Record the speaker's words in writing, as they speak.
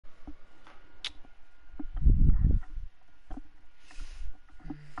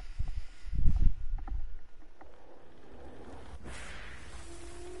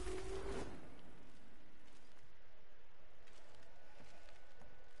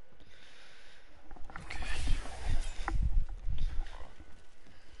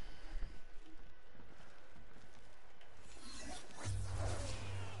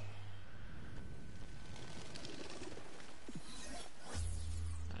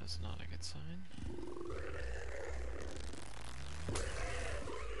That's not a good sign.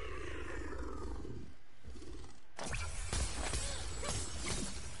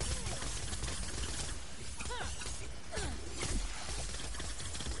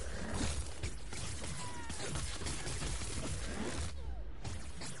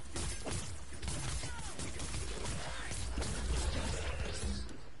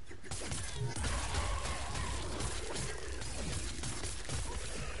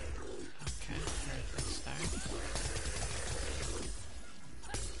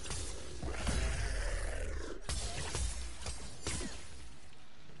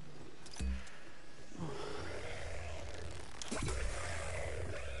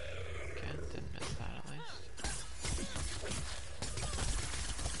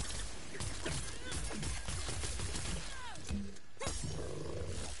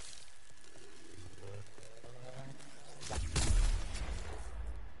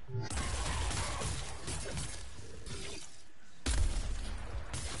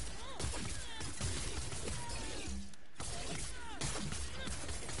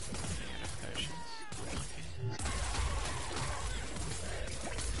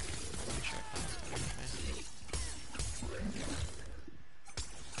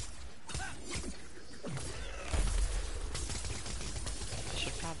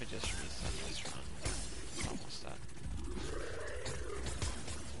 Just reset this run. It's almost done.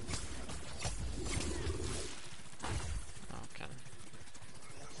 Okay.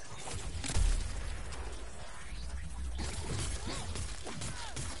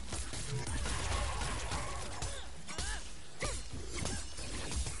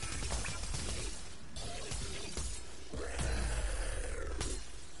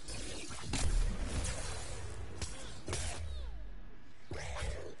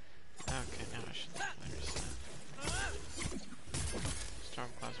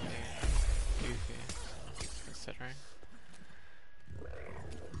 Stormclaw's being goofy, so considering.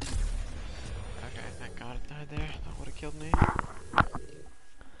 Okay, thank God it died there. That would have killed me.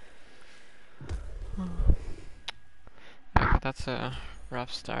 Okay, that's a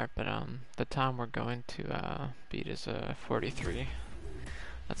rough start, but the time we're going to beat is 43.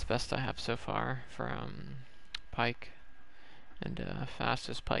 That's the best I have so far for Pike, and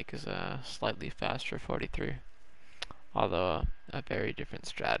fastest Pike is a slightly faster 43. Although a very different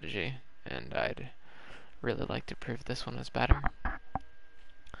strategy, and I'd really like to prove this one is better.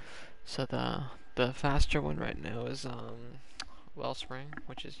 So the faster one right now is Wellspring,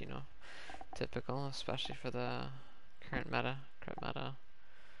 which is, you know, typical, especially for the current meta.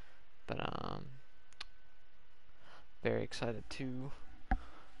 But very excited to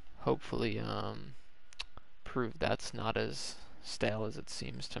hopefully prove that's not as stale as it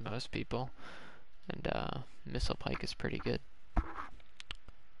seems to most people. And Missile Pike is pretty good.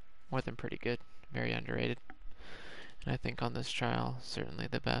 More than pretty good. Very underrated. And I think on this trial, certainly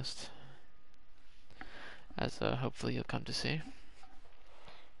the best. As hopefully you'll come to see.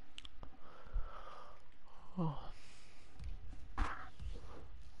 Oh.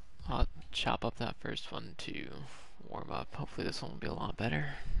 I'll chop up that first one to warm up. Hopefully this one will be a lot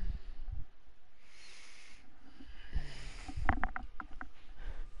better.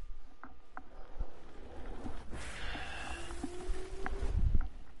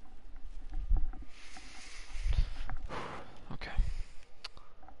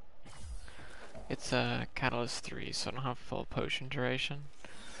 It's Catalyst 3, so I don't have full potion duration.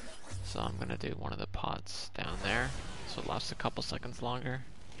 So I'm gonna do one of the pots down there, so it lasts a couple seconds longer,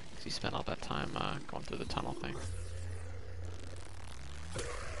 because you spent all that time going through the tunnel thing.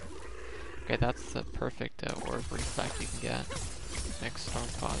 Okay, that's the perfect orb reflect you can get. Makes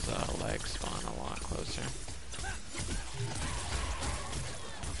Stormclaw's leg spawn a lot closer.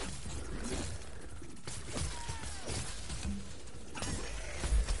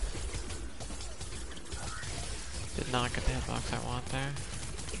 Did not get the hitbox I want there.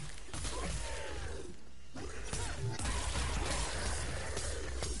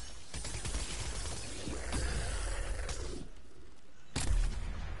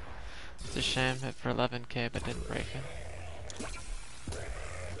 It's a shame, hit for 11k but didn't break it.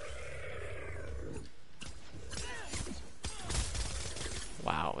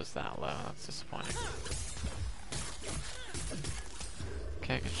 Wow, was that low? That's disappointing.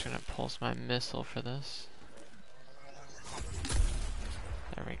 Okay, I'm just gonna pulse my missile for this.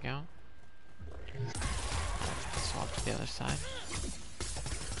 There we go. Swap to the other side.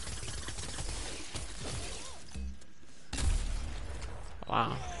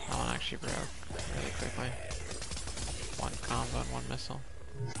 Wow, that one actually broke really quickly. One combo and one missile.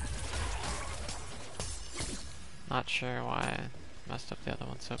 Not sure why messed up the other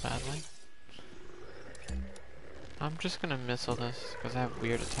one so badly. I'm just gonna missile this because I have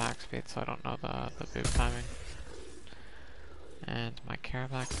weird attack speed, so I don't know the boop timing. And my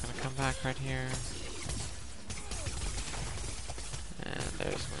Carabac's gonna come back right here. And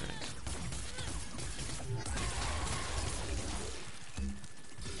there's wound.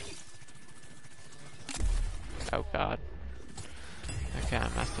 Oh god. Okay, I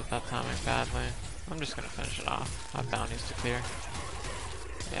messed up that timing badly. I'm just gonna finish it off. I have bounties to clear.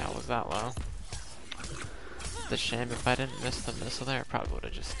 Yeah, it was that low. It's a shame. If I didn't miss the missile there, I probably would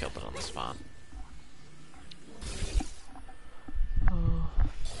have just killed it on the spot. Oh.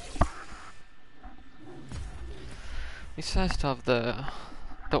 Besides, still have the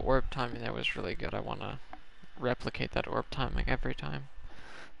orb timing there was really good. I want to replicate that orb timing every time.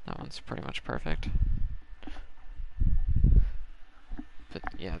 That one's pretty much perfect. But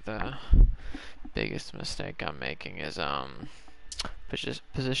yeah, the biggest mistake I'm making is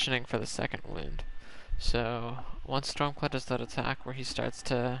positioning for the second wound. So once Stormclaw does that attack where he starts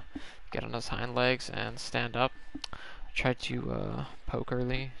to get on his hind legs and stand up, try to poke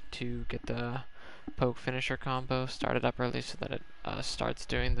early to get the poke finisher combo started up early so that it starts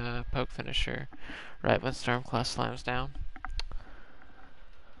doing the poke finisher right when Stormclaw slams down.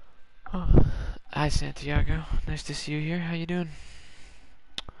 Oh. Hi Santiago, nice to see you here. How you doing?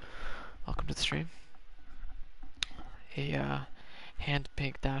 Welcome to the stream. A hand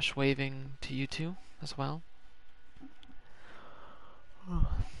pink dash waving to you too as well. Oh.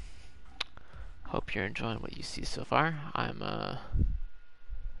 Hope you're enjoying what you see so far. I'm I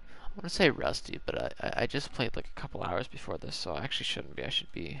want to say rusty, but I just played like a couple hours before this, so I actually shouldn't be. I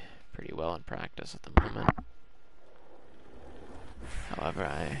should be pretty well in practice at the moment. However,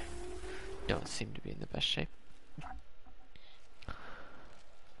 I don't seem to be in the best shape.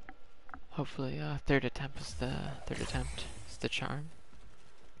 Hopefully, third attempt is the charm.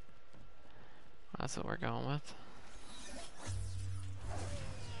 That's what we're going with.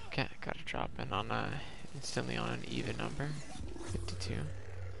 Okay, gotta drop in on instantly on an even number, 52.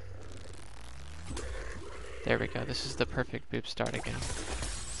 There we go. This is the perfect boop start again.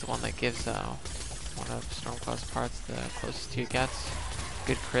 It's the one that gives one of Stormclaw's parts the closest he gets.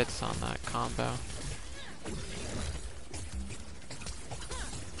 Good crits on that combo.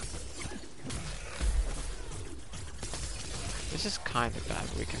 This is kind of bad,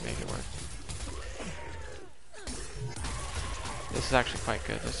 but we can make it work. This is actually quite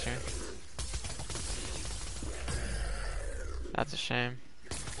good this year. That's a shame.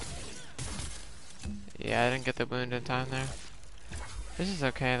 Yeah, I didn't get the wound in time there. This is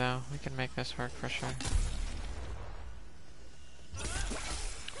okay though. We can make this work for sure.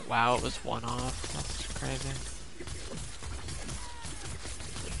 Wow, it was one off. That's crazy.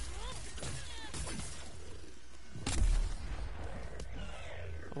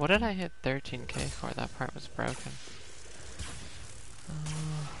 What did I hit 13k for? That part was broken.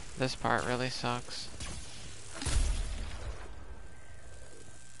 This part really sucks.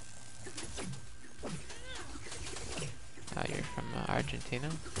 Oh, you're from Argentina?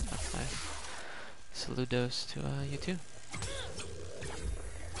 That's nice. Saludos to you too.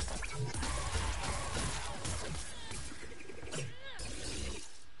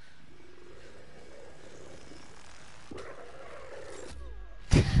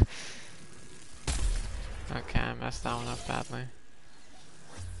 Okay, I messed that one up badly.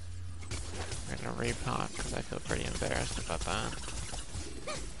 We're gonna repock because I feel pretty embarrassed about that.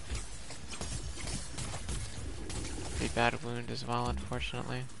 Pretty bad wound as well,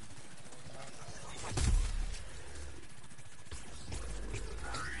 unfortunately.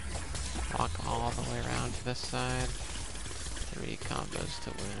 Walk all the way around to this side. 3 combos to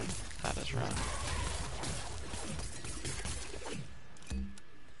wound. That is rough.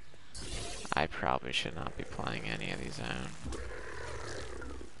 I probably should not be playing any of these out.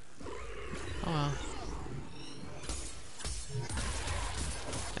 Oh well.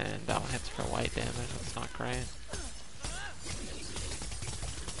 And that one hits for white damage, that's not great.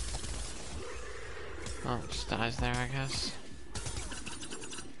 Oh, just dies there, I guess.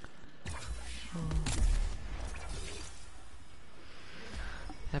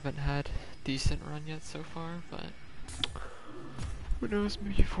 Haven't had decent run yet so far, but who knows,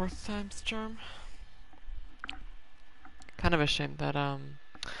 maybe 4th time's the charm. Kind of a shame that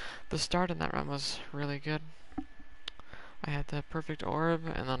the start in that run was really good. I had the perfect orb,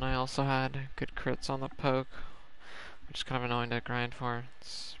 and then I also had good crits on the poke, which is kind of annoying to grind for.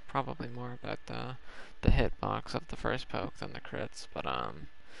 It's probably more about the hitbox of the first poke than the crits, but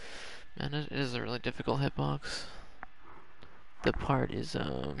man, it is a really difficult hitbox. The part is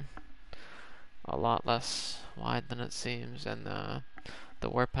a lot less wide than it seems, and the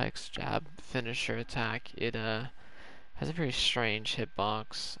Warpike's jab finisher attack, it has a very strange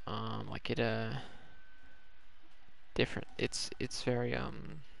hitbox. Like it different. It's very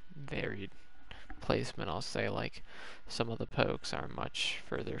varied placement, I'll say. Like some of the pokes are much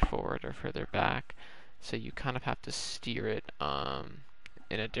further forward or further back, so you kind of have to steer it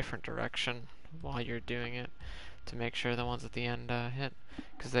in a different direction while you're doing it to make sure the ones at the end hit,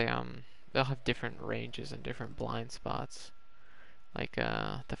 because they'll have different ranges and different blind spots. Like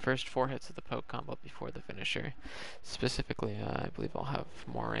the first 4 hits of the poke combo before the finisher, specifically, I believe I'll have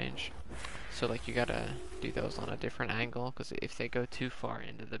more range. So like you gotta do those on a different angle, because if they go too far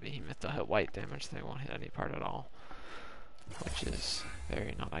into the behemoth, they'll hit white damage. They won't hit any part at all, which is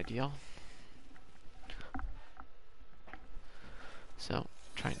very not ideal. So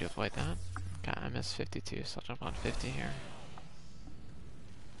trying to avoid that. Okay, I missed 52, so I'll jump on 50 here.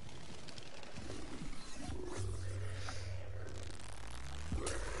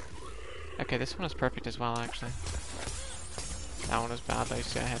 Okay, this one is perfect as well, actually. That one was bad, though. You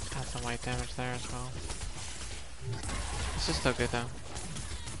see I had some white damage there as well. This is still good, though.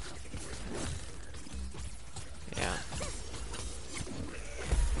 Yeah.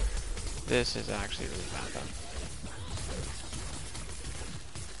 This is actually really bad, though.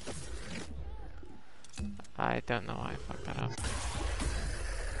 I don't know why I fucked that up.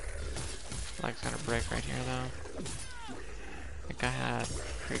 Leg's gonna break right here, though. I think I had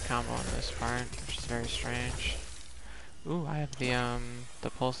pre-combo on this part, which is very strange. Ooh, I have the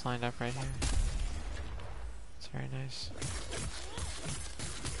pulse lined up right here. It's very nice.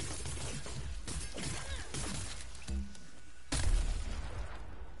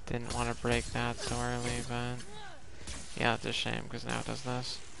 Didn't want to break that so early, but yeah, it's a shame because now it does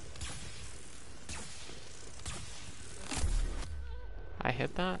this. I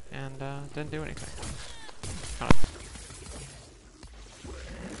hit that and didn't do anything. Kind of.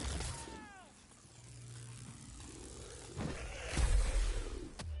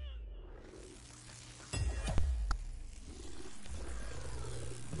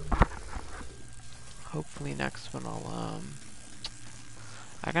 Hopefully next one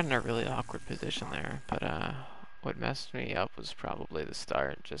I got in a really awkward position there, but what messed me up was probably the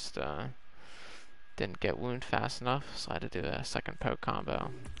start. Just didn't get wound fast enough, so I had to do a second poke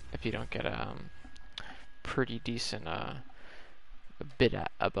combo. If you don't get pretty decent, a bit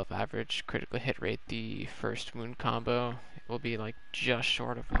above average critical hit rate, the first wound combo will be like just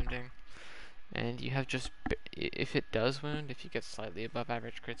short of wounding. And you have just, if it does wound, if you get slightly above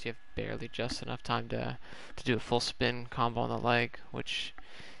average crits, you have barely just enough time to do a full spin combo on the leg, which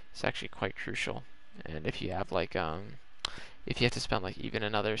is actually quite crucial. And if you have like, if you have to spend like even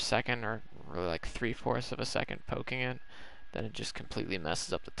another second or really like 3/4 of a second poking it, then it just completely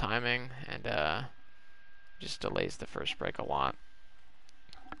messes up the timing and just delays the first break a lot.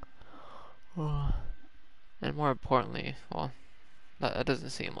 And more importantly, well, that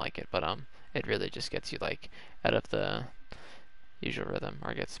doesn't seem like it, but it really just gets you like out of the usual rhythm,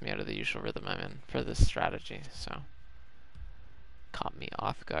 or gets me out of the usual rhythm I'm in for this strategy. So caught me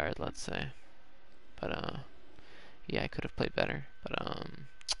off guard, let's say. But yeah, I could have played better, but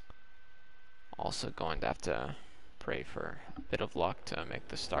also going to have to pray for a bit of luck to make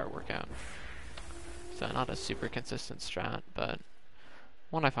the start work out. So not a super consistent strat, but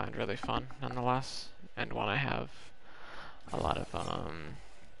one I find really fun nonetheless, and one I have a lot of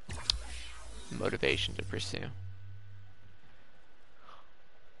motivation to pursue.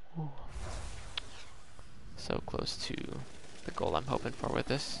 Ooh. So close to the goal I'm hoping for with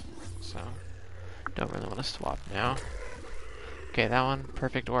this, so don't really want to swap now. Okay, that one,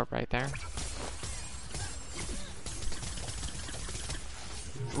 perfect orb right there.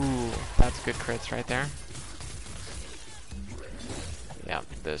 Ooh, that's good crits right there. Yep,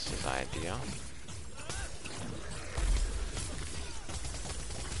 this is ideal.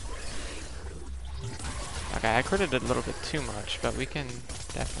 Okay, I critted it a little bit too much, but we can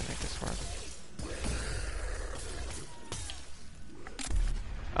definitely make this work.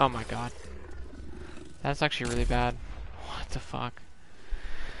 Oh my god. That's actually really bad. What the fuck?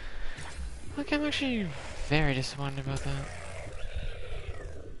 Okay, I'm actually very disappointed about that.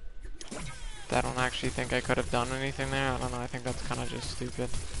 I don't actually think I could have done anything there. I don't know, I think that's kind of just stupid.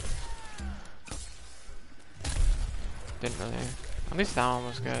 Didn't really... At least that one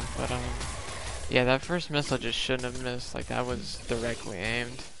was good, but yeah, that first missile just shouldn't have missed. Like, that was directly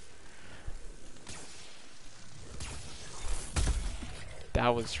aimed.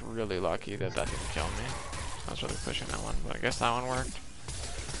 That was really lucky that that didn't kill me. I was really pushing that one, but I guess that one worked.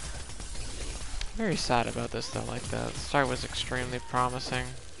 Very sad about this though. Like, the start was extremely promising.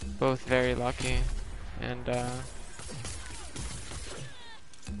 both very lucky, and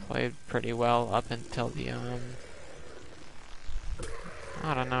played pretty well up until the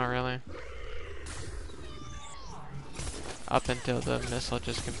I don't know really. Up until the missile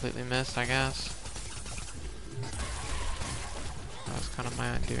just completely missed, I guess. That was kind of my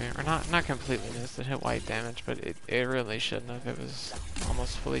undoing. Or not completely missed, it hit white damage, but it really shouldn't have. It was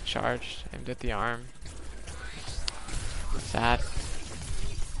almost fully charged, aimed at the arm. Sad.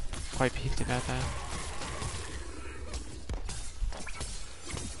 Quite peeved about that.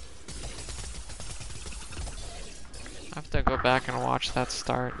 I have to go back and watch that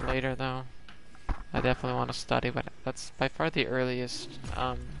start later though. I definitely want to study, but that's by far the earliest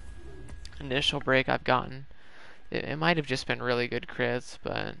initial break I've gotten. It might have just been really good crits,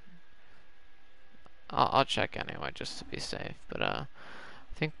 but I'll check anyway just to be safe. But I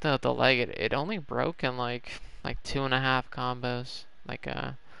think the leg it only broke in like 2.5 combos. Like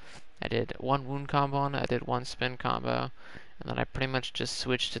I did 1 wound combo on it, I did 1 spin combo, and then I pretty much just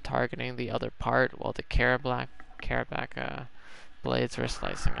switched to targeting the other part while the Carabac blades were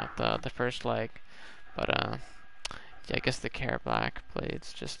slicing up the first leg. But yeah, I guess the Carabac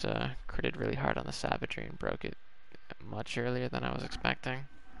blades just critted really hard on the savagery and broke it much earlier than I was expecting.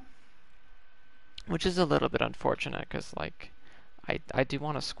 Which is a little bit unfortunate, because like I do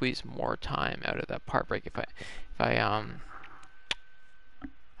want to squeeze more time out of that part break if I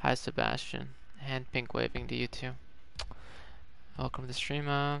Hi Sebastian, hand pink waving to you too. Welcome to the stream.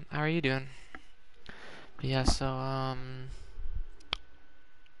 How are you doing? But yeah, so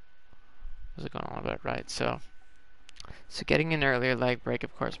what's it going on about? Right, so getting an earlier leg break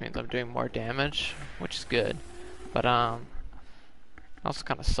of course means I'm doing more damage, which is good. But also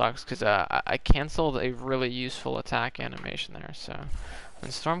kind of sucks because I canceled a really useful attack animation there. So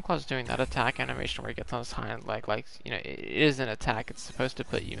when Stormclaw's doing that attack animation where he gets on his hind leg, like, you know, it is an attack. It's supposed to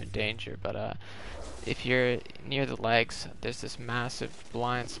put you in danger, but if you're near the legs, there's this massive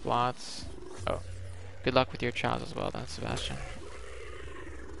blind spots. Oh, good luck with your trials as well, then, Sebastian.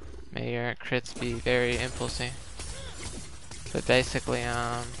 May your crits be very impulsy. But basically,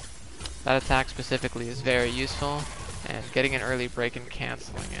 that attack specifically is very useful, and getting an early break and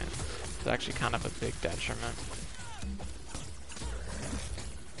canceling it is actually kind of a big detriment.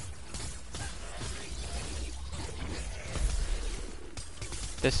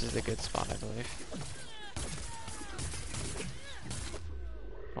 This is the good spot, I believe.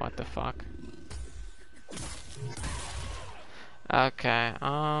 What the fuck? Okay,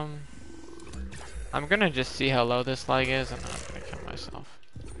 I'm gonna just see how low this leg is, and then I'm gonna kill myself.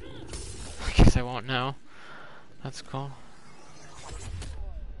 I guess I won't know. That's cool.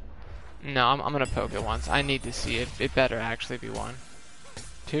 No, I'm gonna poke it once. I need to see it. It better actually be 1,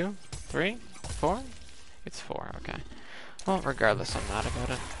 2, 3, 4? It's 4, okay. Well, regardless, I'm mad about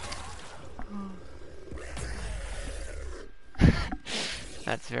it.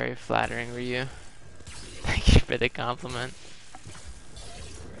 That's very flattering, Ryu. Thank you for the compliment.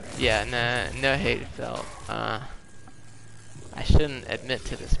 Yeah, no hate felt. I shouldn't admit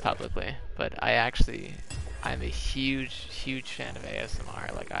to this publicly, but I'm a huge fan of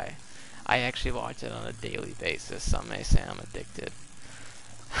ASMR. Like I actually watch it on a daily basis. Some may say I'm addicted.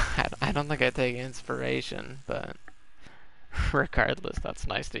 I don't think I take inspiration, but regardless, that's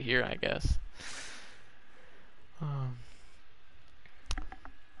nice to hear, I guess.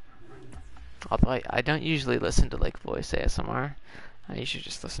 Although I don't usually listen to like voice ASMR. I usually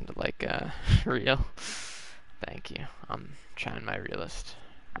just listen to like real. Thank you. I'm trying my realist.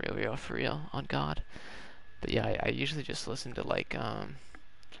 Real for real on God. But yeah, I usually just listen to like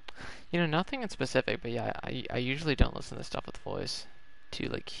you know, nothing in specific, but yeah, I usually don't listen to stuff with voice too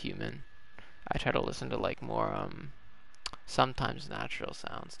like human. I try to listen to like more sometimes natural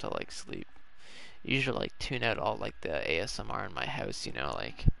sounds to like sleep. Usually like tune out all like the ASMR in my house, you know,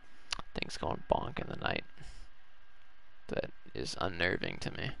 like things going bonk in the night. That is unnerving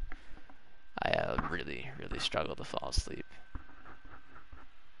to me. I really struggle to fall asleep.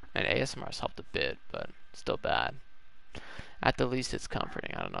 And ASMR's helped a bit, but still bad. At the least it's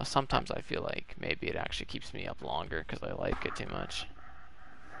comforting. I don't know. Sometimes I feel like maybe it actually keeps me up longer because I like it too much.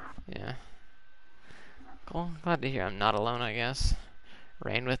 Yeah. Cool. Glad to hear I'm not alone, I guess.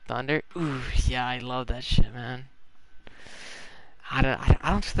 Rain with thunder. Ooh, yeah, I love that shit, man. I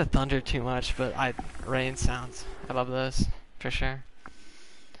don't see the thunder too much, but rain sounds. I love those for sure.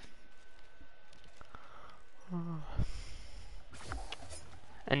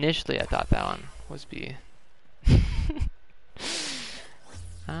 Initially, I thought that one was B.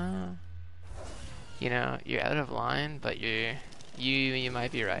 You know, you're out of line, but you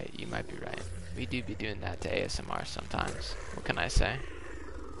might be right. You might be right. We do be doing that to ASMR sometimes. What can I say?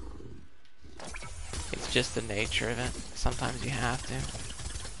 just the nature of it. Sometimes you have to.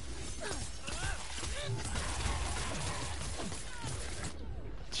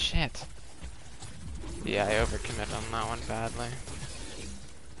 Shit. Yeah, I overcommitted on that one badly.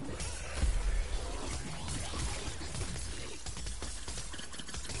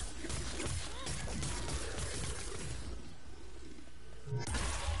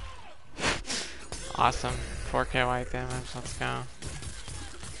 Awesome. 4k white damage, let's go.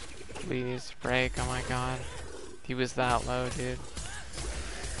 Please break, oh my god. He was that low, dude.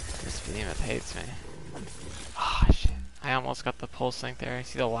 This behemoth hates me. Ah, oh, shit. I almost got the pulse link there.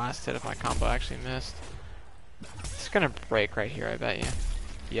 See the last hit of my combo actually missed. It's gonna break right here, I bet you.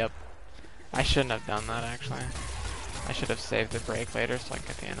 Yep. I shouldn't have done that, actually. I should have saved the break later so I could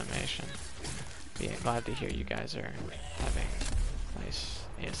get the animation. But yeah, glad to hear you guys are having nice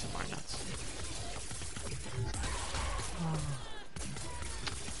ASMR nuts.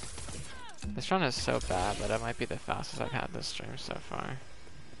 This run is so bad, but it might be the fastest I've had this stream so far.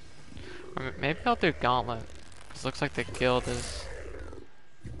 Or maybe I'll do Gauntlet. Cause it looks like the guild is...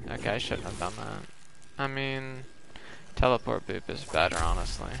 Okay, I shouldn't have done that. I mean... Teleport boop is better,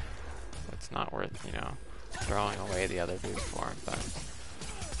 honestly. It's not worth, you know, throwing away the other boop for it, but...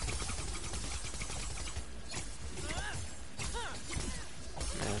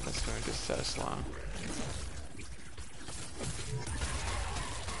 Man, this move is so slow.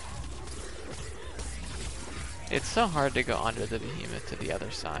 It's so hard to go under the behemoth to the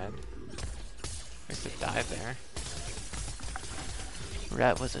other side. I used to die there.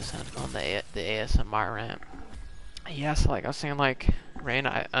 Rat was essential on the ASMR ramp. Yes, like I was saying, like Rain,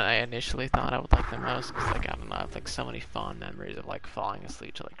 I initially thought I would like the most because, like, I don't know, I have like so many fond memories of like falling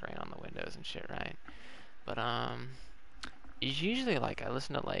asleep to like Rain on the windows and shit, right? But usually like I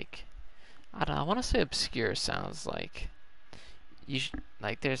listen to like, I don't know, I want to say obscure sounds, like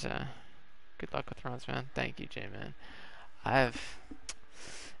like there's a good luck with runs, man. Thank you, J-Man. I'm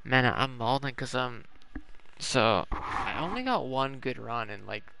molding because so I only got one good run, and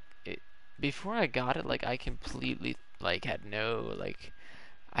like before I got it, like I completely like had no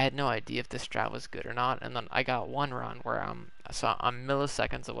I had no idea if the strat was good or not, and then I got one run where I'm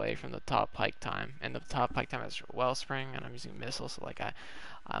milliseconds away from the top Pike time, and the top Pike time is Wellspring, and I'm using missiles, so like I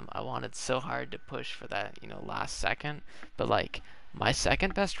wanted so hard to push for that, you know, last second, but like my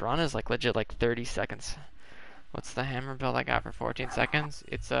second best run is like legit like 30 seconds. What's the hammer build I got for 14 seconds?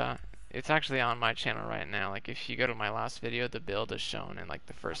 It's actually on my channel right now. Like if you go to my last video, the build is shown in like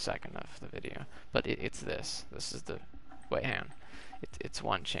the first second of the video. But it's this. This is the wait, hang on. It's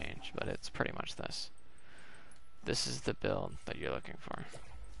one change, but it's pretty much this. This is the build that you're looking for.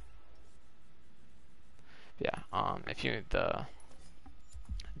 Yeah. If you the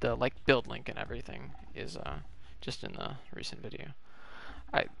like build link and everything is just in the recent video.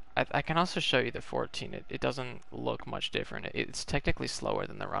 I can also show you the 14. It doesn't look much different. It's technically slower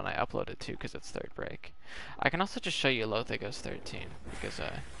than the run I uploaded to because it's third break. I can also just show you Lothagos 13 because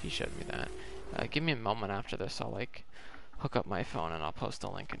he showed me that. Give me a moment after this. I'll like hook up my phone and I'll post a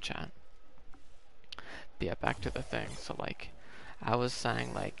link in chat. But yeah, back to the thing. So like I was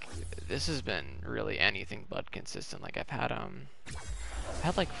saying, like this has been really anything but consistent. Like I've had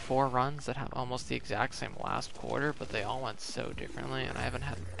like 4 runs that have almost the exact same last quarter, but they all went so differently, and I haven't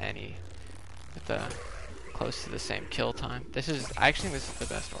had any with the close to the same kill time. This is the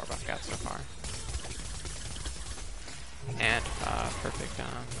best orb I've got so far, and perfect.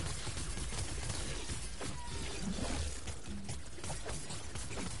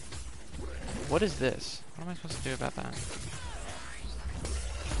 What is this? What am I supposed to do about that?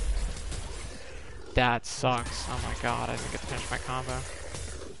 That sucks. Oh my god, I didn't get to finish my combo.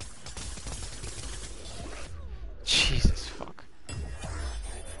 Jesus fuck.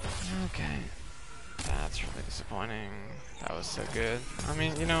 Okay. That's really disappointing. That was so good. I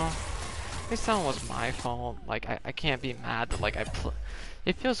mean, you know, at least that one was my fault. Like, I can't be mad that, like,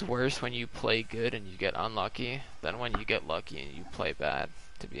 it feels worse when you play good and you get unlucky than when you get lucky and you play bad,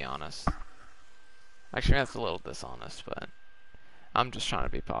 to be honest. Actually, that's a little dishonest, but I'm just trying to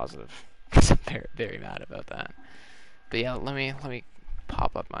be positive. Because I'm very, very mad about that. But yeah, let me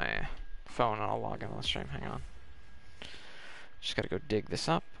pop up my phone and I'll log in on the stream. Hang on. Just gotta go dig this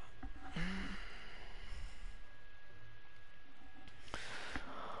up.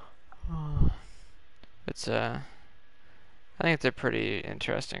 It's I think it's a pretty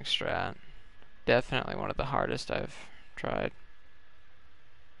interesting strat. Definitely one of the hardest I've tried.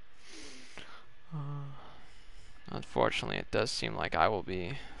 Unfortunately, it does seem like I will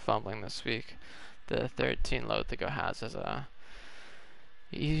be fumbling this week. The 13 Lothago has as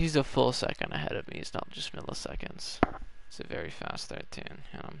he's a full second ahead of me. He's not just milliseconds. It's a very fast 13,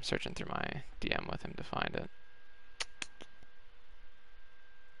 and I'm searching through my DM with him to find it.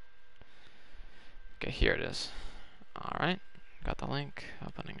 Okay, here it is. Alright, got the link,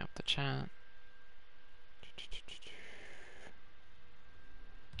 opening up the chat.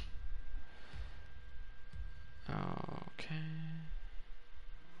 Okay.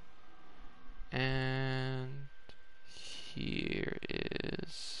 And here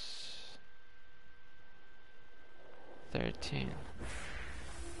is 13.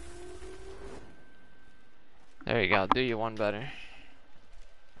 There you go, do you one better.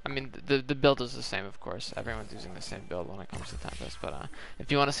 I mean, the build is the same, of course. Everyone's using the same build when it comes to Tempest, but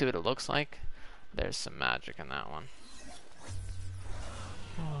if you want to see what it looks like, there's some magic in that one.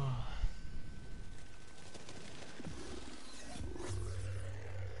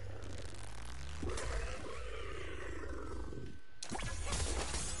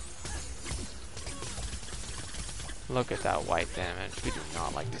 Look at that white damage. We do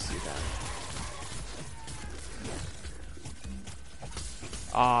not like to see that.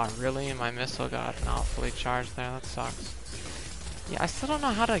 Aw, oh, really? My missile got not fully charged there. That sucks. Yeah, I still don't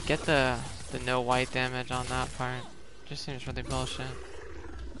know how to get the no white damage on that part. Just seems really bullshit.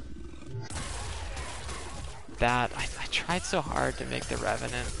 That, I tried so hard to make the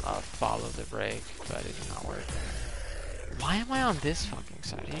Revenant follow the break, but it did not work. Why am I on this fucking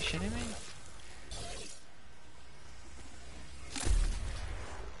side? Are you shitting me?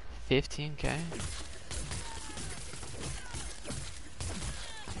 15k?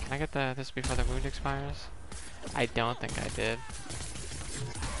 Can I get this before the wound expires? I don't think I did.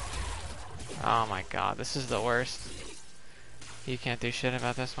 Oh my god, this is the worst. You can't do shit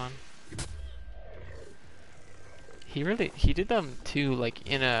about this one. He did them too, like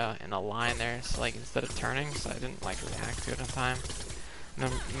in a line there, so like instead of turning, so I didn't like react to it in time.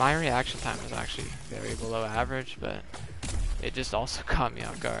 And then my reaction time was actually very below average, but it just also caught me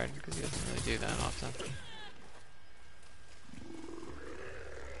off guard because he doesn't really do that often.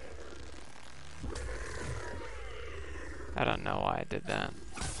 I don't know why I did that,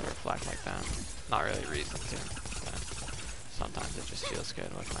 to reflect like that. Not really a reason to, but sometimes it just feels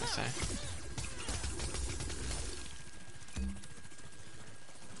good, what can I say?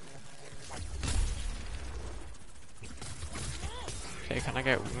 Okay, can I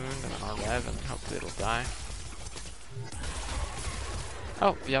get wound and then I'll rev and hopefully it'll die?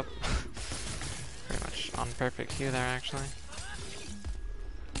 Oh, yep. Pretty much on perfect hue there, actually.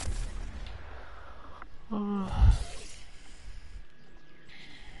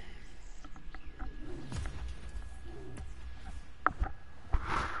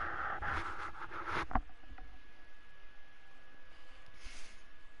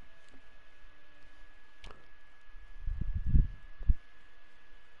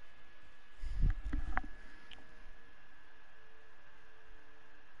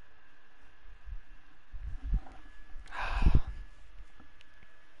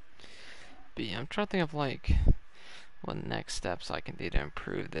 But yeah, I'm trying to think of like what next steps I can do to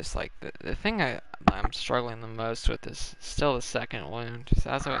improve this. Like the thing I'm struggling the most with is still the second wound.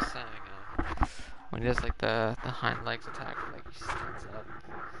 So as I was saying, when he does like the hind legs attack, like he stands up,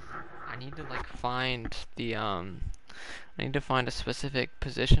 I need to like find the I need to find a specific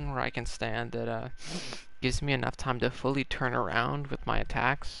position where I can stand that gives me enough time to fully turn around with my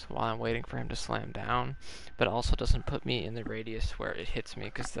attacks while I'm waiting for him to slam down, but also doesn't put me in the radius where it hits me,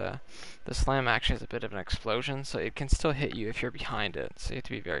 because the slam actually has a bit of an explosion, so it can still hit you if you're behind it, so you have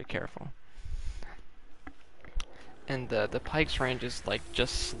to be very careful. And the Pike's range is like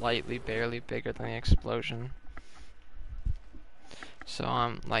just slightly, barely bigger than the explosion.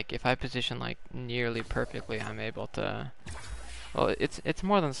 So like if I position like nearly perfectly, I'm able to, well, it's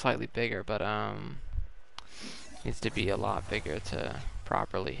more than slightly bigger, but needs to be a lot bigger to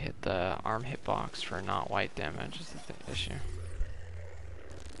properly hit the arm hitbox for not white damage is the issue.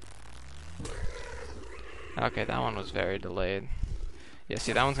 Okay, that one was very delayed. Yeah,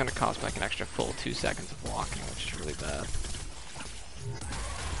 see, that one's gonna cost me like an extra full 2 seconds of walking, which is really bad.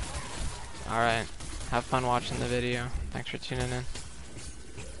 Alright, have fun watching the video. Thanks for tuning in.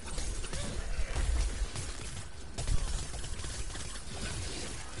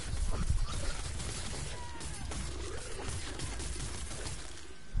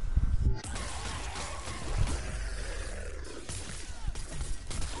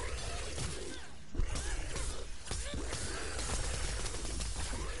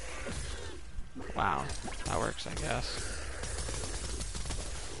 Wow, that works, I guess.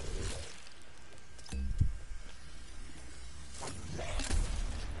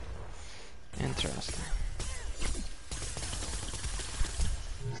 Interesting.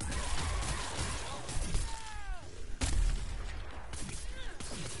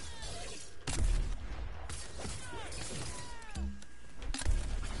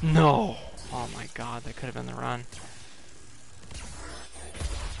 No! Oh my god, that could have been the run.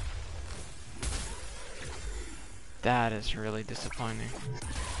 That is really disappointing.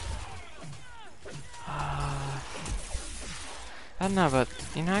 I don't know, but,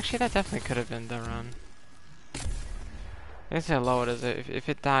 you know, actually that definitely could have been the run. I guess how low it is. If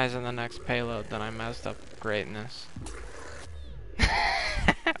it dies in the next payload, then I messed up greatness.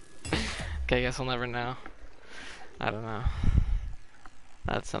 Okay, I guess we'll never know. I don't know.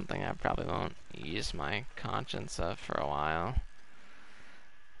 That's something I probably won't use my conscience of for a while.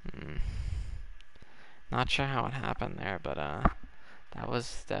 Not sure how it happened there, but that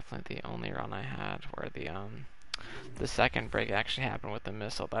was definitely the only run I had where the second break actually happened with the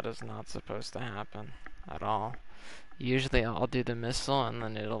missile. That is not supposed to happen at all. Usually I'll do the missile and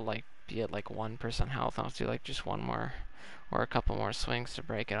then it'll like be at like 1% health. I'll do like just one more or a couple more swings to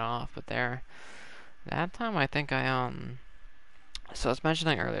break it off. But there, that time I think so I was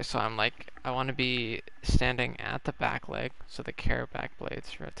mentioning earlier, so I'm like, I want to be standing at the back leg, so the care back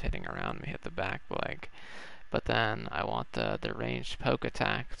blade's rotating around me, hit the back leg. But then I want the ranged poke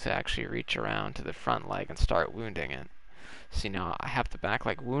attack to actually reach around to the front leg and start wounding it. So, you know, I have the back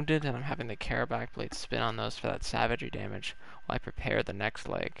leg wounded, and I'm having the care back blade spin on those for that savagery damage while I prepare the next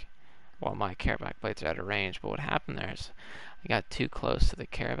leg while my care back blades are out of range. But what happened there is I got too close to the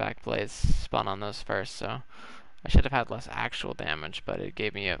care back blades, spun on those first, so I should have had less actual damage, but it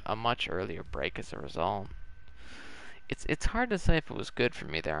gave me a much earlier break as a result. It's hard to say if it was good for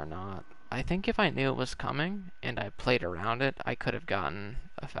me there or not. I think if I knew it was coming and I played around it, I could have gotten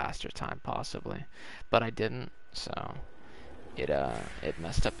a faster time possibly, but I didn't, so it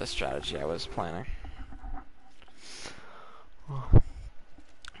messed up the strategy I was planning.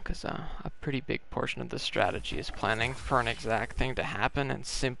 Because a pretty big portion of the strategy is planning for an exact thing to happen and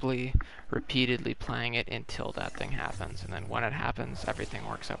simply repeatedly playing it until that thing happens. And then when it happens, everything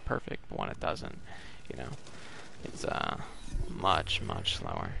works out perfect. But when it doesn't, you know, it's much, much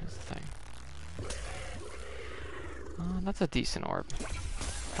slower is the thing. That's a decent orb.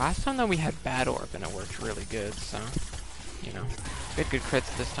 Last time though we had bad orb and it worked really good, so, you know. We had good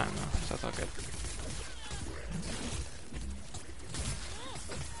crits this time though, so that's all good.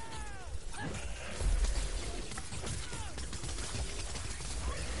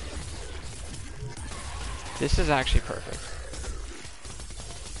 This is actually perfect.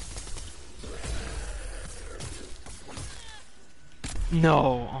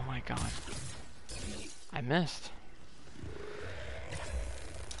 No! Oh my god. I missed.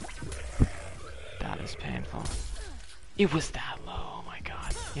 That is painful. It was that low. Oh my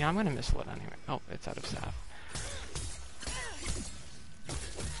god. Yeah, I'm gonna missile it anyway. Oh, it's out of staff.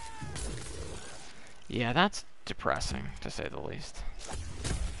 Yeah, that's depressing, to say the least.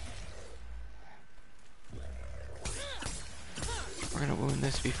 We're gonna wound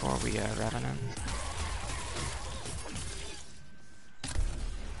this before we Revenant.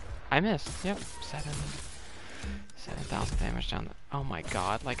 I missed. Yep, 7,000 damage down the... Oh my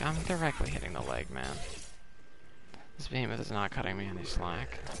god, like I'm directly hitting the leg, man. This behemoth is not cutting me any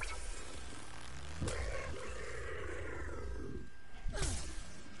slack.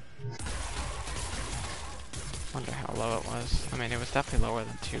 Wonder how low it was. I mean, it was definitely lower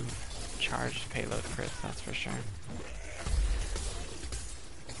than 2 charged payload crits, that's for sure.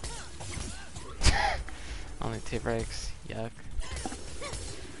 Only 2 breaks. Yuck.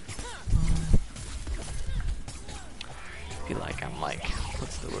 I feel like I'm like,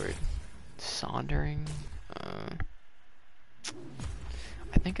 what's the word? Saundering?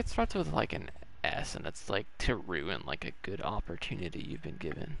 I think it starts with like an S and it's like to ruin like a good opportunity you've been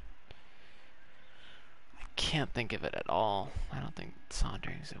given. I can't think of it at all. I don't think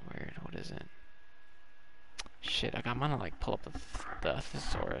saundering is a word. What is it? Shit, like I'm gonna like pull up the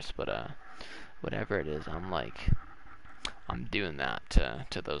thesaurus, but whatever it is, I'm doing that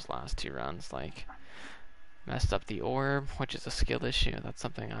to those last 2 runs. Like, messed up the orb, which is a skill issue. That's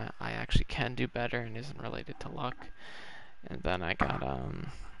something I actually can do better and isn't related to luck. And then I got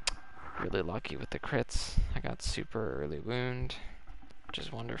really lucky with the crits. I got super early wound, which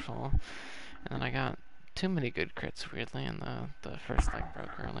is wonderful. And then I got too many good crits, weirdly, and the first leg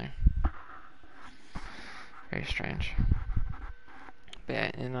broke early. Very strange. But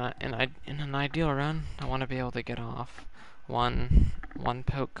yeah, in an ideal run, I want to be able to get off one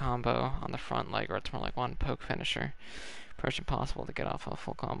poke combo on the front leg, or it's more like one poke finisher. Approach impossible to get off a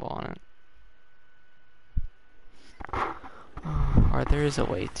full combo on it. Or there is a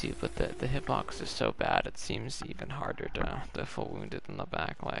way to, but the hitbox is so bad it seems even harder to full wound it than the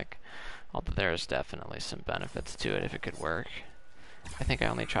back leg. Although there is definitely some benefits to it if it could work. I think I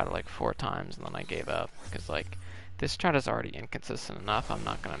only tried it like 4 times and then I gave up because like this strat is already inconsistent enough. I'm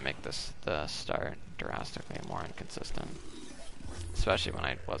not gonna make the start drastically more inconsistent. Especially when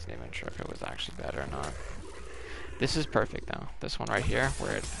I wasn't even sure if it was actually better or not. This is perfect though. This one right here,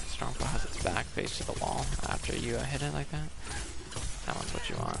 where Stormclaw has its back face to the wall after you hit it like that. That one's what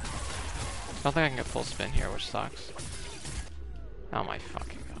you want. I don't think I can get full spin here, which sucks. Oh my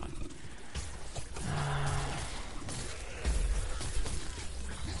fucking god.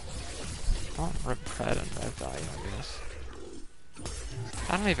 Don't rip pred and rev value on this.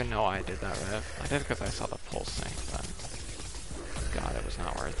 I don't even know why I did that rev. I did it because I saw the pulse sync, but god, it was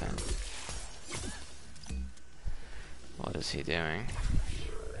not worth it. What is he doing?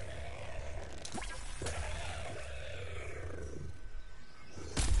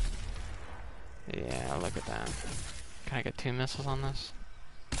 Yeah, look at that. Can I get 2 missiles on this?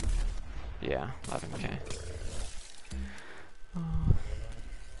 Yeah, 11k.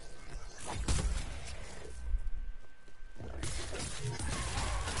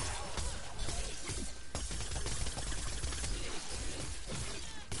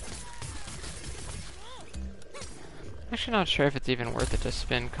 Actually not sure if it's even worth it to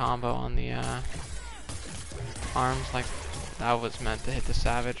spin combo on the arms, like that was meant to hit the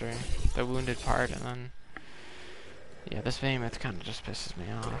savage or the wounded part, and then yeah, this behemoth kind of just pisses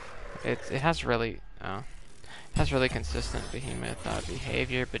me off. It has really consistent behemoth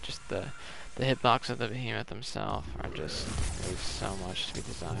behavior, but just the hitbox of the behemoth themselves are just leave so much to be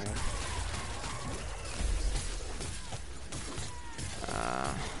desired.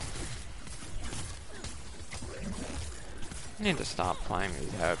 I need to stop playing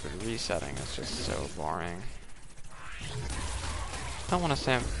these out, but resetting is just so boring. I don't want to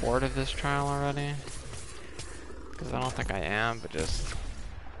say I'm bored of this trial already, because I don't think I am, but just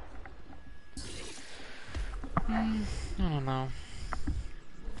I don't know.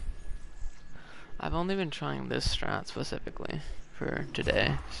 I've only been trying this strat specifically for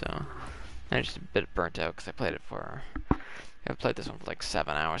today, so I'm just a bit burnt out because I played it for I've played this one for like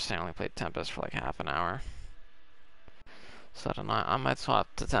 7 hours, and I only played Tempest for like half an hour. So I don't know, I might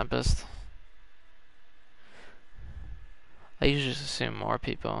swap to Tempest. I usually just assume more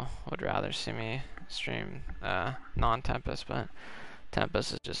people would rather see me stream non-Tempest, but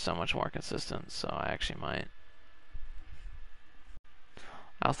Tempest is just so much more consistent, so I actually might.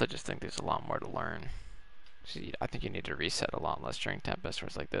 I also just think there's a lot more to learn. See, I think you need to reset a lot less during Tempest,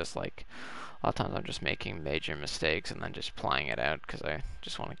 whereas like this, like a lot of times I'm just making major mistakes and then just playing it out because I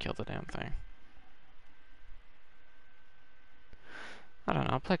just want to kill the damn thing. I don't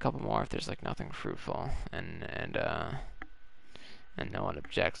know, I'll play a couple more if there's like nothing fruitful and no one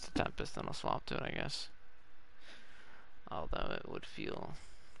objects to Tempest, then I'll swap to it, I guess. Although it would feel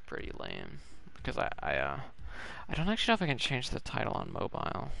pretty lame because I don't actually know if I can change the title on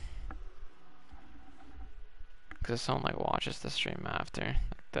mobile. Because if someone like watches the stream after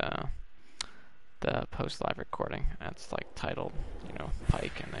like the post live recording, and it's like titled, you know,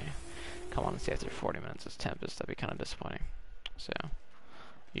 Pike, and they come on and see after 40 minutes it's Tempest, that'd be kind of disappointing. So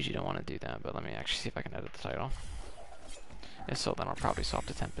usually don't want to do that, but let me actually see if I can edit the title. If so, then I'll probably swap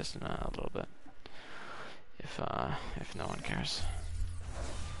to Tempest in a little bit. If no one cares.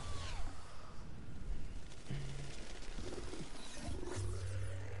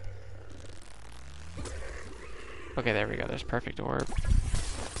 Okay, there we go. There's perfect orb.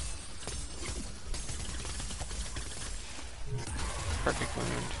 Perfect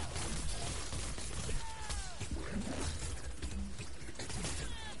wound.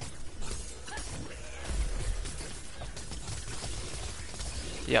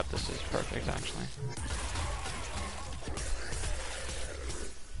 Yep, this is perfect actually.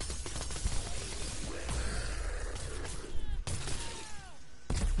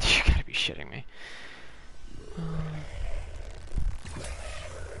 You gotta be shitting me.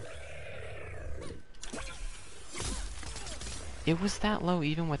 It was that low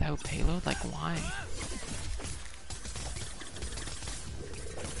even without payload? Like, why?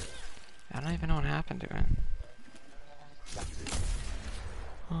 I don't even know what happened to it.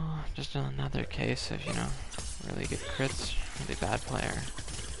 Oh, just another case of, you know, really good crits, really bad player.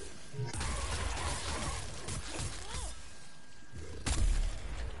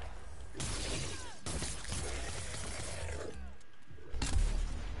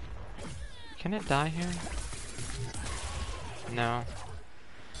 Can it die here? No.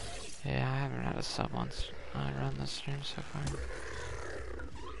 Yeah, I haven't had a sub once I run this stream so far.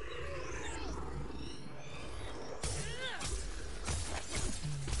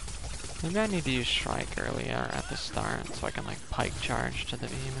 Maybe I need to use Strike earlier at the start so I can like Pike charge to the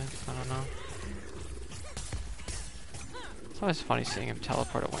behemoth. I don't know. It's always funny seeing him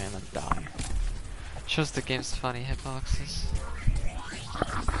teleport away and then die. Shows the game's funny hitboxes.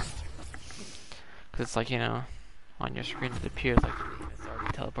 Cause it's like, you know, on your screen it appears like it's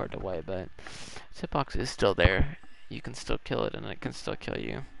already teleported away, but its hitbox is still there. You can still kill it and it can still kill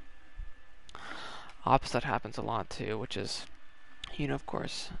you. Opposite happens a lot too, which is, you know, of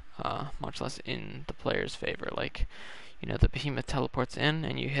course, much less in the player's favor. Like, you know, the behemoth teleports in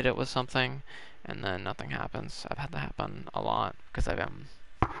and you hit it with something and then nothing happens. I've had that happen a lot because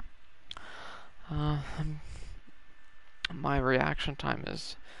my reaction time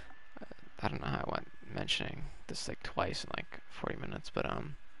is, I don't know how I went mentioning this like twice in like 40 minutes, but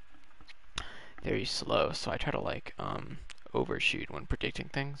very slow. So I try to like overshoot when predicting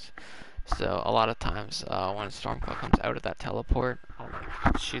things. So a lot of times when Stormclaw comes out of that teleport, I'll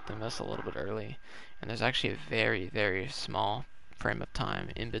like shoot the missile a little bit early, and there's actually a very, very small frame of time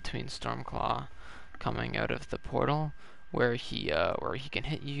in between Stormclaw coming out of the portal where he can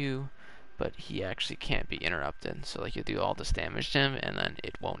hit you, but he actually can't be interrupted. So like you do all this damage to him, and then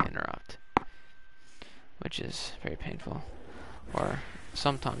it won't interrupt, which is very painful. Or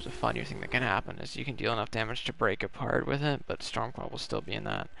sometimes a funnier thing that can happen is you can deal enough damage to break apart with it, but Stormclaw will still be in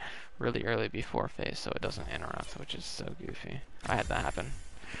that really early before phase, so it doesn't interrupt, which is so goofy. I had that happen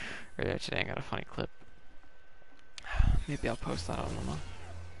earlier today. I got a funny clip. Maybe I'll post that on the.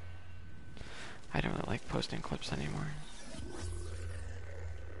 I don't really like posting clips anymore.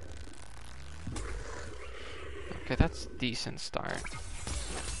 Okay, that's a decent start.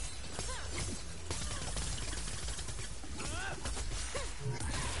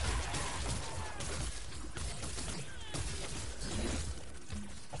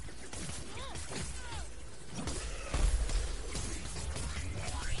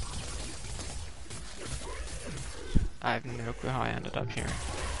 I have no clue how I ended up here.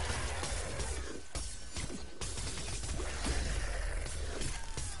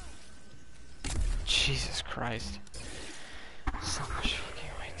 Jesus Christ. So much fucking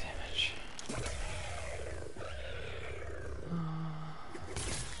weight damage.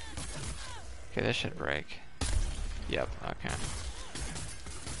 Okay, this should break. Yep, okay.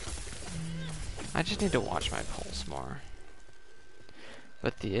 I just need to watch my pulse more.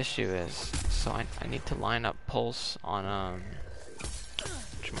 But the issue is, so I need to line up pulse on,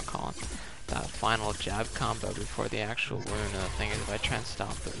 whatchamacallit, that final jab combo before the actual wound. And the thing is, if I try and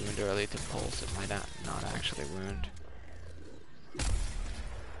stop the wound early to pulse, it might not actually wound.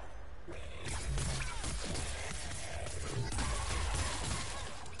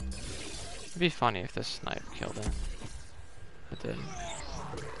 It'd be funny if this snipe killed it. It didn't.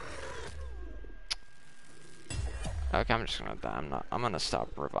 Okay, I'm just gonna die. I'm gonna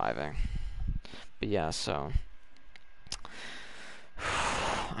stop reviving. But yeah, so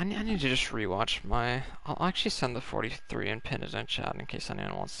I need to just rewatch my. I'll actually send the 43 and pin it in chat in case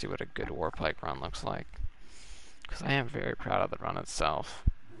anyone wants to see what a good Warpike run looks like. Because I am very proud of the run itself.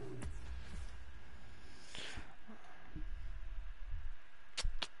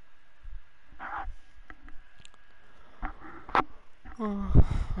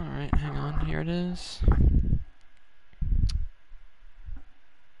 Alright, hang on. Here it is.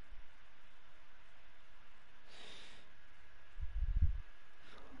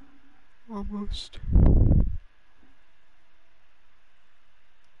 Almost.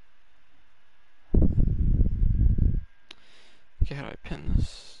 Okay, how do I pin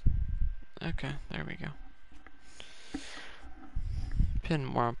this? Okay, there we go. Pin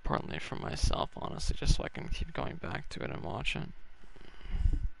more importantly for myself, honestly, just so I can keep going back to it and watch it.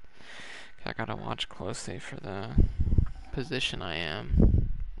 Okay, I gotta watch closely for the position I am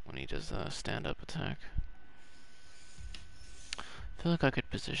when he does a stand-up attack. I feel like I could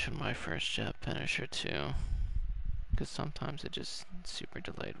position my first jab finisher too, because sometimes it just super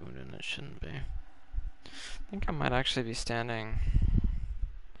delayed wound and it shouldn't be. I think I might actually be standing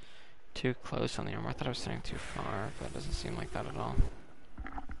too close on the armor. I thought I was standing too far, but it doesn't seem like that at all.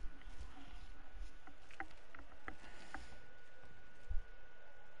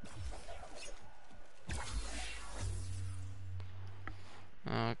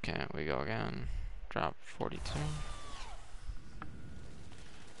 Okay, we go again. Drop 42.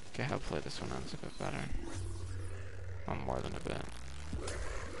 Okay, hopefully this one ends a bit better. Well, more than a bit.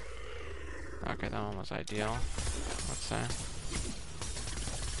 Okay, that one was ideal. Let's say.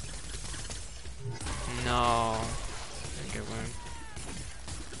 No. Didn't get wound.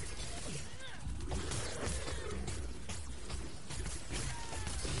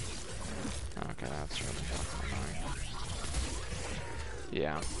 Okay, that's really fucking annoying.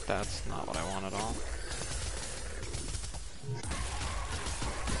 Yeah, that's not what I want at all.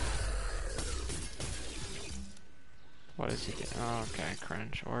 What is he doing? Oh, okay,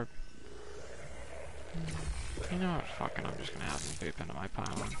 cringe. Orb. You know what? Fucking, I'm just gonna have him boop into my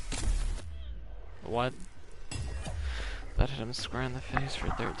pylon. What? That hit him square in the face for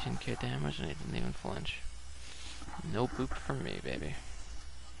 13k damage and he didn't even flinch. No boop from me, baby.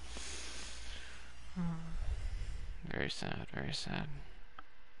 Very sad, very sad.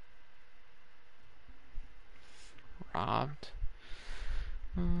 Robbed?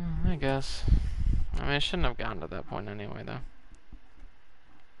 I guess. I mean, I shouldn't have gotten to that point anyway, though.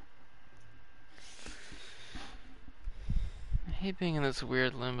 I hate being in this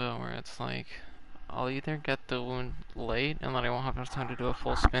weird limbo where it's like, I'll either get the wound late and then I won't have enough time to do a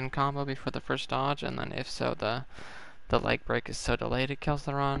full spin combo before the first dodge, and then if so, the leg break is so delayed it kills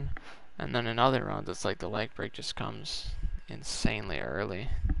the run. And then in other runs, it's like the leg break just comes insanely early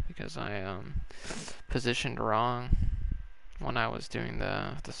because I positioned wrong when I was doing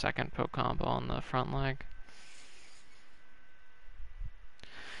the second poke combo on the front leg.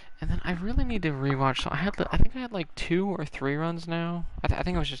 And then I really need to rewatch. So I think I had like 2 or 3 runs now. I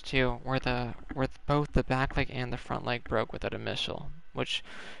think it was just 2 where both the back leg and the front leg broke without a missile, which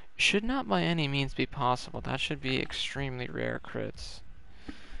should not by any means be possible. That should be extremely rare crits.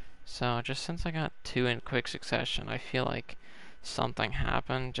 So just since I got 2 in quick succession, I feel like something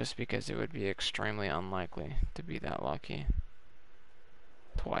happened just because it would be extremely unlikely to be that lucky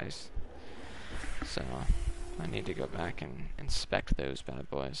twice. So I need to go back and inspect those bad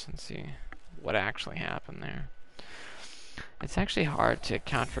boys and see what actually happened there. It's actually hard to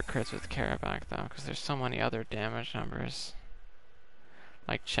account for crits with Karaback though, because there's so many other damage numbers.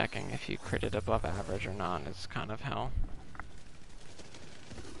 Like checking if you critted above average or not is kind of hell.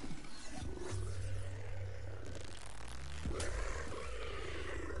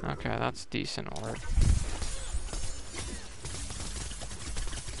 Okay, that's decent orb.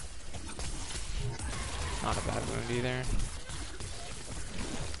 Not a bad wound either.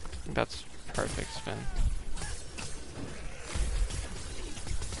 That's perfect spin.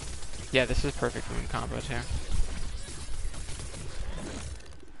 Yeah, this is perfect wound combo too.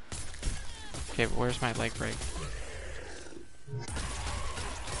 Okay, but where's my leg break?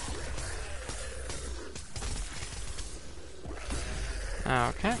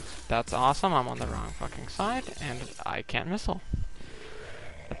 Okay, that's awesome. I'm on the wrong fucking side, and I can't missile.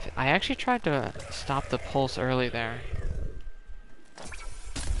 I actually tried to stop the pulse early there.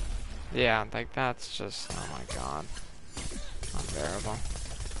 Yeah, like that's just, oh my god, unbearable.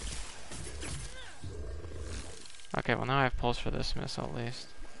 Okay, well now I have pulse for this missile at least.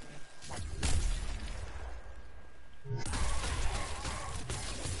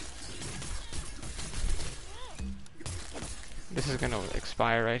 This is gonna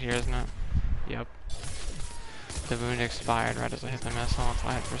expire right here, isn't it? Yep. The wound expired right as I hit the missile, so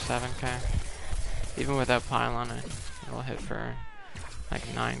I hit for 7k. Even without pylon, it'll hit for like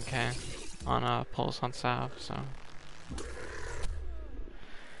 9k on a pulse on salve, so.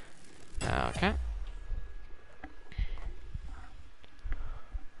 Okay.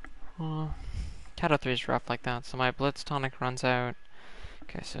 Well, Shadow 3 is rough like that, so my Blitz tonic runs out.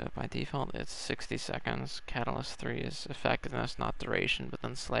 Okay, so by default it's 60 seconds. Catalyst 3 is effectiveness, not duration, but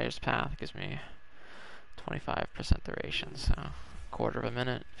then Slayer's Path gives me 25% duration, so quarter of a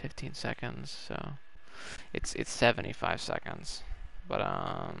minute, 15 seconds, so it's 75 seconds.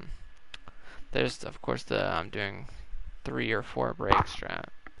 But there's of course I'm doing 3 or 4 break strat,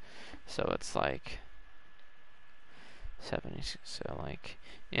 so it's like 70. So like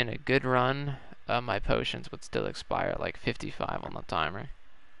in a good run, my potions would still expire at like 55 on the timer,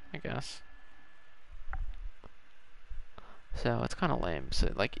 I guess. So it's kind of lame.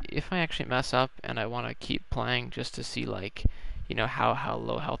 So like if I actually mess up and I want to keep playing just to see like, you know, how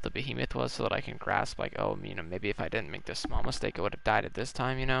low health the behemoth was, so that I can grasp like, oh, you know, maybe if I didn't make this small mistake I would have died at this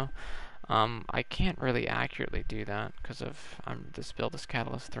time, you know. I can't really accurately do that because of this build is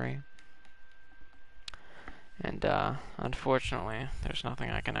Catalyst 3. And unfortunately, there's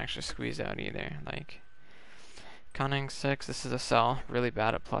nothing I can actually squeeze out either. Like Cunning 6, this is a cell, really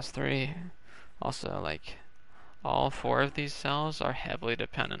bad at +3. Also, like, all 4 of these cells are heavily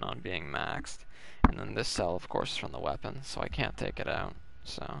dependent on being maxed. And then this cell, of course, is from the weapon, so I can't take it out.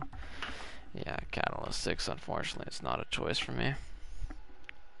 So, yeah, Catalyst 6, unfortunately, is not a choice for me.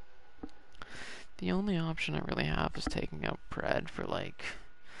 The only option I really have is taking out Pred for, like,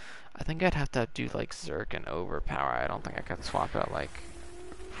 I think I'd have to do, like, Zerk and Overpower. I don't think I could swap out, like,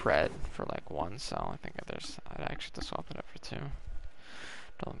 Pred for, like, 1 cell. I think I'd actually have to swap it out for 2.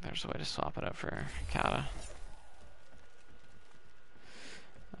 Don't think there's a way to swap it out for Kata.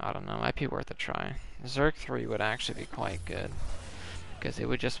 I don't know, might be worth a try. Zerk 3 would actually be quite good, because it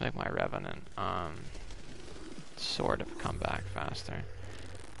would just make my Revenant sort of come back faster.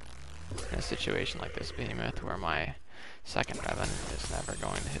 in a situation like this behemoth where my second Revan is never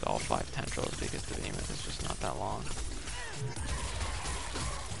going to hit all 5 tendrils because the behemoth is just not that long.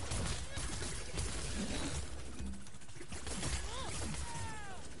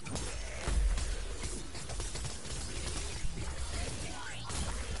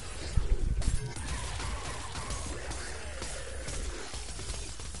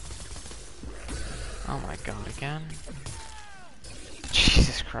 Oh my god, again?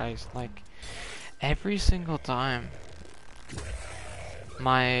 Jesus Christ, like, every single time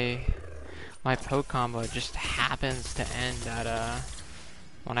my poke combo just happens to end at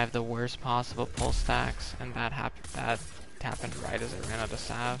when I have the worst possible pull stacks, and that happened right as I ran out of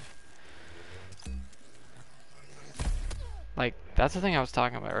salve. Like, that's the thing I was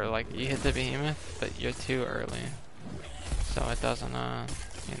talking about, or like, you hit the behemoth, but you're too early. So it doesn't,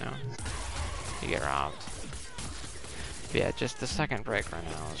 you know, you get robbed. But yeah, just the second break right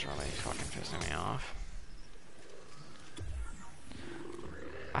now is really fucking pissing me off.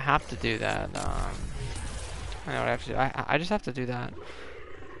 I have to do that, I know what I have to do. I just have to do that.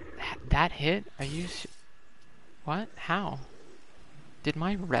 That hit? Are you... What? How? Did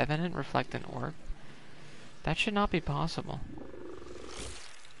my Revenant reflect an orb? That should not be possible.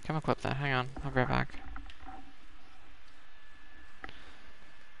 Come equip that. Hang on. I'll be right back.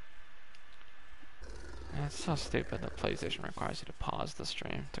 Yeah, it's so stupid that PlayStation requires you to pause the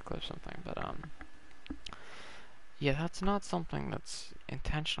stream to clip something, but yeah, that's not something that's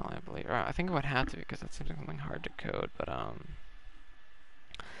intentional, I believe. Or I think it would have to be, because that seems like something hard to code, but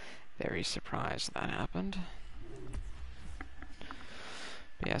very surprised that happened.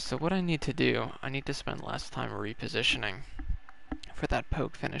 But yeah, so what I need to do, I need to spend less time repositioning for that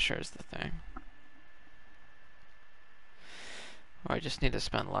poke finisher is the thing. Or I just need to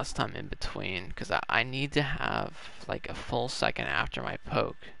spend less time in between, because I need to have like a full second after my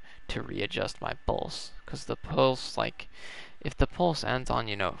poke to readjust my pulse. Because the pulse, like, if the pulse ends on,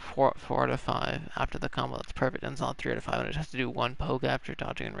 you know, 4 out of 5 after the combo, that's perfect. It ends on 3 out of 5, and it has to do 1 poke after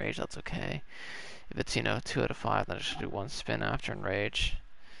dodging Enrage, that's okay. If it's, you know, 2 out of 5, then it should do 1 spin after Enrage.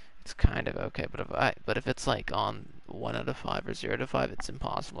 It's kind of okay, but if it's like on 1 out of 5 or 0 out of 5, it's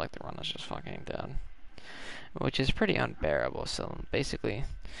impossible. Like, the run is just fucking dead. Which is pretty unbearable, so basically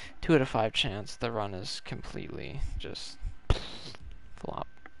 2 out of 5 chance the run is completely just flop.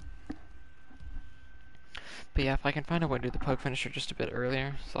 But yeah, if I can find a way to do the poke finisher just a bit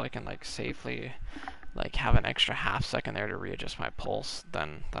earlier, so I can like safely like have an extra half second there to readjust my pulse,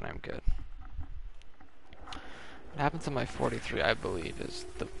 then I'm good. What happens in my 43, I believe, is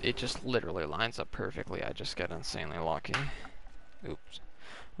it just literally lines up perfectly. I just get insanely lucky. Oops.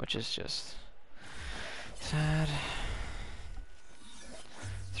 Which is just sad.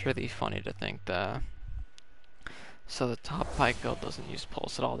 It's really funny to think so the top Pike build doesn't use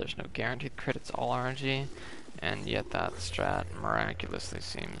pulse at all. There's no guaranteed crit, it's all RNG, and yet that strat miraculously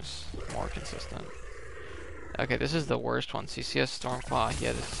seems more consistent. Okay, this is the worst one. So you see a Stormclaw, he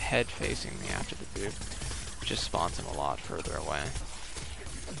had his head facing me after the dupe, which just spawns him a lot further away.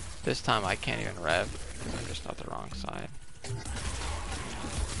 This time I can't even rev, because I'm just on the wrong side.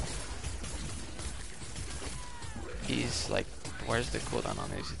 He's like, where's the cooldown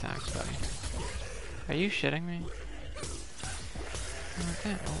on these attacks, buddy? Are you shitting me?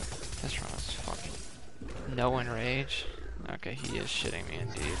 Okay, well, this run is fucking no enrage. Okay, he is shitting me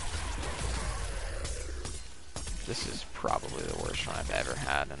indeed. This is probably the worst run I've ever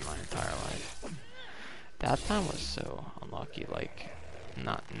had in my entire life. That time was so unlucky, like,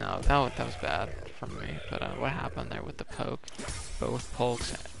 that was bad from me, but what happened there with the poke, both poke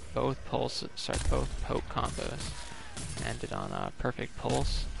combos ended on a perfect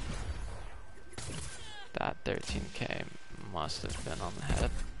pulse. That 13k must have been on the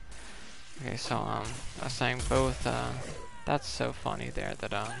head. Okay, so I was saying both, that's so funny there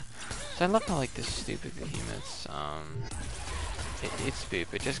that so I love how like this stupid behemoths, it's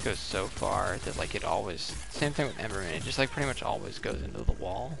boop, it just goes so far that like it always, same thing with Emberman, it just like pretty much always goes into the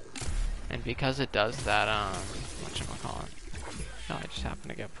wall. And because it does that, whatchamacallit, no, I just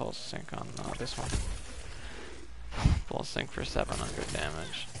happened to get pulse sync on this one. Pulse sync for 700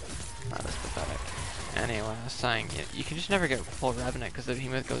 damage. That is pathetic. Anyway, I was saying, you can just never get full Revenant because the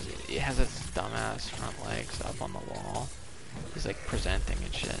behemoth goes, it has its dumbass front legs up on the wall. He's like presenting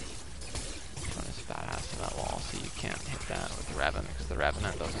and shit. Run his fat ass to that wall, so you can't hit that with the Revenant because the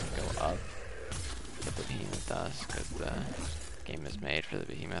Revenant doesn't go up, but the behemoth does because the game is made for the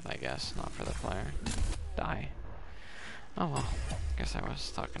behemoth, I guess, not for the player. Die. Oh well, I guess I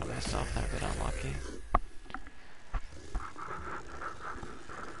was talking to myself there, but unlucky.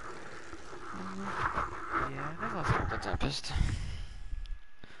 Yeah, I think let's have the Tempest.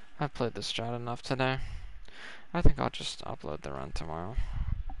 I've played this strat enough today. I think I'll just upload the run tomorrow.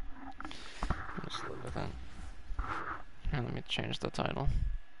 I'll just live with it. Here, let me change the title.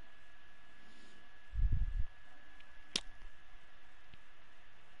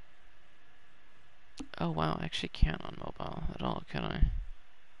 Oh wow, I actually can't on mobile at all, can I?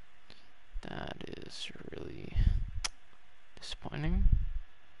 That is really disappointing.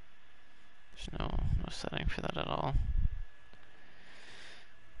 There's no setting for that at all.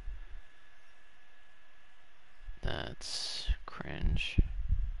 That's cringe.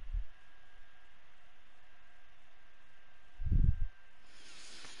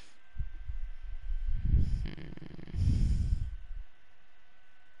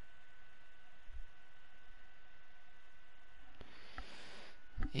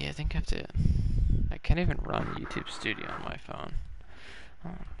 Yeah, I think I have to. I can't even run YouTube Studio on my phone.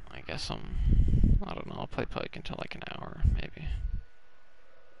 I guess I don't know, I'll play Pike until like an hour, maybe.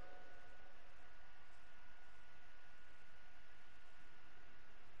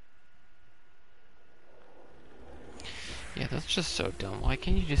 Yeah, that's just so dumb. Why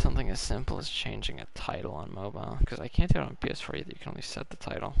can't you do something as simple as changing a title on mobile? Because I can't do it on PS4 either. You can only set the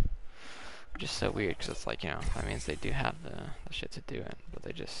title. Which is so weird, because it's like, you know, that means they do have the shit to do it, but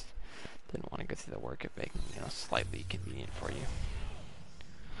they just didn't want to go through the work of making, you know, slightly convenient for you.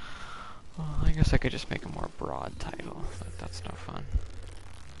 Well, I guess I could just make a more broad title, but that's no fun.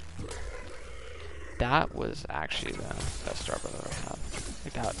 That was actually the best drop I've ever had.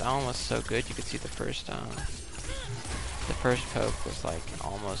 Like that one was so good. You could see the first poke was like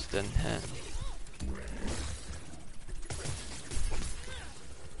almost didn't hit.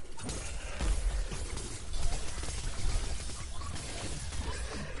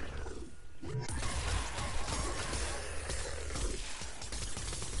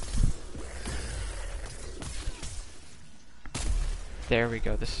 There we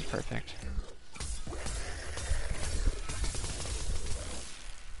go. This is perfect.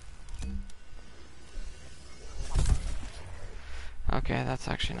 Okay, that's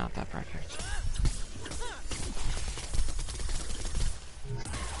actually not that perfect.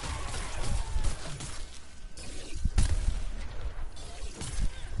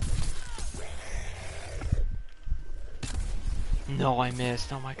 No, I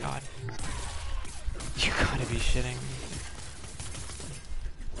missed. Oh my god. You gotta be shitting me.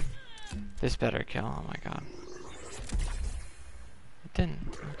 This better kill. Oh my god. It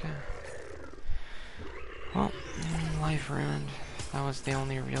didn't. Okay. Well, life ruined. That was the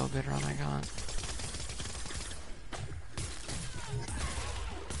only real good run I got.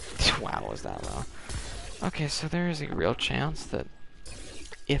 Wow, was that low? Okay, so there is a real chance that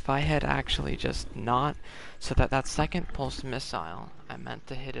if I had actually just not... So that second pulse missile, I meant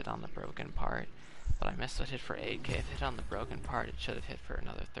to hit it on the broken part, but I missed it hit for 8k. If it hit on the broken part, it should have hit for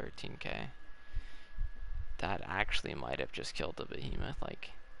another 13k. That actually might have just killed the behemoth,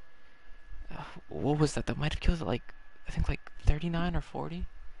 like... what was that? That might have killed it, like, I think like 39 or 40?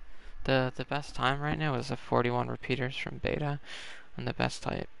 The best time right now is a 41 repeaters from Beta, and the best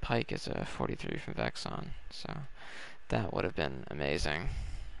type Pike is a 43 from Vexon, so that would have been amazing.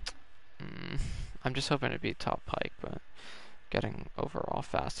 I'm just hoping to beat top Pike, but getting overall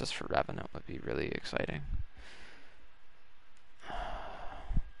fastest for Revenant would be really exciting.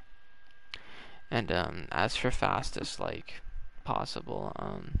 And as for fastest, like, possible,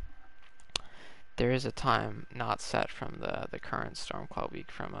 there is a time not set from the current Stormclaw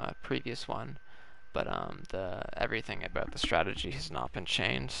week from a previous one, but everything about the strategy has not been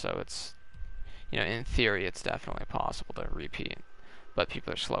changed, so it's, you know, in theory it's definitely possible to repeat, but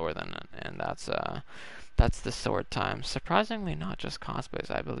people are slower than it, and that's the sword time. Surprisingly, not just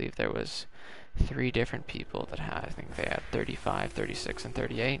cosplays. I believe there was 3 different people that had, I think they had 35, 36, and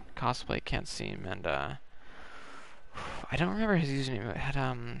 38. Cosplay can't seem, and I don't remember his username. It had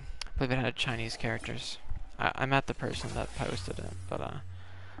I believe it had Chinese characters. I met the person that posted it, but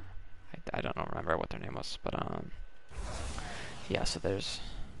I don't remember what their name was. But yeah, so there's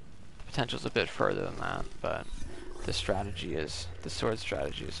the potential's a bit further than that, but the sword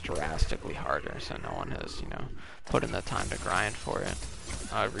strategy is drastically harder, so no one has, you know, put in the time to grind for it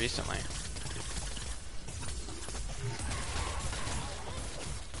recently.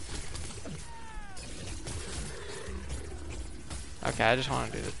 Okay, I just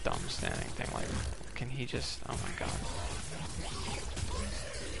want to do the dumb standing thing, like, can he just, oh my god.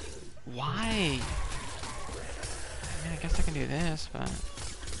 Why? I mean, I guess I can do this, but...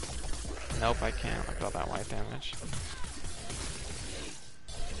 Nope, I can't. Look at all that white damage.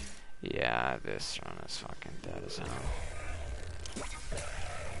 Yeah, this run is fucking dead as hell.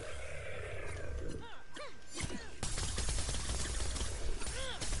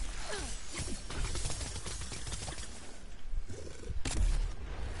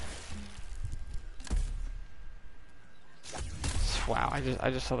 Wow,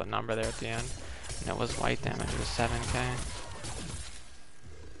 I just saw the number there at the end. And it was white damage, it was 7k.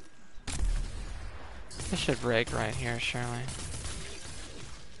 This should break right here, surely.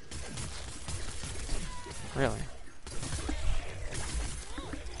 Really?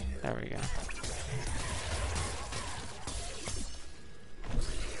 There we go.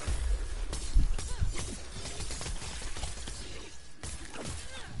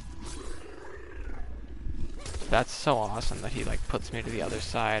 That's so awesome that he like puts me to the other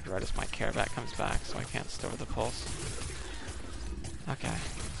side right as my care back comes back, so I can't store the pulse. Okay.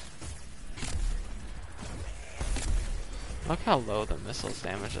 Look how low the missile's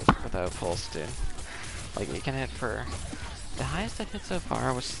damage is without pulse, dude. Like, you can hit for... The highest I've hit so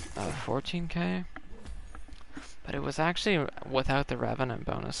far was 14k. But it was actually without the Revenant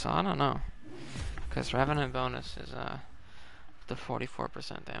bonus, so I don't know. Because Revenant bonus is the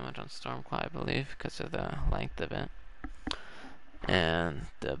 44% damage on Stormclaw, I believe, because of the length of it. And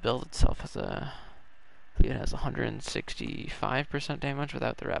the build itself has I believe it has 165% damage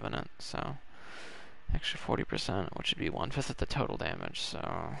without the Revenant, so... Extra 40%, which would be 1/5 of the total damage,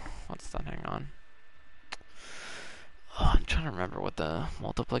 so... What's that? Hang on. Oh, I'm trying to remember what the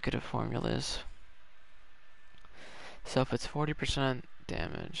multiplicative formula is. So if it's 40%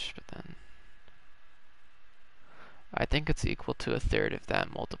 damage, but then... I think it's equal to 1/3 of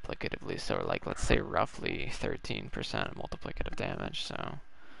that multiplicatively, so like, let's say roughly 13% multiplicative damage, so...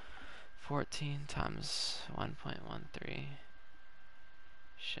 14 times 1.13...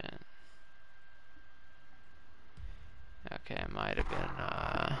 Shit. Okay, it might have been,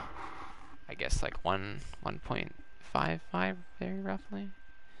 I guess like 1.55 very roughly.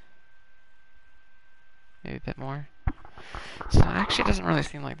 Maybe a bit more. So it actually doesn't really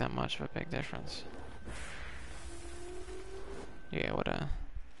seem like that much of a big difference. Yeah, it would have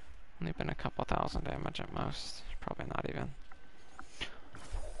only been a couple thousand damage at most. Probably not even.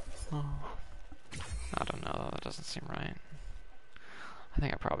 Oh. I don't know, that doesn't seem right. I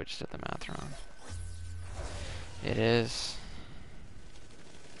think I probably just did the math wrong. It is.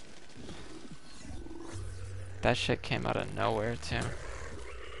 That shit came out of nowhere too.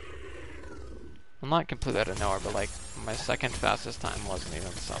 Well, not completely out of nowhere, but like my second fastest time wasn't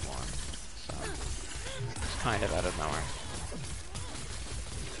even sub 1. So it's kind of out of nowhere.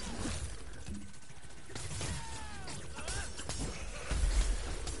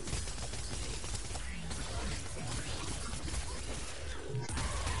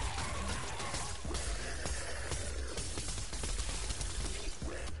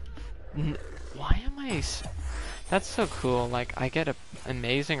 Why am I... That's so cool, like, I get an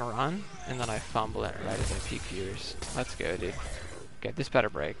amazing run, and then I fumble it right as I peak viewers. Let's go, dude. Okay, this better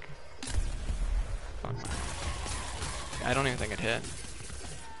break. Fuck. I don't even think it hit.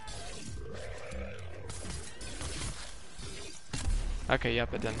 Okay,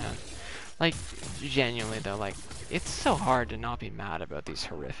 yep, it didn't hit. Like, genuinely though, like, it's so hard to not be mad about these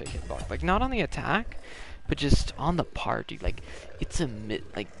horrific hitbox. Like, not on the attack, but just on the part, dude. Like, it's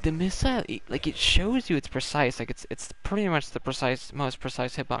like the missile, like it shows you it's precise. Like it's pretty much the most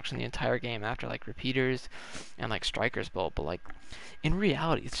precise hitbox in the entire game after like repeaters and like Striker's Bolt. But like in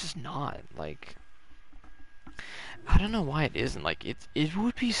reality, it's just not. Like I don't know why it isn't. Like it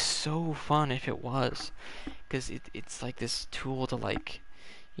would be so fun if it was, because it's like this tool to like,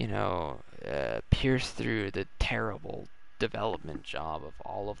 you know, pierce through the terrible development job of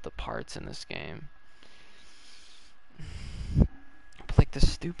all of the parts in this game. But like the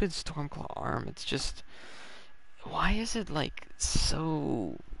stupid Stormclaw arm, it's just, why is it like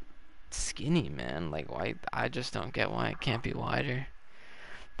so skinny, man? Like why, I just don't get why it can't be wider.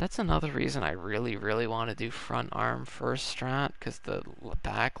 That's another reason I really want to do front arm first strat, because the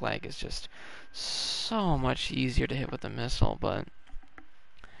back leg is just so much easier to hit with a missile, but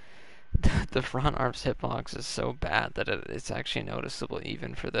the front arm's hitbox is so bad that it's actually noticeable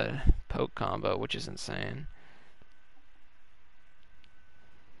even for the poke combo, which is insane.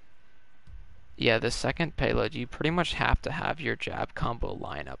 Yeah, the second payload, you pretty much have to have your jab combo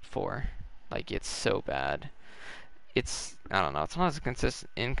line up for. Like, it's so bad. It's, I don't know, it's not as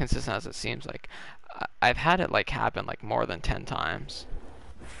inconsistent as it seems. Like, I've had it, like, happen, like, more than 10 times.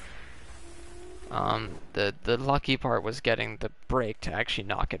 The lucky part was getting the break to actually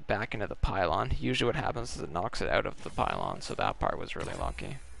knock it back into the pylon. Usually what happens is it knocks it out of the pylon, so that part was really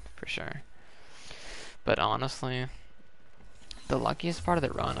lucky, for sure. But honestly, the luckiest part of the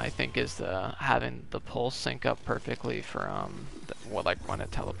run, I think, is having the pulse sync up perfectly for like when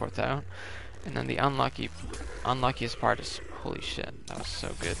it teleports out, and then the unluckiest part is, holy shit, that was so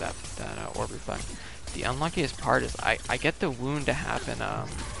good, that orb reflect. The unluckiest part is I get the wound to happen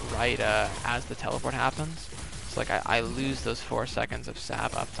right as the teleport happens, It's like I lose those 4 seconds of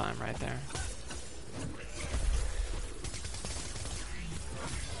sab uptime right there.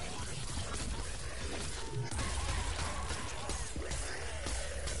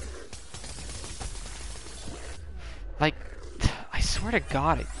 Like, I swear to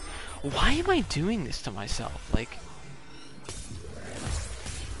God, why am I doing this to myself? Like,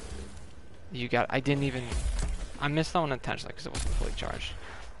 I missed that one intentionally because it wasn't fully charged.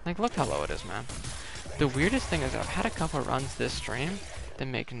 Like, look how low it is, man. The weirdest thing is I've had a couple runs this stream that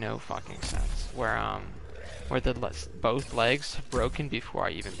make no fucking sense. Where both legs broken before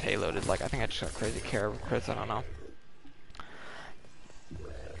I even payloaded. Like, I think I just got crazy care crits, I don't know.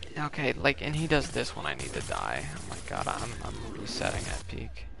 Okay, like, and he does this when I need to die. Oh my god, I'm resetting at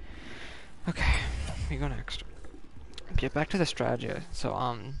peak. Okay, we go next. Get back to the strategy. So,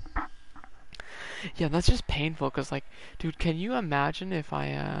 yeah, that's just painful, because, like, dude, can you imagine if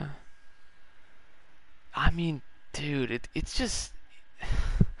I mean, dude, it's just...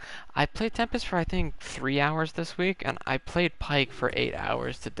 I played Tempest for, I think, 3 hours this week, and I played Pike for 8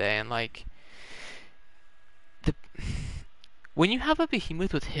 hours today, and, like... When you have a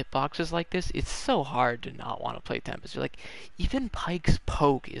behemoth with hitboxes like this, it's so hard to not want to play Tempest. You're like, even Pike's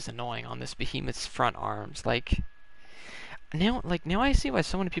poke is annoying on this behemoth's front arms. Like now I see why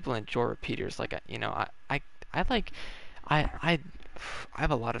so many people enjoy repeaters. Like, you know, I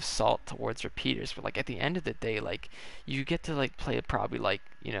have a lot of salt towards repeaters, but like at the end of the day, like you get to like play probably like,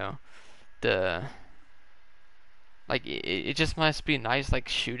 you know, like, it just must be nice, like,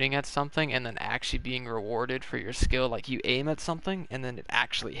 shooting at something and then actually being rewarded for your skill. Like, you aim at something and then it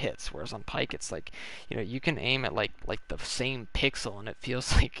actually hits. Whereas on Pike, it's like, you know, you can aim at, like the same pixel and it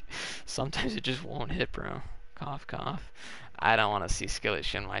feels like sometimes it just won't hit, bro. Cough, cough. I don't want to see skill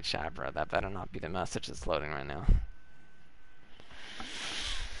issue in my chat, bro. That better not be the message that's loading right now.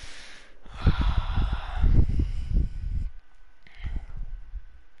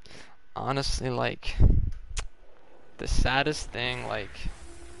 Honestly, like... The saddest thing, like...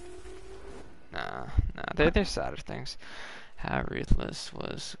 Nah, there's sadder things. How ruthless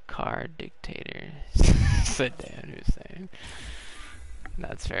was card dictator Saddam Hussein.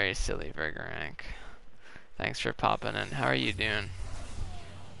 That's very silly, Burger Rank. Thanks for popping in. How are you doing?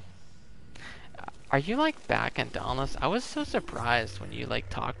 Are you, like, back in Dauntless? I was so surprised when you, like,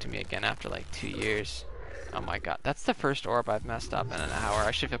 talked to me again after, like, 2 years. Oh my god, that's the first orb I've messed up in an hour.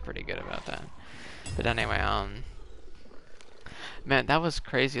 I should feel pretty good about that. But anyway, man, that was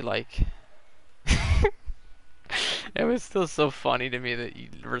crazy, like... It was still so funny to me that you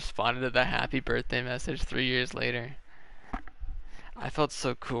responded to the happy birthday message 3 years later. I felt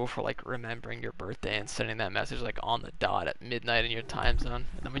so cool for, like, remembering your birthday and sending that message, like, on the dot at midnight in your time zone.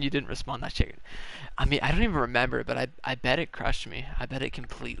 And then when you didn't respond, that shit... I mean, I don't even remember, but I bet it crushed me. I bet it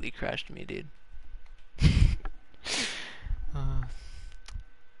completely crushed me, dude.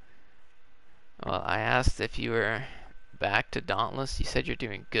 Well, I asked if you were... back to Dauntless. You said you're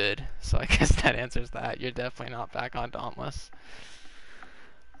doing good, so I guess that answers that. You're definitely not back on Dauntless.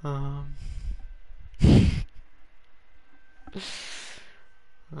 But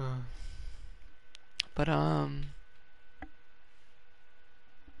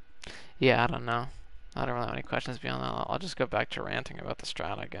yeah, I don't know. I don't really have any questions beyond that. I'll just go back to ranting about the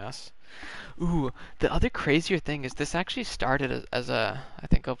strat, I guess. Ooh, the other crazier thing is this actually started as a... I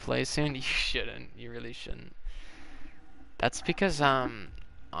think I'll play soon. You shouldn't. You really shouldn't. That's because, on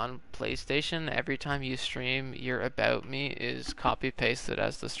PlayStation, every time you stream, your About Me is copy-pasted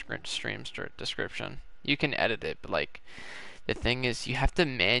as the stream description. You can edit it, but, like, the thing is, you have to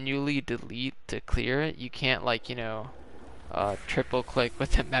manually delete to clear it. You can't, like, you know, triple-click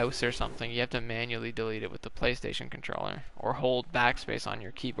with the mouse or something. You have to manually delete it with the PlayStation controller. Or hold backspace on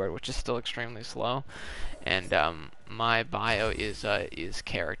your keyboard, which is still extremely slow. And, my bio is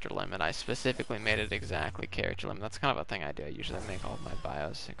character limit. I specifically made it exactly character limit. That's kind of a thing I do. I usually make all of my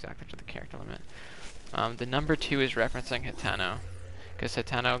bios exactly to the character limit. The number 2 is referencing Hiteno. Because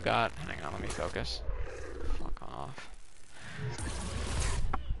Hiteno got... Hang on, let me focus. Fuck off.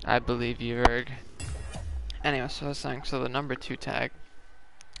 I believe you, Erg. Anyway, so I was saying, so the number 2 tag.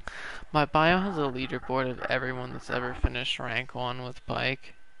 My bio has a leaderboard of everyone that's ever finished rank 1 with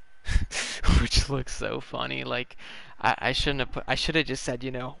Pike. Which looks so funny. Like, I shouldn't have I should have just said, you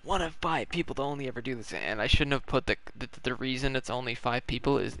know, 1 of 5 people to only ever do this, and I shouldn't have put the reason it's only 5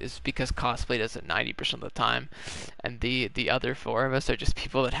 people is because cosplay does it 90% of the time, and the other 4 of us are just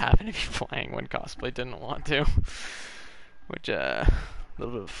people that happen to be playing when cosplay didn't want to. Which a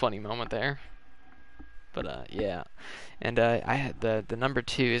little bit of a funny moment there. But yeah, and I had the number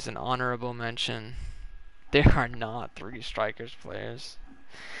 2 is an honorable mention. There are not 3 Strikers players.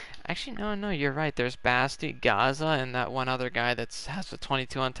 Actually, no, you're right. There's Basti, Gaza, and that one other guy that has the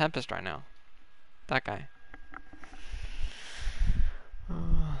 22 on Tempest right now. That guy.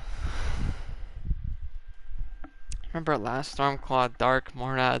 Remember last Stormclaw, Dark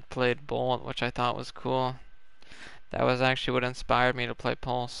Mornad played Bolt, which I thought was cool. That was actually what inspired me to play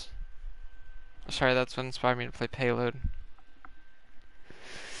Pulse. Sorry, that's what inspired me to play Payload.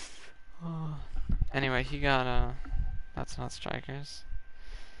 Anyway, he got, that's not Strikers.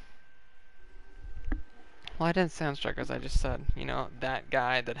 Well, I didn't say on Strikers, I just said, you know, that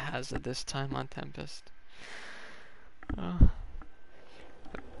guy that has it this time on Tempest.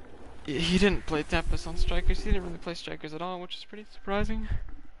 He didn't play Tempest on Strikers, he didn't really play Strikers at all, which is pretty surprising.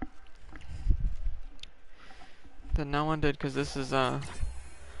 That no one did, because this is,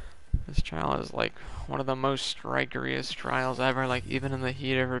 this trial is like one of the most strikeriest trials ever, like even in the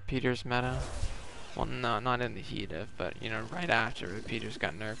heat of Repeater's meta. Well, no, not in the heat of, but you know, right after Repeaters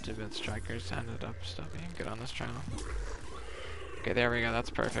got nerfed a bit, Strikers ended up still being good on this trial. Okay, there we go, that's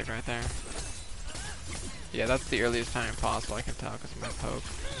perfect right there. Yeah, that's the earliest time possible, I can tell because of my poke.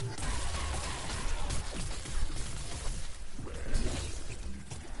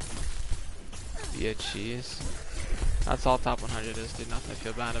 Via cheese. That's all top 100 is, dude. Nothing to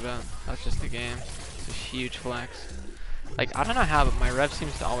feel bad about. That's just the game. It's a huge flex. Like, I don't know how, but my rev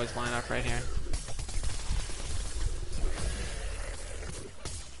seems to always line up right here.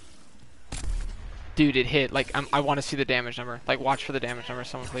 Dude, it hit. Like, I want to see the damage number. Like, watch for the damage number,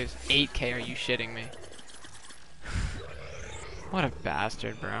 someone please. 8k, are you shitting me? What a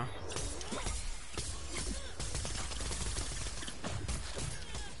bastard, bro.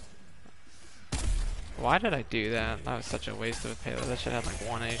 Why did I do that? That was such a waste of a payload. That should have like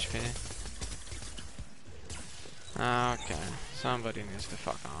 1 HP. Okay, somebody needs to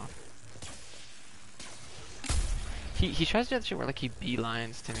fuck off. He tries to do that shit where like he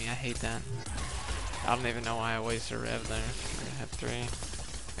beelines to me. I hate that. I don't even know why I wasted a rev there. I had 3.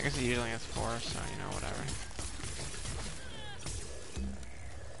 I guess he usually has 4, so you know, whatever.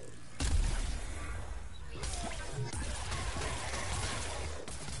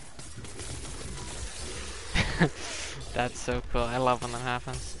 That's so cool. I love when that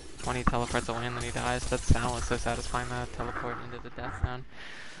happens. When he teleports away and then he dies. That sound was so satisfying, that teleport into the death zone.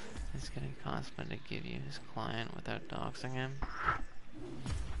 He's getting Cosplay to give you his client without doxing him.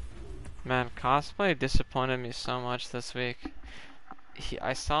 Man, Cosplay disappointed me so much this week.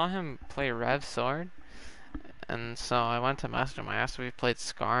 I saw him play Rev Sword, and so I went to message him. I asked if he played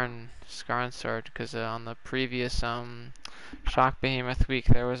Scar and Sword, because on the previous Shock Behemoth week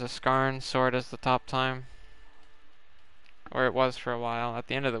there was a Scar and Sword as the top time. Or it was for a while. At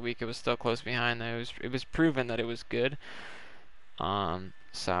the end of the week, it was still close behind. Though it was proven that it was good. So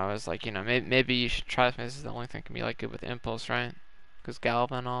I was like, you know, maybe you should try this. This is the only thing that can be like good with Impulse, right? Because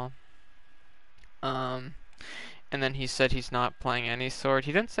Galva and all. And then he said he's not playing any sword.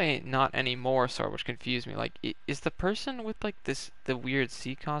 He didn't say not any more sword, which confused me. Like, is the person with like the weird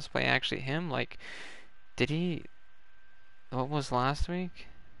C cosplay actually him? Like, did he? What was last week?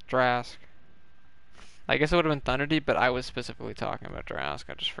 Drask. I guess it would have been Thunderdeep, but I was specifically talking about Drask.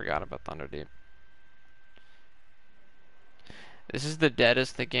 I just forgot about Thunderdeep. This is the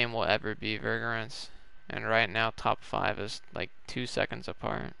deadest the game will ever be, Vergerance. And right now, top 5 is like 2 seconds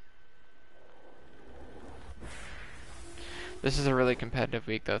apart. This is a really competitive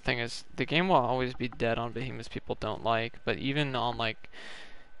week, though. The thing is, the game will always be dead on behemoths people don't like, but even on like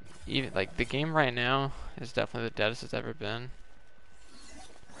the game right now is definitely the deadest it's ever been.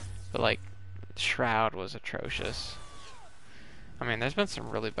 But like, Shroud was atrocious. I mean, there's been some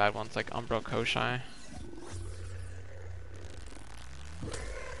really bad ones like Umbro Koshai.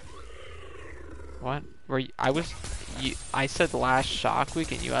 What? I said last Shock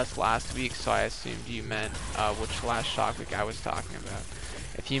Week and you asked last week, so I assumed you meant which last Shock Week I was talking about.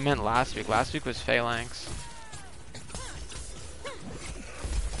 If you meant last week was Phalanx.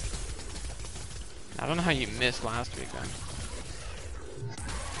 I don't know how you missed last week then.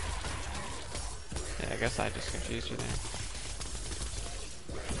 Yeah, I guess I just confused you there.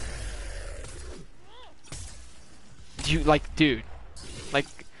 You, like, dude. Like,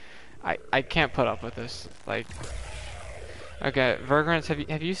 I can't put up with this. Like, okay, Vergerance,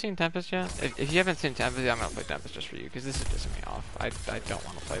 have you seen Tempest yet? If you haven't seen Tempest, I'm gonna play Tempest just for you, because this is pissing me off. I don't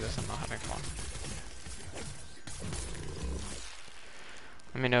want to play this, I'm not having fun.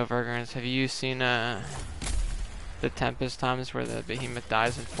 Let me know, Vergerance, have you seen, the Tempest times where the Behemoth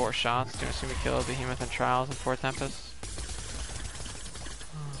dies in 4 shots? Do you want to see me kill a Behemoth in Trials in 4 Tempests?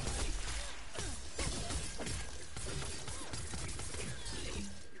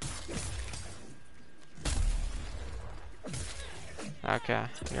 Okay,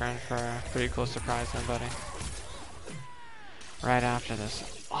 you're in for a pretty cool surprise then, buddy. Right after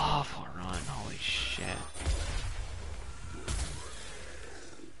this awful run, holy shit.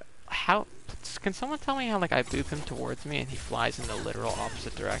 How, can someone tell me how, like, I boop him towards me and he flies in the literal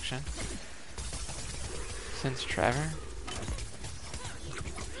opposite direction? Since Trevor?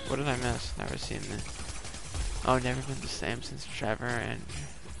 What did I miss? Never seen it. Oh, never been the same since Trevor and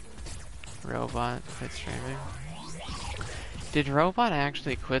Robot quit streaming. Did Robot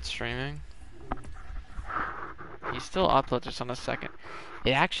actually quit streaming? He still uploads just on a second.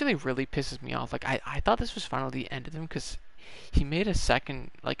 It actually really pisses me off. Like, I thought this was finally the end of him because he made a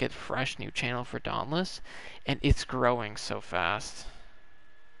second, like a fresh new channel for Dauntless, and it's growing so fast.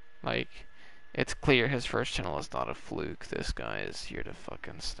 Like, it's clear his first channel is not a fluke. This guy is here to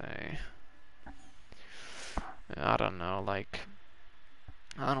fucking stay. I don't know, like,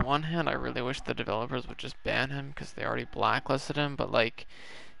 on one hand, I really wish the developers would just ban him because they already blacklisted him, but like,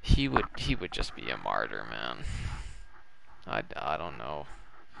 he would just be a martyr, man. I don't know.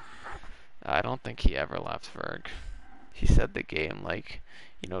 I don't think he ever left Verg. He said the game, like,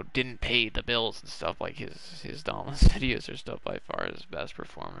 you know, didn't pay the bills and stuff. Like, his Dauntless videos are still by far his best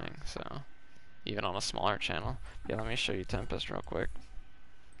performing, so, even on a smaller channel. Yeah, let me show you Tempest real quick.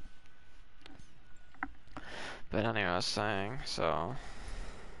 But anyway, I was saying, so,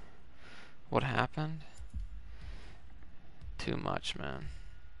 what happened? Too much, man.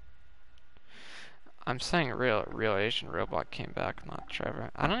 I'm saying real Asian Robot came back, not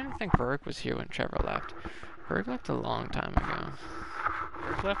Trevor. I don't even think Berg was here when Trevor left. Berg left a long time ago.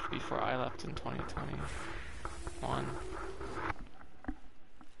 Berg left before I left in 2021.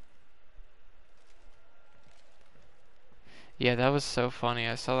 Yeah, that was so funny.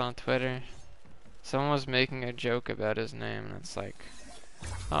 I saw that on Twitter. Someone was making a joke about his name, and it's like,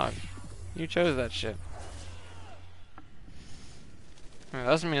 oh, you chose that shit. I mean,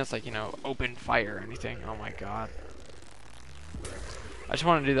 that doesn't mean it's like, you know, open fire or anything. Oh my god. I just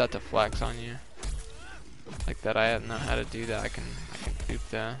want to do that to flex on you. Like that I know how to do that. I can boop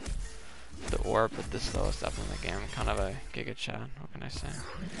the orb with the slowest step in the game. Kind of a giga chat. What can I say?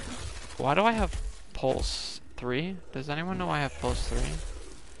 Why do I have pulse 3? Does anyone know I have pulse 3?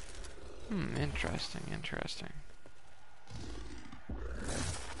 Interesting, interesting.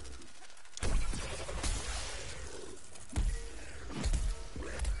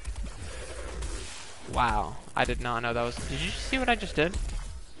 Wow, I did not know that was... Did you see what I just did?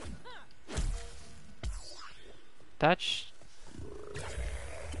 That's...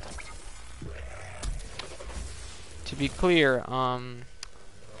 To be clear,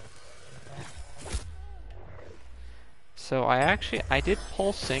 so I did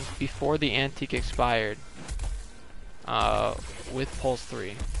pulse sync before the antique expired. With pulse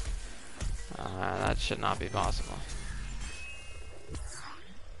 3. That should not be possible.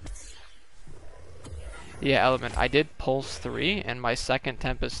 Yeah, Element, I did pulse 3 and my second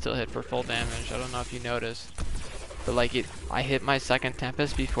Tempest still hit for full damage. I don't know if you noticed. But like I hit my second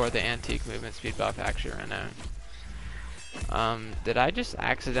Tempest before the antique movement speed buff actually ran out. Did I just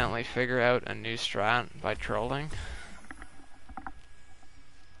accidentally figure out a new strat by trolling?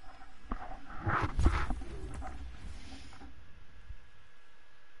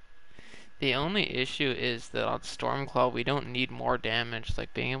 The only issue is that on Stormclaw we don't need more damage.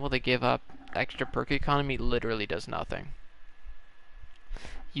 Like being able to give up extra perk economy literally does nothing.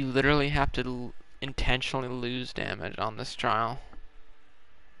 You literally have to intentionally lose damage on this trial.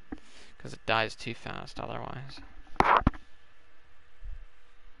 Because it dies too fast otherwise.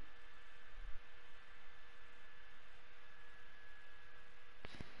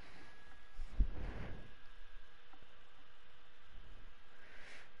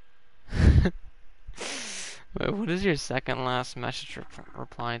 Wait, what is your second last message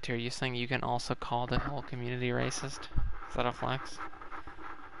replying to? Are you saying you can also call the whole community racist? Is that a flex?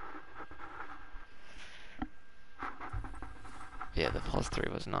 Yeah, the plus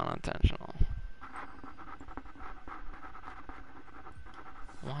 3 was non-intentional.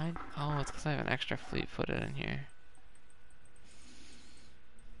 Why? Oh, it's because I have an extra fleet-footed in here.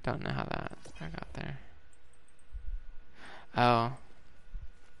 Don't know how that I got there. Oh.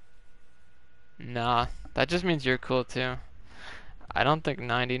 Nah, that just means you're cool too. I don't think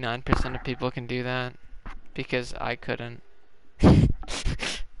 99% of people can do that, because I couldn't.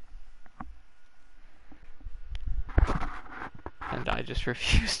 And I just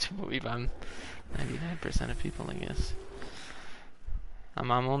refuse to believe I'm 99% of people, I guess. I'm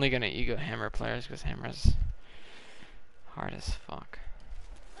only gonna ego Hammer players, because Hammer's hard as fuck.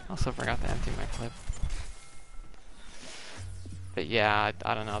 Also forgot to empty my clip. But yeah,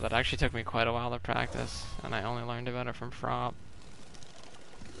 I don't know, that actually took me quite a while to practice, and I only learned about it from Frop.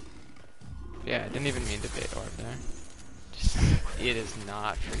 Yeah, I didn't even mean to bait orb there. Just, it is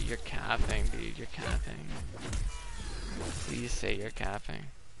not for, you're capping, dude, you're capping. Please say you're capping.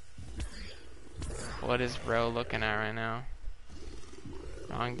 What is bro looking at right now?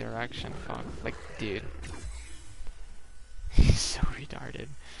 Wrong direction, fuck. Like, dude. He's so retarded.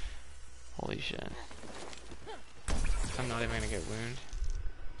 Holy shit. I'm not even gonna get wound.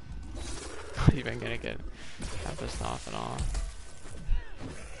 Not even gonna get pissed off at all.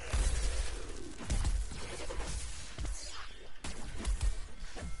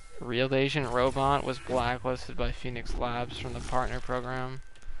 Real Asian Robot was blacklisted by Phoenix Labs from the partner program.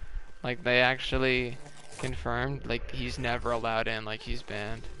 Like, they actually confirmed, like, he's never allowed in, like, he's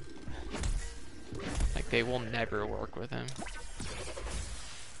banned. Like, they will never work with him.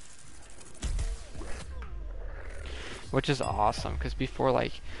 Which is awesome, because before,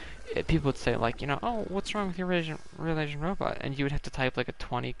 like, people would say, like, you know, oh, what's wrong with your Real Asian Robot? And you would have to type, like, a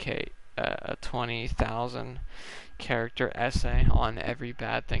 20,000 character essay on every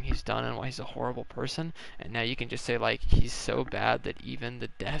bad thing he's done and why he's a horrible person, and now you can just say, like, he's so bad that even the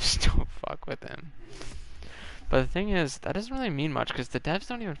devs don't fuck with him. But the thing is, that doesn't really mean much, because the devs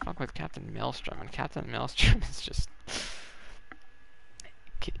don't even fuck with Captain Maelstrom, and Captain Maelstrom is just...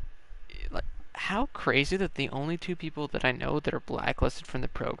 like, how crazy that the only two people that I know that are blacklisted from the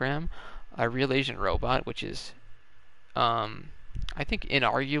program are Real Asian Robot, which is, I think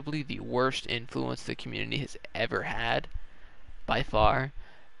inarguably the worst influence the community has ever had, by far,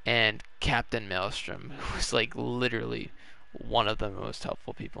 and Captain Maelstrom, who was like literally one of the most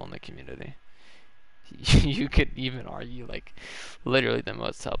helpful people in the community. You could even argue like literally the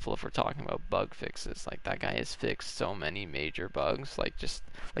most helpful if we're talking about bug fixes. Like, that guy has fixed so many major bugs, like just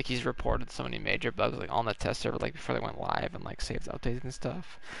like he's reported so many major bugs like on the test server, like before they went live, and like saved updates and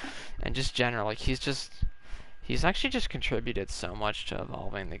stuff. And just general, like he's actually just contributed so much to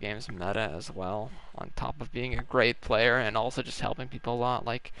evolving the game's meta as well, on top of being a great player and also just helping people a lot.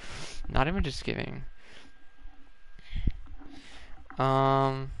 Like, not even just giving.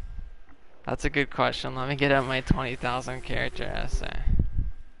 That's a good question. Let me get out my 20,000 character essay.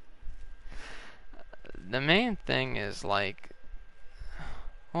 The main thing is, like,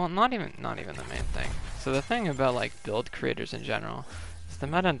 well, not even the main thing. So the thing about, like, build creators in general is the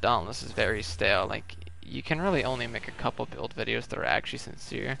meta in Dauntless is very stale. Like, you can really only make a couple build videos that are actually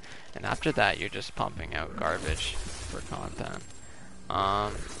sincere, and after that you're just pumping out garbage for content.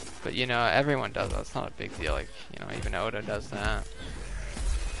 But you know, everyone does that. It's not a big deal. Like, you know, even Oda does that.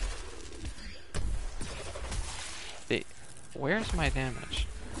 Where's my damage?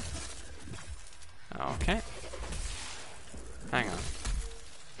 Okay. Hang on.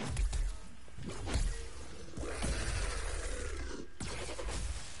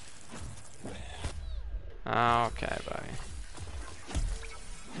 Okay, buddy.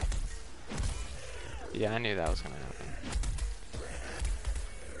 Yeah, I knew that was gonna happen.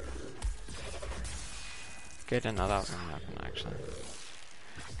 Good to know that was gonna happen, actually.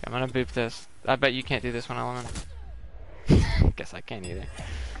 Okay, I'm gonna boop this. I bet you can't do this one, Element. Guess I can't either.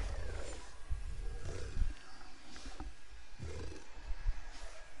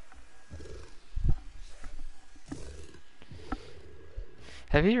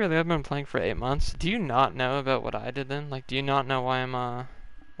 Have you really been playing for 8 months? Do you not know about what I did then? Like, do you not know why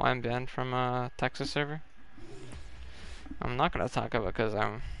I'm banned from Texas server? I'm not gonna talk about it because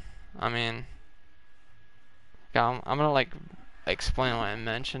I mean, yeah, I'm gonna like explain why I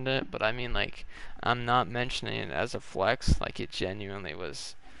mentioned it, but I mean, like, I'm not mentioning it as a flex. Like, it genuinely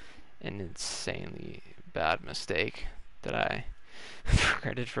was an insanely bad mistake that I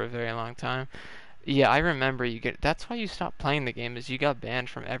regretted for a very long time. Yeah, I remember that's why you stopped playing the game, is you got banned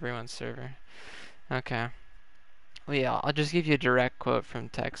from everyone's server. Okay. Well, yeah, I'll just give you a direct quote from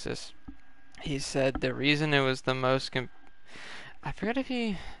Texas. He said the reason it was the most I forget if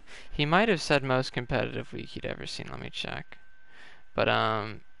he might have said most competitive week he'd ever seen. Let me check. But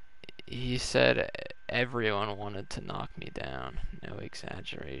he said everyone wanted to knock me down. No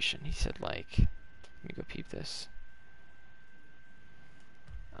exaggeration. He said, like, let me go peep this.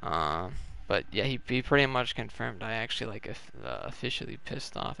 But yeah, he pretty much confirmed I actually like officially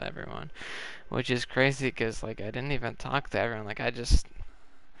pissed off everyone, which is crazy because like I didn't even talk to everyone. Like,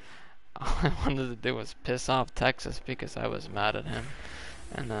 all I wanted to do was piss off Texas because I was mad at him,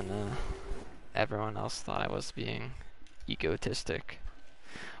 and then everyone else thought I was being egotistic,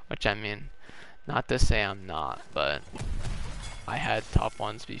 which, I mean, not to say I'm not, but I had top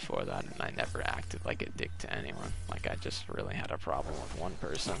ones before that and I never acted like a dick to anyone. Like, I just really had a problem with one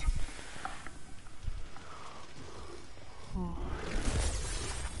person.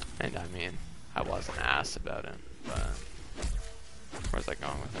 And I mean, I was an ass about it, but where's I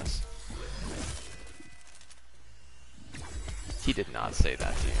going with this? He did not say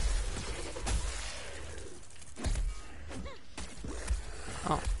that to you.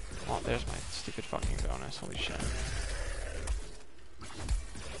 Oh, well, there's my stupid fucking bonus. Holy shit.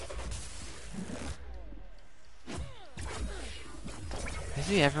 Has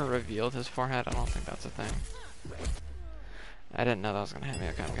he ever revealed his forehead? I don't think that's a thing. I didn't know that was gonna hit me.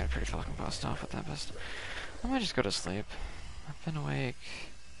 Okay, I'm getting pretty fucking pissed off with Tempest. I might just go to sleep. I've been awake.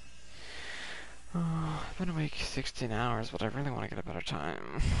 Oh, I've been awake 16 hours, but I really want to get a better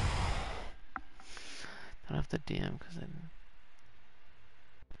time. Don't have to DM because I...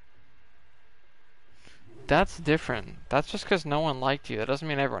 That's different. That's just because no one liked you. That doesn't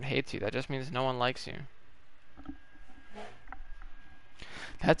mean everyone hates you. That just means no one likes you.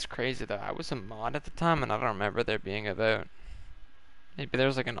 That's crazy though. I was a mod at the time and I don't remember there being a vote. Maybe there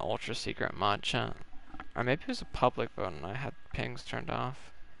was like an ultra secret mod chat. Or maybe it was a public vote and I had pings turned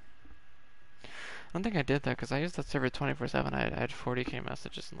off. I don't think I did that because I used that server 24/7. I had 40k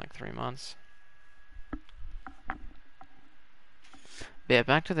messages in like 3 months. But yeah,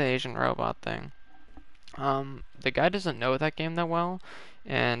 back to the Asian robot thing. The guy doesn't know that game that well,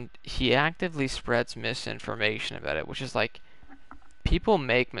 and he actively spreads misinformation about it, which is like, people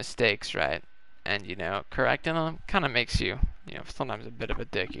make mistakes, right? And, you know, correcting them kind of makes you, you know, sometimes a bit of a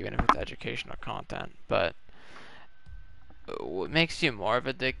dick, even if it's educational content. But what makes you more of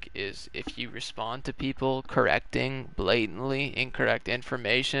a dick is if you respond to people correcting blatantly incorrect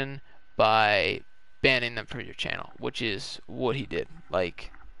information by banning them from your channel, which is what he did.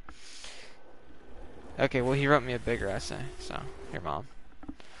 Like, okay, well, he wrote me a bigger essay, so, here, Mom.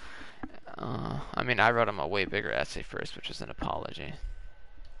 I mean, I wrote him a way bigger essay first, which was an apology.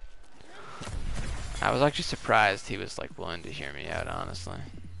 I was actually surprised he was, like, willing to hear me out, honestly.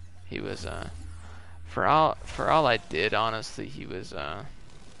 He was, for all I did, honestly, he was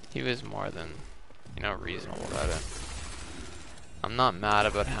more than, you know, reasonable about it. I'm not mad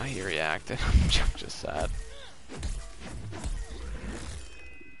about how he reacted. I'm just sad.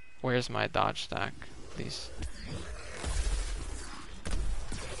 Where's my dodge stack, please?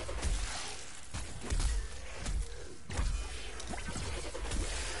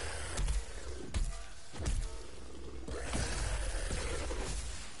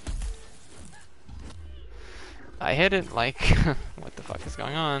 I hit it like, what the fuck is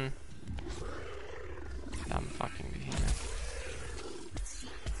going on? Dumb fucking behemoth.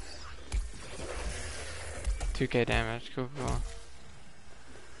 2k damage, cool.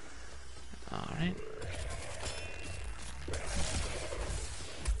 Alright.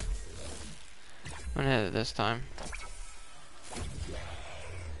 I'm gonna hit it this time.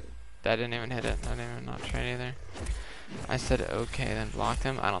 That didn't even hit it. I didn't even not try either. I said okay, then blocked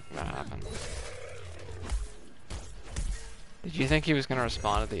him. I don't think that happened. Did you think he was gonna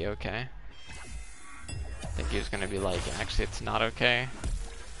respond to the okay? I think he was gonna be like, actually it's not okay.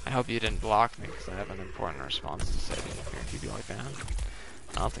 I hope you didn't block me because I have an important response to say to you if you'd be like that.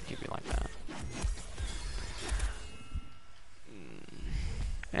 I don't think he'd be like that.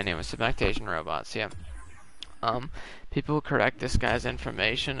 Anyway, so back to Asian robots, yeah. People will correct this guy's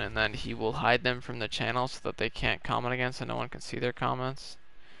information and then he will hide them from the channel so that they can't comment again so no one can see their comments.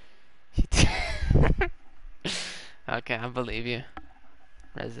 Okay, I believe you.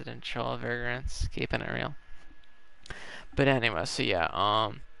 Resident troll of ignorance, keeping it real. But anyway, so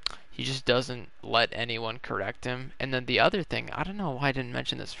yeah, he just doesn't let anyone correct him. And then the other thing, I don't know why I didn't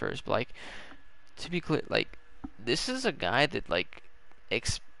mention this first, but like, to be clear, like, this is a guy that like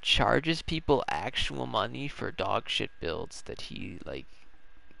charges people actual money for dog shit builds that he like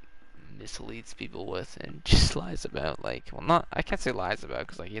misleads people with and just lies about. Like, well, not, I can't say lies about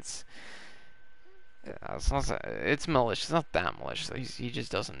because like it's malicious. It's not that malicious. He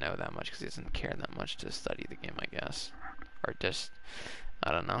just doesn't know that much because he doesn't care that much to study the game, I guess, or just,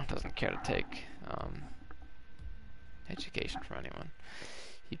 I don't know, doesn't care to take education from anyone.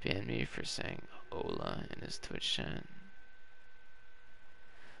 He banned me for saying "Ola" in his Twitch chat.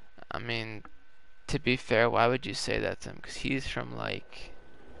 I mean, to be fair, why would you say that to him? Because he's from like,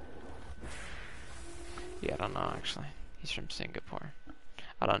 yeah, I don't know actually. He's from Singapore.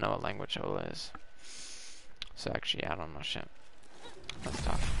 I don't know what language Ola is. So actually, yeah, I don't know shit. That's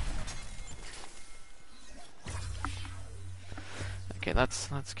tough. Okay,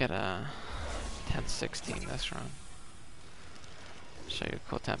 let's get a 10-16 this run. Show you a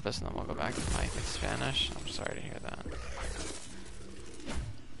cool Tempest, and then we'll go back to Pike in Spanish. I'm sorry to hear that.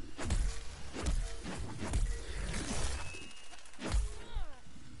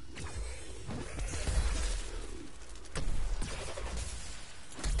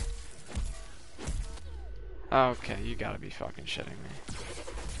 Okay, you gotta be fucking shitting me.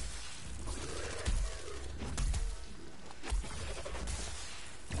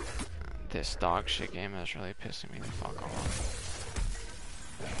 This dog shit game is really pissing me the fuck off.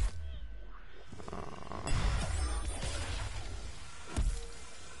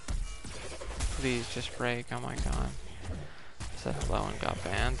 Please just break, oh my god. Said hello and got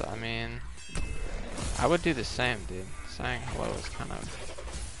banned. I mean, I would do the same, dude. Saying hello is kind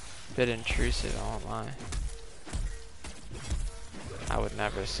of a bit intrusive, I won't lie. I would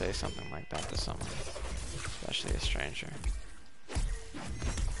never say something like that to someone, especially a stranger.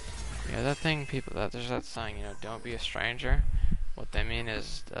 Yeah, that thing, people, there's that saying, you know, don't be a stranger. What they mean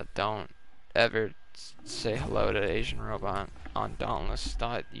is that don't ever say hello to Asian robot on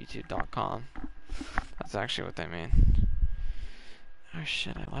dauntless.youtube.com. That's actually what they mean. Oh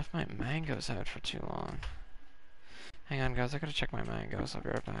shit, I left my mangoes out for too long. Hang on guys, I gotta check my mangoes, I'll be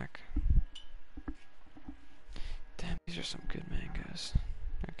right back. Damn, these are some good mangoes.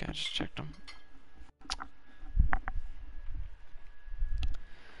 Okay, I just checked them.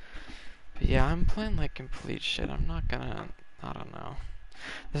 But yeah, I'm playing like complete shit. I'm not gonna, I don't know.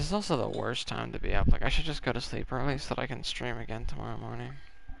 This is also the worst time to be up. Like, I should just go to sleep early so that I can stream again tomorrow morning.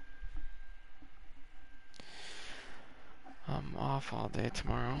 I'm off all day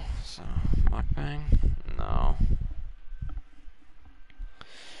tomorrow, so mukbang? No.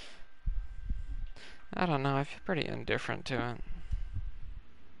 I don't know, I feel pretty indifferent to it.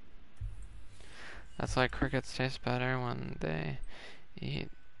 That's why crickets taste better when they eat.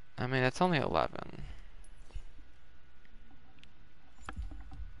 I mean, it's only 11.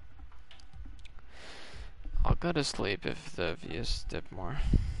 I'll go to sleep if the views dip more.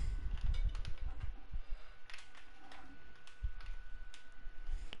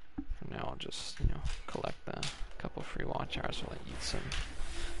 For now, I'll just, you know, collect the couple free watch hours while I eat some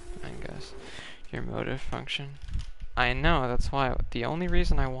mangoes. Your motive function. I know, that's why the only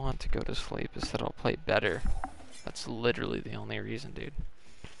reason I want to go to sleep is that I'll play better. That's literally the only reason, dude.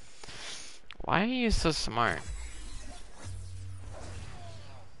 Why are you so smart?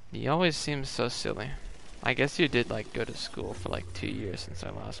 You always seem so silly. I guess you did like go to school for like 2 years since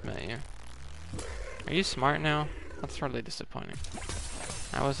I last met you. Are you smart now? That's really disappointing.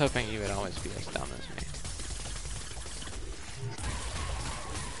 I was hoping you would always be as dumb as me.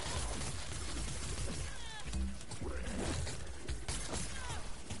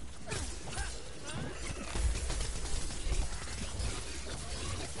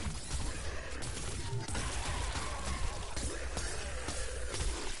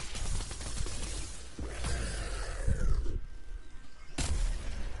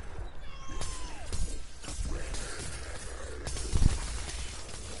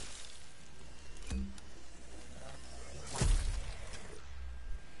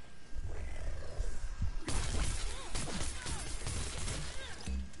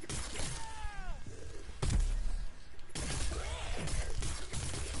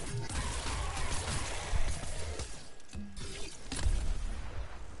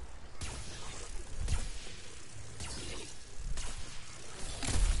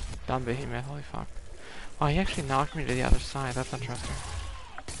 Dumb behemoth, holy fuck. Oh, he actually knocked me to the other side, that's interesting.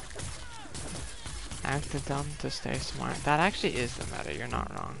 Act dumb to stay smart. That actually is the meta, you're not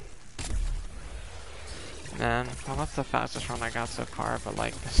wrong. Man, well that's the fastest run I got so far, but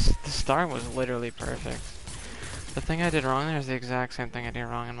like, the start was literally perfect. The thing I did wrong there is the exact same thing I did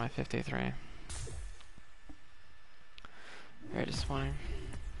wrong in my 53. Very disappointing.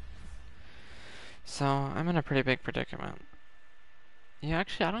 So, I'm in a pretty big predicament. Yeah,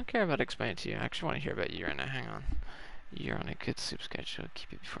 actually, I don't care about explaining to you. I actually want to hear about you right now. Hang on. You're on a good soup schedule.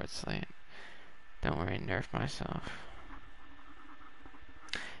 Keep it before it's late. Don't worry, nerf myself.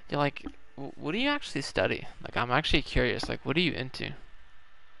 You're like, what do you actually study? Like, I'm actually curious. Like, what are you into?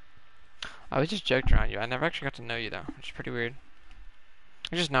 I was just joked around you. I never actually got to know you, though, which is pretty weird.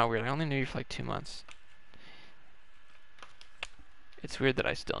 It's just not weird. I only knew you for like 2 months. It's weird that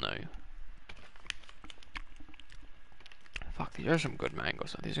I still know you. Fuck, these are some good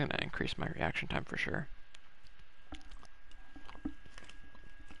mangoes. These are gonna increase my reaction time for sure.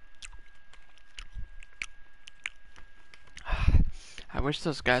 I wish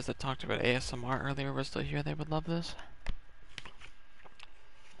those guys that talked about ASMR earlier were still here. They would love this.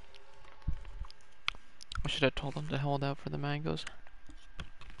 I should have told them to hold out for the mangoes.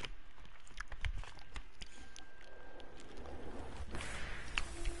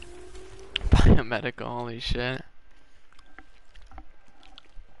 Biomedical, holy shit.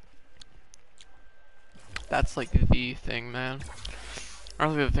 That's like the thing, man. Or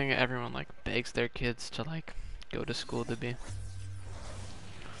like the thing that everyone like begs their kids to like go to school to be.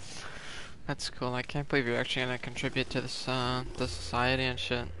 That's cool. I can't believe you're actually gonna contribute to this, the society and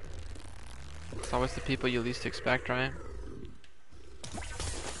shit. It's always the people you least expect, right?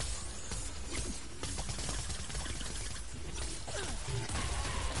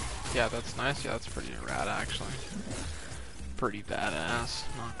 Yeah, that's nice. Yeah, that's pretty rad, actually. Pretty badass,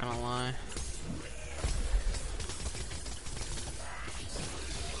 not gonna lie.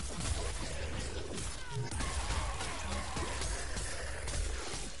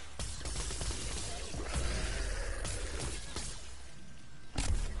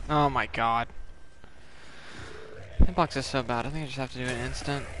 Oh my god. Hitbox is so bad, I think I just have to do an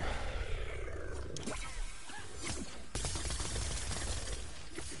instant.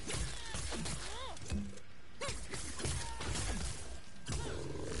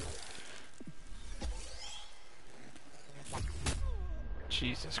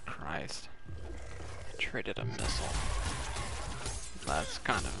 Jesus Christ. I traded a missile. That's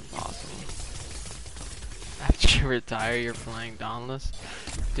kind of impossible. After you retire, you're playing Dauntless?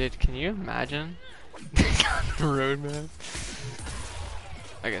 Dude, can you imagine? Roadmap.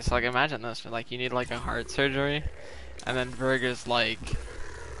 Okay, so like imagine this, like you need like a heart surgery, and then Virg's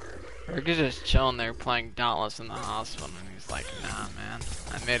just chilling there playing Dauntless in the hospital, and he's like, nah man,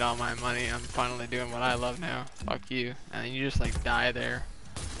 I made all my money, I'm finally doing what I love now, fuck you. And then you just like die there,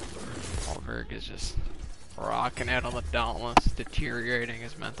 while Virg is just rocking out on the Dauntless, deteriorating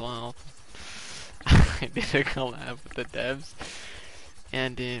his mental health. I did a collab with the devs,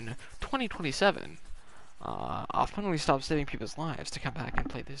 and in 2027, I'll finally stop saving people's lives to come back and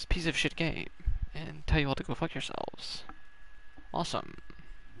play this piece of shit game and tell you all to go fuck yourselves. Awesome.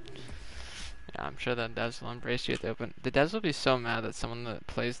 Yeah, I'm sure the devs will embrace you at the open. The devs will be so mad that someone that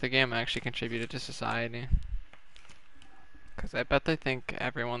plays the game actually contributed to society. Because I bet they think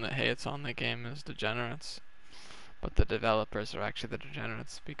everyone that hates on the game is degenerates. But the developers are actually the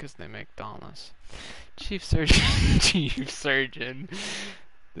degenerates because they make Dauntless. Chief Surgeon. Chief Surgeon.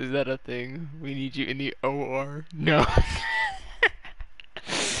 Is that a thing? We need you in the OR. No.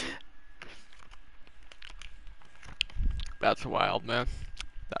 That's wild, man.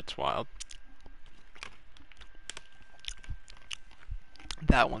 That's wild.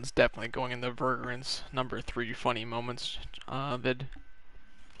 That one's definitely going in the Vergren's number 3 funny moments vid.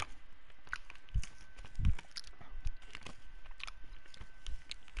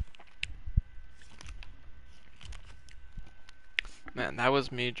 Man, that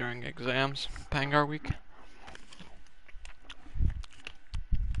was me during exams, Pangar week.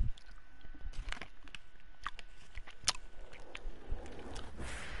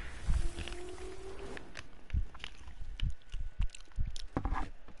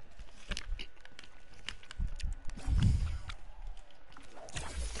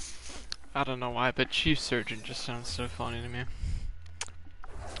 I don't know why, but Chief Surgeon just sounds so funny to me.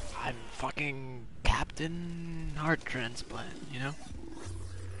 I'm fucking Captain Heart Transplant, you know?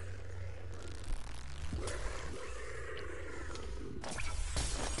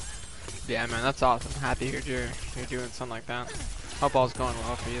 Yeah, man, that's awesome. Happy you're doing something like that. Hope all's going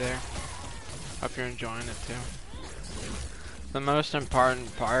well for you there. Hope you're enjoying it too. The most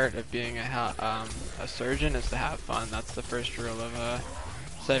important part of being a surgeon is to have fun. That's the first rule of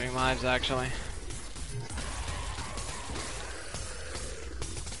saving lives, actually.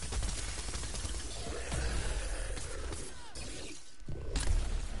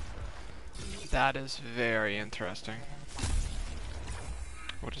 That is very interesting.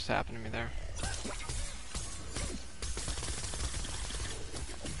 What just happened to me there?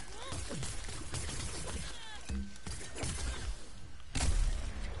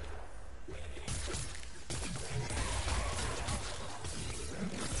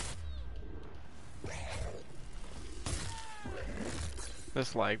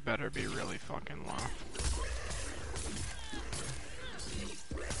 This lag better be really fucking low.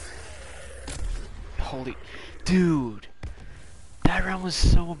 Holy... Dude! That round was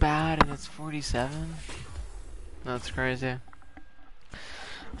so bad and it's 47? That's crazy.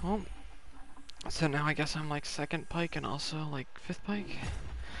 Well, so now I guess I'm like 2nd Pike and also like 5th Pike?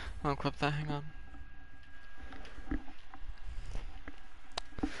 I'll clip that, hang on.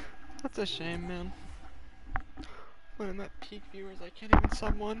 That's a shame, man. When I'm at peak viewers, I can't even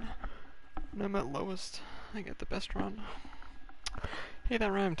sub one. When I'm at lowest, I get the best run. Hey,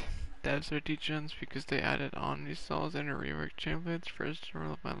 that rhymed. Devs are degens because they added on installs and a rework templates. First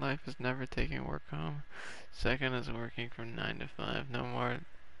rule of my life is never taking work home. Second is working from 9 to 5. No more.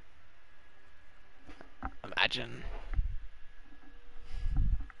 Imagine.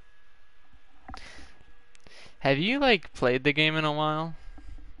 Have you like played the game in a while?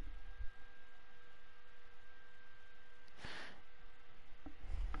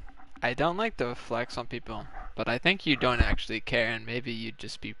 I don't like to flex on people, but I think you don't actually care, and maybe you'd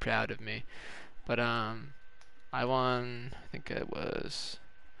just be proud of me. But I won.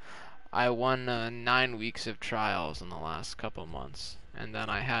 I won 9 weeks of trials in the last couple months. and then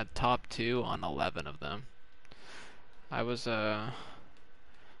I had top 2 on 11 of them. I was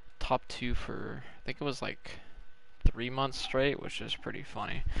top 2 for, I think it was like 3 months straight, which is pretty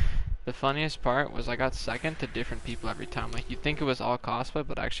funny. The funniest part was I got second to different people every time. Like, you'd think it was all cosplay,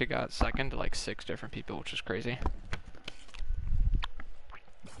 but I actually got second to like 6 different people, which is crazy.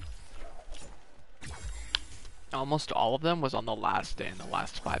 Almost all of them was on the last day in the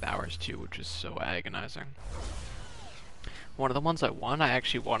last 5 hours too, which is so agonizing. One of the ones I won, I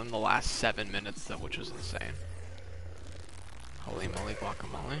actually won in the last 7 minutes though, which was insane. Holy moly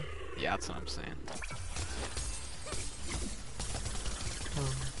guacamole. Yeah, that's what I'm saying.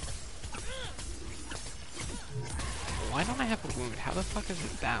 Why don't I have a wound? How the fuck is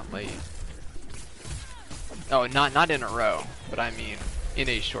it that late? Oh, not in a row, but I mean in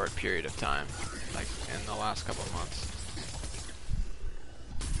a short period of time. Like in the last couple of months.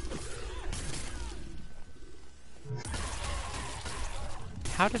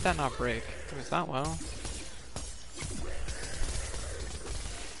 How did that not break? It was that well.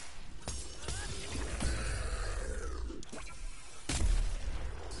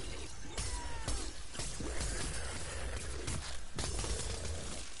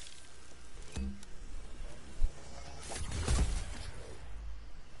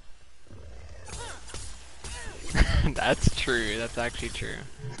 That's true, that's actually true.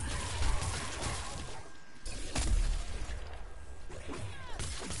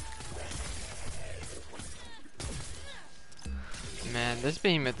 Man, this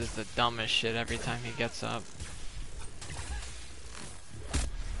behemoth is the dumbest shit every time he gets up.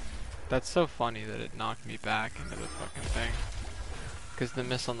 That's so funny that it knocked me back into the fucking thing. Because the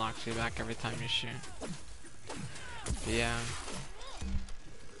missile knocks you back every time you shoot. But yeah.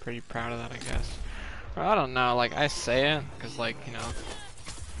 Pretty proud of that, I guess. Or I don't know, like, I say it, because, like, you know,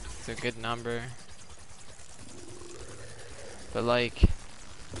 it's a good number. But, like,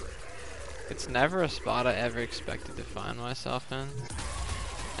 it's never a spot I ever expected to find myself in.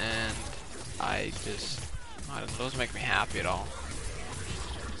 And I don't, it doesn't make me happy at all.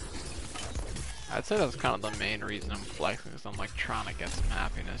 I'd say that's kind of the main reason I'm flexing, because I'm, like, trying to get some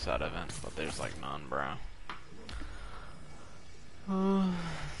happiness out of it. But there's, like, none, bro.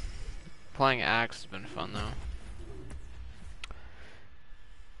 Playing Axe has been fun though.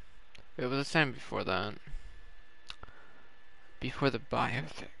 It was the same before that. Before the bio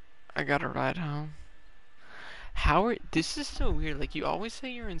thing. I got a ride home. This is so weird. Like, you always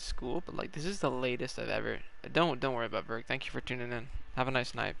say you're in school, but like this is the latest I've ever. Don't worry about Berg. Thank you for tuning in. Have a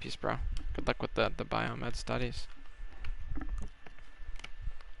nice night. Peace, bro. Good luck with the biomed studies.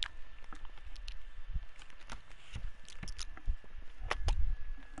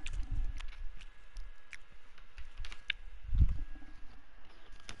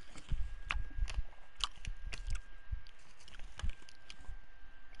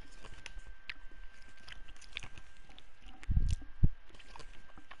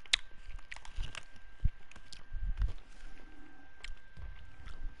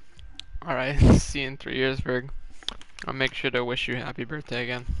 Alright, see you in 3 years, Berg. I'll make sure to wish you happy birthday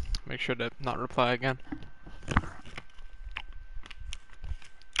again. Make sure to not reply again.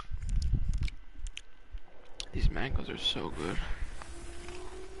 These mangoes are so good.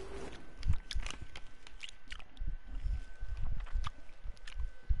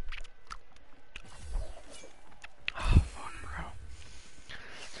 Oh, fuck,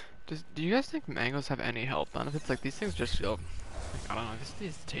 bro. Do you guys think mangoes have any health benefits? Like, these things just feel... Like, I don't know,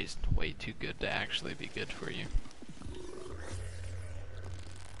 these taste way too good to actually be good for you.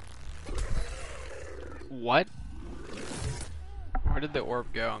 What? Where did the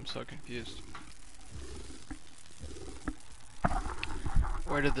orb go? I'm so confused.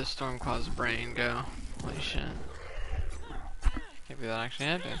 Where did the Stormclaw's brain go? Holy shit. Can't believe that actually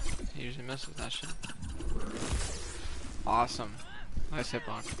happened. He usually misses that shit. Awesome. Nice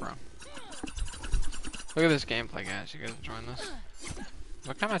hitbox, bro. Look at this gameplay, guys. You guys enjoying this?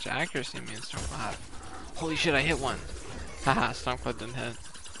 Look how much accuracy me and Stormclaw have. Holy shit, I hit one. Haha, Stormclaw didn't hit.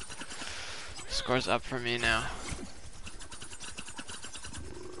 Score's up for me now.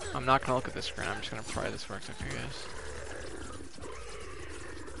 I'm not gonna look at the screen. I'm just gonna pray this works. Okay, guys.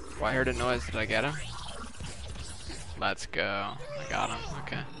 Oh, I heard a noise. Did I get him? Let's go. I got him.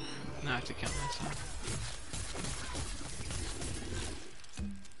 Okay. Now I have to kill myself.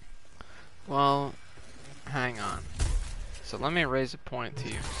 Well, hang on. So let me raise a point to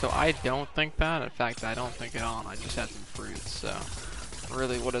you. So I don't think that. In fact, I don't think at all. And I just had some fruits. So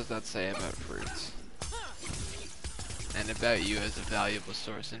really, what does that say about fruits? And about you as a valuable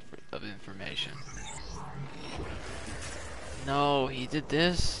source of information. No, he did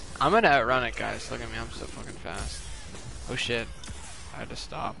this. I'm gonna outrun it, guys. Look at me. I'm so fucking fast. Oh shit. I had to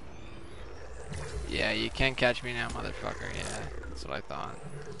stop. Yeah, you can't catch me now, motherfucker. Yeah, that's what I thought.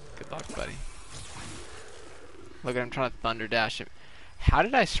 Good luck, buddy. Look at him trying to thunder dash it. How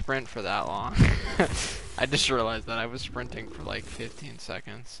did I sprint for that long? I just realized that I was sprinting for like 15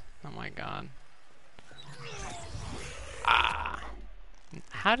 seconds. Oh my god. Ah!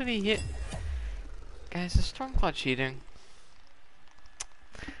 How did he hit? Guys, is Stormclaw cheating?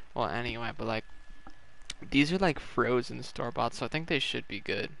 Well, anyway, but like, these are like frozen store bought, so I think they should be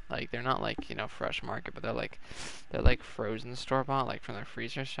good. Like, they're not like, you know, fresh market, but they're like frozen store bought, like from their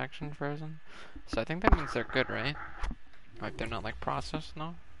freezer section frozen. So I think that means they're good, right? Like, they're not like processed,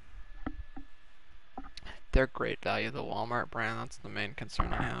 no? They're great value. The Walmart brand, that's the main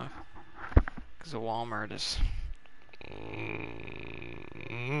concern I have. Because the Walmart is...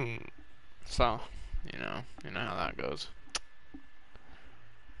 So, you know how that goes.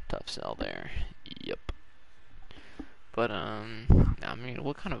 Tough sell there. Yep. But, I mean,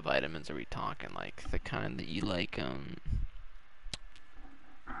 what kind of vitamins are we talking? Like, the kind that you like,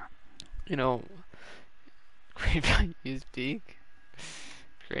 you know, great values peak.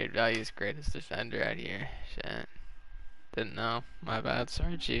 Great values greatest defender out here. Shit. Didn't know. My bad.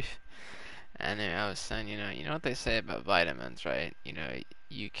 Sorry, Chief. Anyway, I was saying, you know what they say about vitamins, right? You know,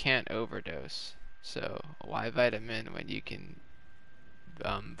 you can't overdose. So, why vitamin when you can,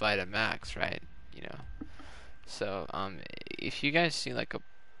 Vitamax, right? You know. So, if you guys see like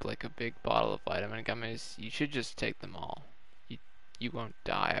a big bottle of vitamin gummies, you should just take them all. You won't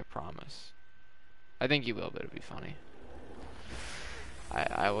die, I promise. I think you will, but it'll be funny.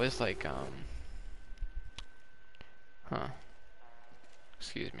 I was like,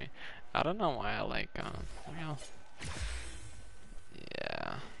 excuse me. I don't know why I like, well,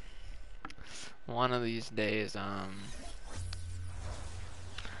 yeah. One of these days,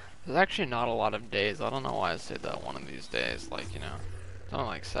 there's actually not a lot of days. I don't know why I say that one of these days. Like, you know, it's only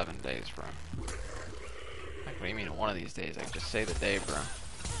like 7 days, bro. Like, what do you mean one of these days? Like, just say the day, bro.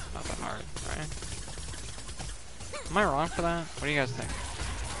 Not that hard, right? Am I wrong for that? What do you guys think?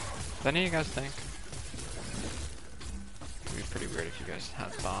 Does any of you guys think? It'd be pretty weird if you guys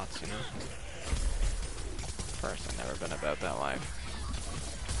had thoughts, you know? First, I've never been about that life.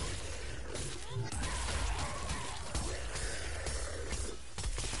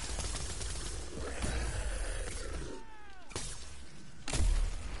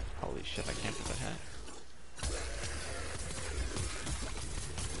 Holy shit, I can't do that hit.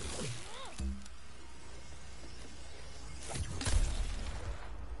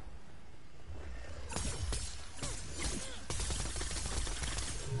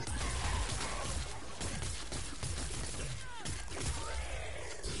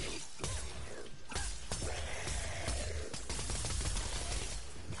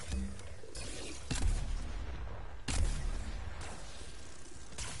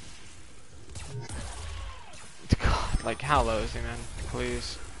 Like, how low is he, man?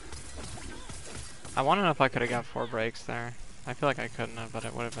 Please. I want to know if I could have got 4 breaks there. I feel like I couldn't have, but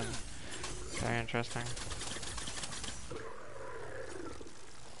it would have been very interesting.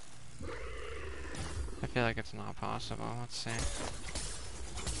 I feel like it's not possible. Let's see.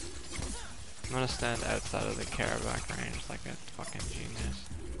 I'm gonna stand outside of the Carabac range like a fucking genius.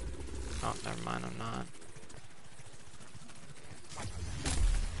 Oh, never mind, I'm not.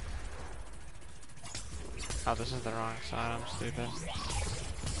 Oh, this is the wrong side, I'm stupid.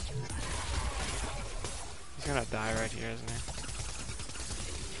 He's gonna die right here, isn't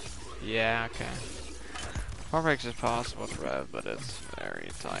he? Yeah, okay. 4 breaks is possible to rev, but it's very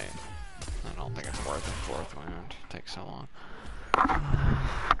tight. I don't think it's worth a 4th wound. It takes so long.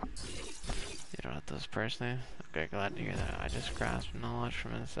 You don't have those personally? Okay, glad to hear that. I just grasp knowledge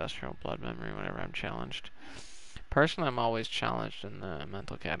from ancestral blood memory whenever I'm challenged. Personally, I'm always challenged in the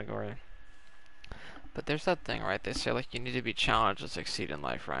mental category. But there's that thing, right? They say, like, you need to be challenged to succeed in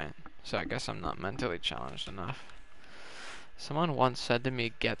life, right? So I guess I'm not mentally challenged enough. Someone once said to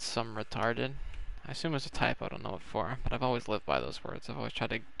me, get some retarded. I assume it's a typo, I don't know what for, but I've always lived by those words. I've always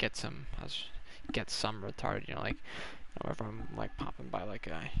tried to get some retarded, you know, like, whenever I'm, like, popping by, like,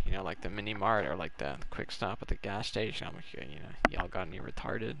 you know, like the mini mart or, like, the quick stop at the gas station, I'm like, you know, y'all got any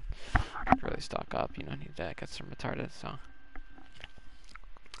retarded? Really stock up, you know, need to get some retarded, so.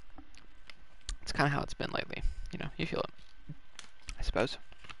 It's kind of how it's been lately. You know, you feel it, I suppose.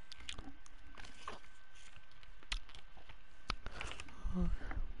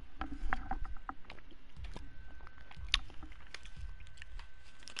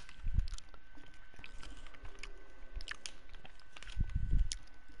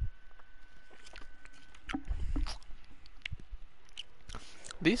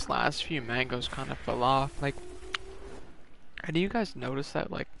 These last few mangoes kind of fell off. Like, I do you guys notice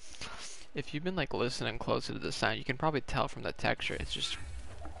that, like, if you've been like listening closer to the sound, you can probably tell from the texture it's just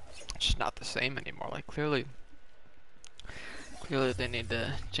not the same anymore. Like clearly they need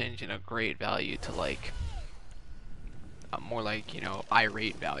to change, you know, grade value to like a more like, you know,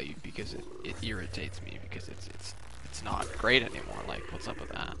 irate value, because it irritates me because it's not great anymore. Like, what's up with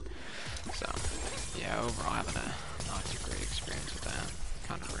that? So yeah, overall having a not too great experience with that.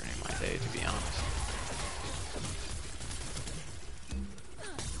 Kind of ruining my day, to be honest.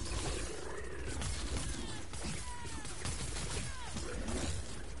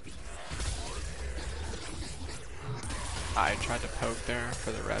 I tried to poke there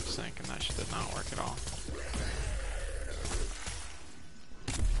for the rev sync and that shit did not work at all.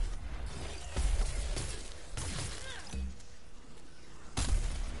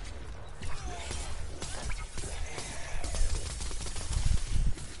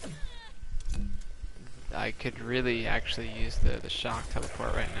 I could really actually use the shock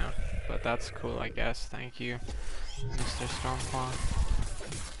teleport right now, but that's cool, I guess. Thank you, Mr. Stormclaw.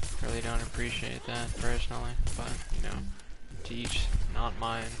 Really don't appreciate that personally, but you know, to each, not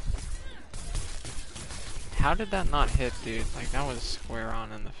mine. How did that not hit, dude? Like, that was square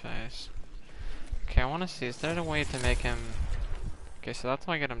on in the face. Okay, I want to see, is there a way to make him... Okay, so that's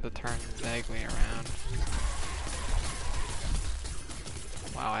how I get him to turn vaguely around.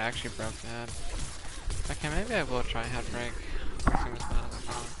 Wow, I actually broke that. Okay, maybe I will try head break.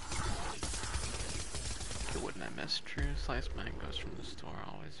 Okay, wouldn't I miss? True sliced mangoes from the store,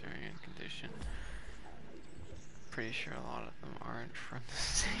 always very in condition. Pretty sure a lot of them aren't from the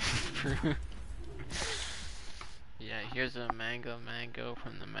same fruit. Yeah, here's a mango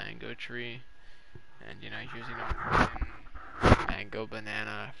from the mango tree. And you know, here's a mango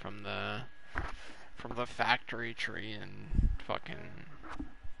banana from the factory tree and fucking,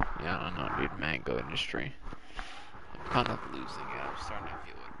 yeah, I don't know, dude, mango industry. I'm kind of losing it. I'm starting to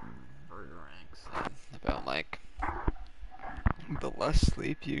feel like burger anxiety about like the less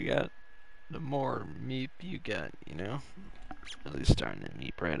sleep you get, the more meep you get, you know? Really starting to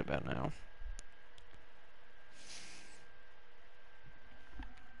meep right about now.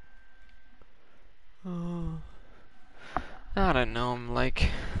 Oh, I don't know. I'm like,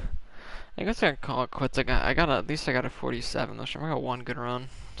 I guess I could call it quits. At least I got a 47 this year. I got one good run,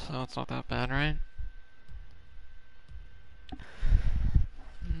 so it's not that bad, right?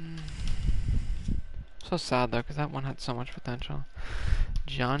 So sad though, because that one had so much potential.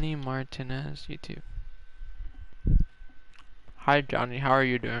 Johnny Martinez, YouTube. Hi Johnny, how are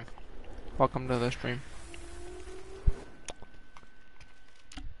you doing? Welcome to the stream.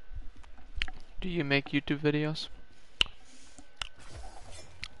 Do you make YouTube videos?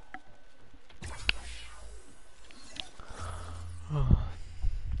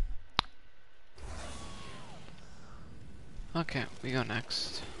 Okay, we go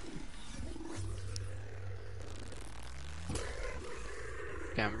next.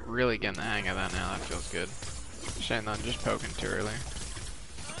 Okay, I'm really getting the hang of that now. That feels good. Shame that I'm just poking too early.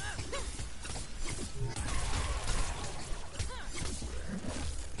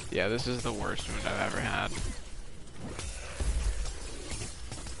 Yeah, this is the worst wound I've ever had.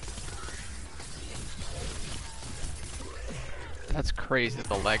 That's crazy that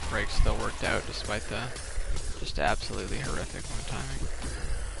the leg break still worked out despite the just absolutely horrific wound timing.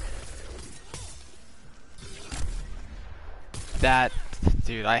 That,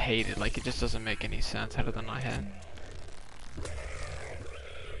 dude, I hate it. Like, it just doesn't make any sense. How did that not hit?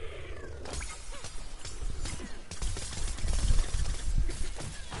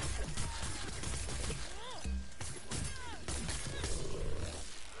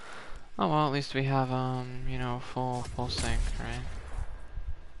 Oh well, at least we have, you know, full sync, right?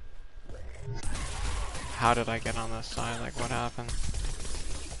 How did I get on this side? Like, what happened?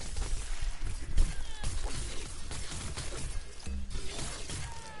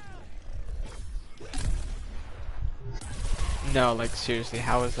 No, like, seriously,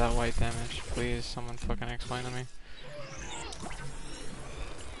 how is that white damage? Please, someone fucking explain to me.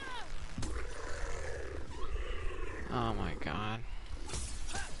 Oh my god.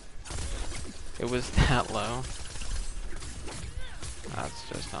 It was that low. That's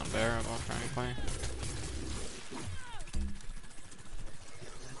just unbearable, frankly.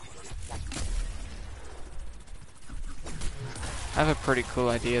 I have a pretty cool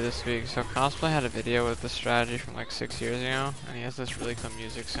idea this week. So Cosplay had a video with this strategy from like 6 years ago, and he has this really cool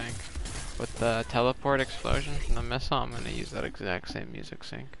music sync with the teleport explosion from the missile. I'm gonna use that exact same music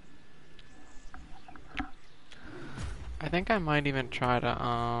sync. I think I might even try to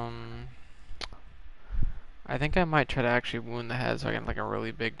I think I might try to actually wound the head so I get like a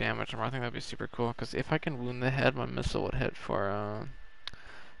really big damage number. I think that'd be super cool, because if I can wound the head, my missile would hit for, I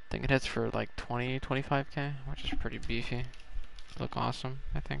think it hits for like 25k, which is pretty beefy. Look awesome,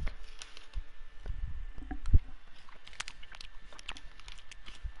 I think.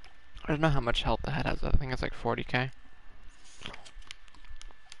 I don't know how much health the head has. I think it's like 40k.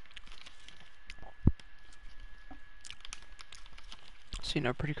 So, you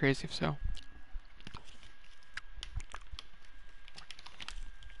know, pretty crazy if so.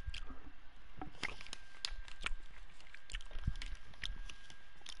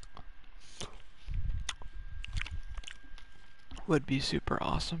 Would be super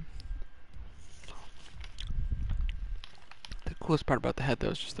awesome. The coolest part about the head,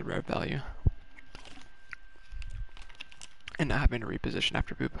 though, is just the rev value. And not having to reposition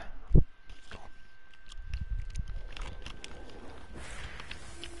after poop.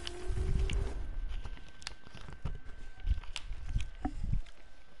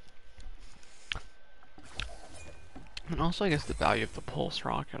 And also, I guess, the value of the pulse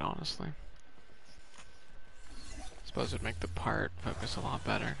rocket, honestly. I suppose it would make the part focus a lot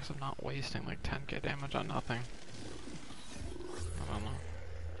better, because I'm not wasting like 10k damage on nothing. I don't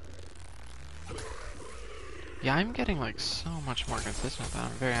know. Yeah, I'm getting like so much more consistent with that.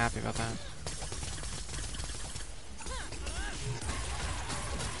 I'm very happy about that.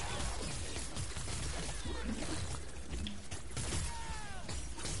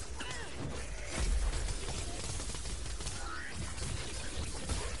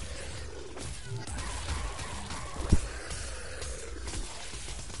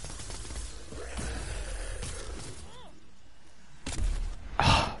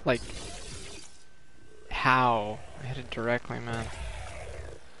 Like, how? I hit it directly, man.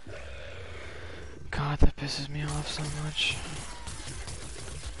 God, that pisses me off so much.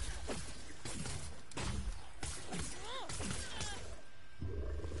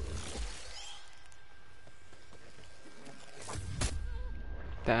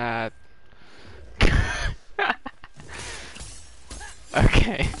 That...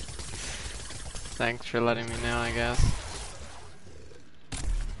 Okay. Thanks for letting me know, I guess.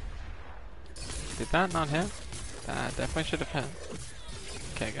 Did that not hit? That definitely should have hit.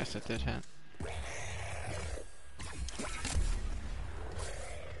 Okay, I guess it did hit.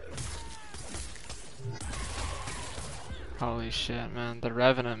 Holy shit, man. The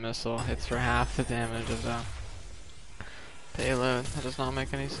Revenant missile hits for half the damage of the payload. That does not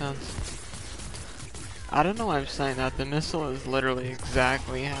make any sense. I don't know why I'm saying that. The missile is literally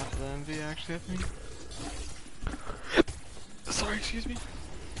exactly half the MV, actually, I think. Sorry, excuse me.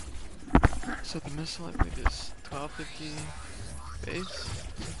 So the missile, I believe, is 1250 base,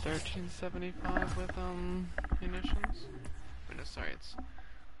 1375 with, munitions. Oh, no, sorry, it's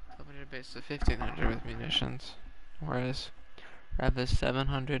 1200 base, so 1500 with munitions. Whereas Rev is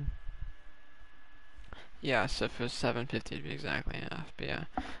 700. Yeah, so if it was 750, it'd be exactly half. But yeah,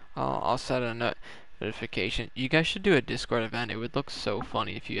 I'll set a notification. You guys should do a Discord event. It would look so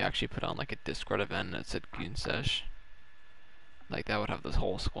funny if you actually put on like a Discord event that said Goon Sesh. Like, that would have this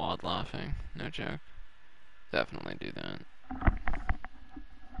whole squad laughing. No joke. Definitely do that.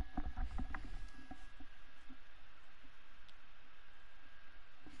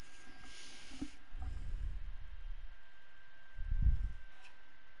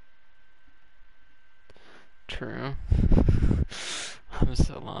 True. I'm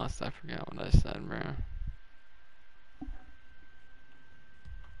so lost. I forgot what I said, bro.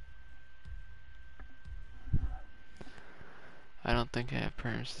 I don't think I have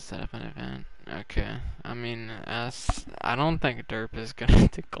perms to set up an event. Okay. I mean, I don't think Derp is gonna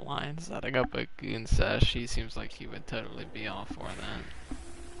decline setting up a Goon Sesh. He seems like he would totally be all for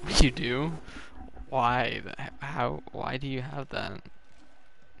that. You do? Why? Why do you have that?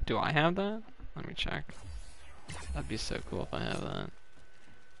 Do I have that? Let me check. That'd be so cool if I have that.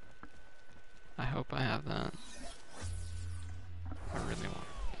 I hope I have that. I really want.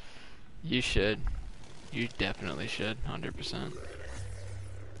 You should. You definitely should, 100%.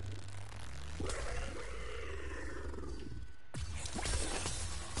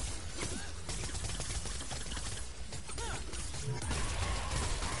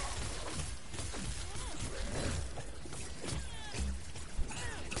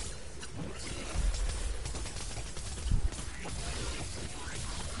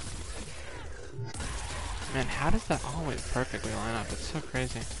 Man, how does that always perfectly line up? It's so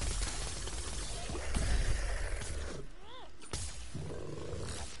crazy.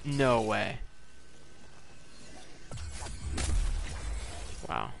 No way.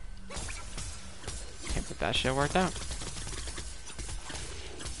 Wow. Can't believe that shit worked out.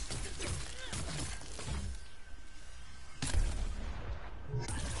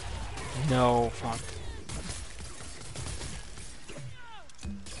 No, fuck.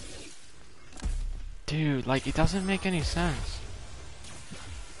 Dude, like, it doesn't make any sense.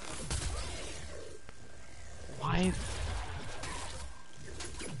 Why?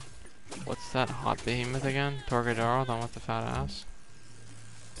 What's that hot behemoth again? Torgadoro, the one with the fat ass?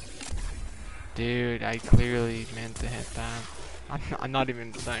 Dude, I clearly meant to hit that. I'm not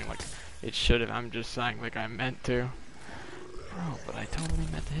even saying, like, it should have. I'm just saying, like, I meant to. Bro, but I totally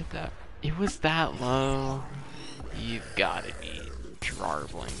meant to hit that. It was that low. You've gotta be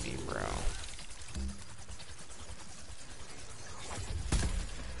drarbling me, bro.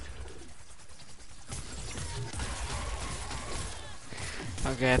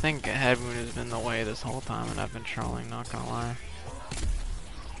 Okay, I think head wound has been the way this whole time, and I've been trolling, not gonna lie.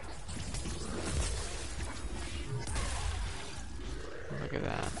 Look at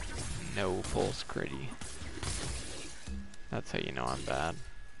that. No pulse gritty. That's how you know I'm bad.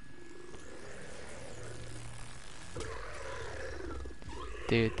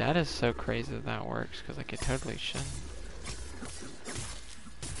 Dude, that is so crazy that that works, because like it totally shouldn't.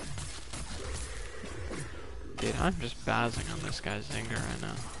 Dude, I'm just bazzing on this guy's Zinger right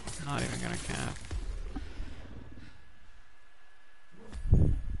now. I'm not even gonna cap.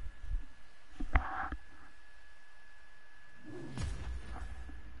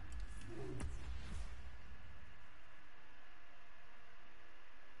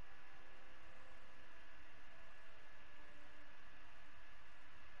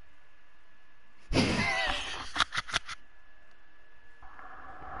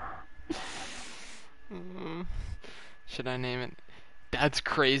 Should I name it? That's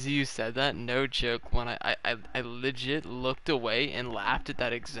crazy you said that. No joke. When I legit looked away and laughed at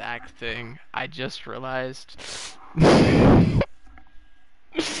that exact thing. I just realized.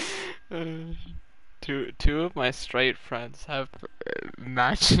 Two of my straight friends have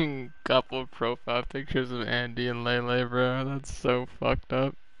matching couple profile pictures of Andy and Lele, bro. That's so fucked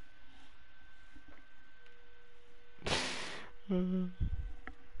up.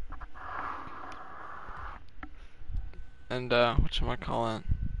 And whatchamacallit?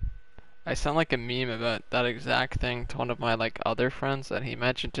 I sound like a meme about that exact thing to one of my like other friends that he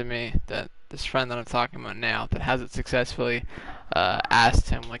mentioned to me, that this friend that I'm talking about now that has it successfully asked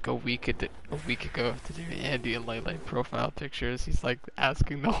him like a week ago to do Andy and Lele profile pictures. He's like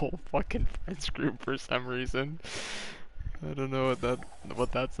asking the whole fucking friends group for some reason. I don't know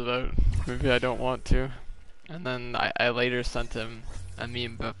what that's about. Maybe I don't want to. And then I later sent him a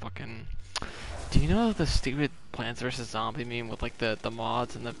meme about fucking. Do you know the stupid Plants vs. Zombie meme with like the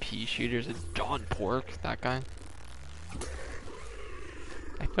mods and the pea shooters and John Pork? That guy?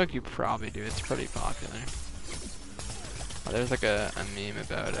 I feel like you probably do. It's pretty popular. Oh, there's like a meme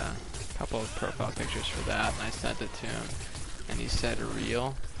about a couple of profile pictures for that, and I sent it to him, and he said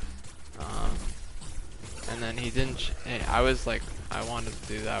real. And then he didn't. I was like, I wanted to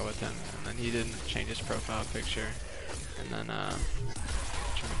do that with him, and then he didn't change his profile picture. And then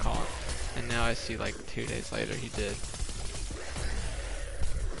whatchamacallit? And now I see like 2 days later he did.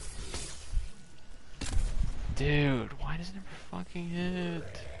 Dude, why does it never fucking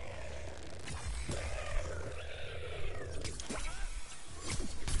hit?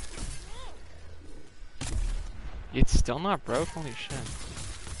 It's still not broke? Holy shit.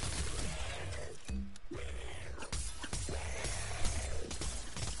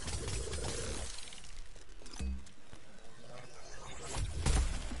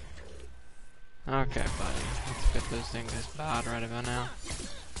 Okay, buddy. Let's get those things this bad right about now.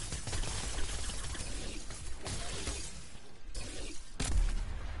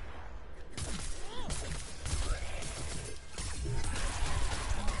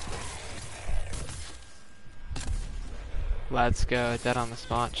 Let's go. Dead on the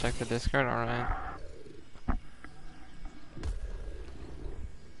spot. Check the Discord. Alright.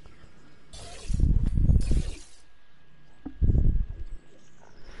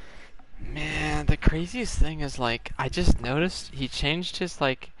 Man, the craziest thing is like, I just noticed he changed his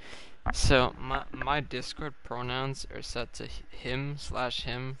like, so my Discord pronouns are set to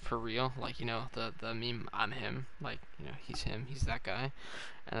him/him for real. Like, you know, the meme I'm him. Like, you know, he's him, he's that guy.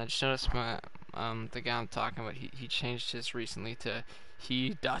 And I just noticed my the guy I'm talking about, he changed his recently to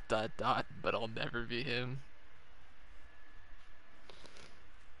he ... but I'll never be him.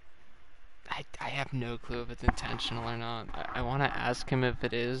 I have no clue if it's intentional or not. I want to ask him if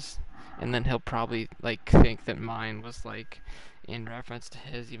it is, and then he'll probably like think that mine was like in reference to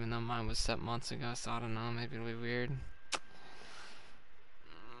his, even though mine was set months ago. So I don't know. Maybe it'll be weird.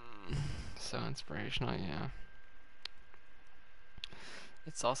 So inspirational, yeah.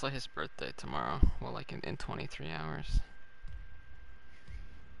 It's also his birthday tomorrow. Well, like in 23 hours.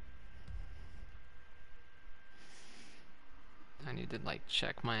 I need to like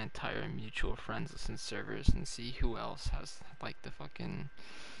check my entire mutual friends list and servers and see who else has like the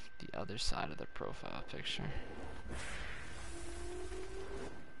other side of the profile picture.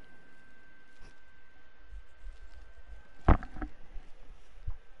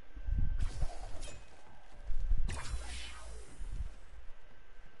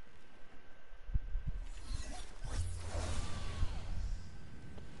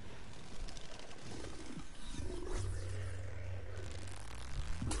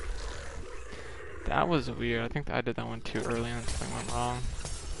 That was weird. I think I did that one too early and something went wrong.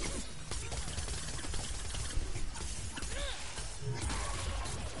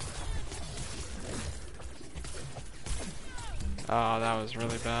 Oh, that was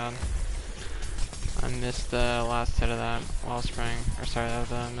really bad. I missed the last hit of that wellspring, or sorry, that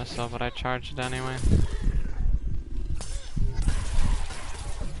was a missile, but I charged it anyway.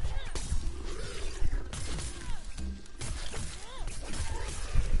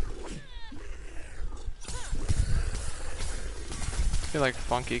 I feel like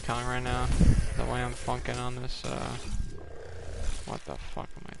Funky Kong right now, the way I'm funking on this, what the fuck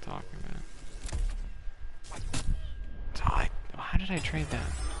am I talking about? How did I trade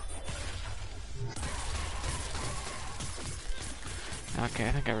that? Okay,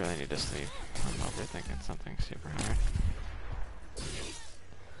 I think I really need to sleep. I'm overthinking something super hard.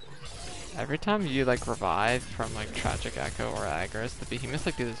 Every time you like revive from like Tragic Echo or Agris, the behemoths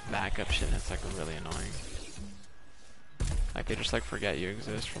like do this backup shit and it's like really annoying. Like they just like forget you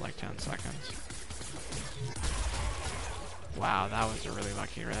exist for like 10 seconds. Wow, that was a really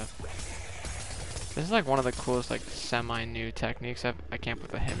lucky rip. This is like one of the coolest like semi-new techniques I can't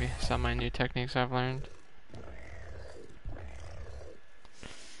put the hit me, semi-new techniques I've learned.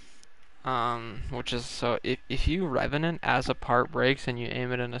 Which is, so if you Revenant as a part breaks and you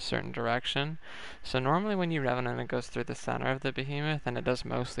aim it in a certain direction, so normally when you Revenant it goes through the center of the behemoth and it does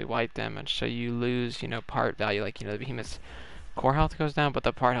mostly white damage, so you lose, you know, part value, like, you know, the behemoth's core health goes down, but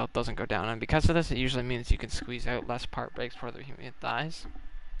the part health doesn't go down, and because of this it usually means you can squeeze out less part breaks before the behemoth dies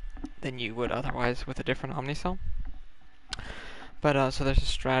than you would otherwise with a different Omnicell. But, so there's a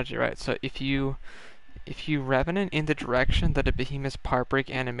strategy, right? So if you Revenant in the direction that a behemoth's part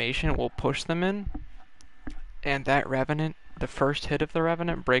break animation will push them in, and that Revenant, the first hit of the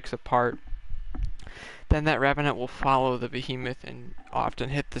Revenant breaks apart, then that Revenant will follow the behemoth and often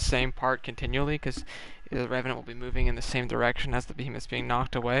hit the same part continually, because the Revenant will be moving in the same direction as the behemoth's being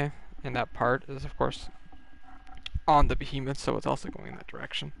knocked away, and that part is of course on the behemoth, so it's also going in that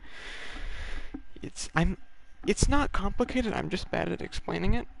direction. It's not complicated, I'm just bad at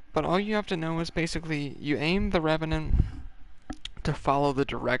explaining it. But all you have to know is basically you aim the Revenant to follow the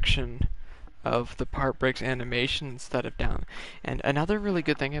direction of the part breaks animation instead of down. And another really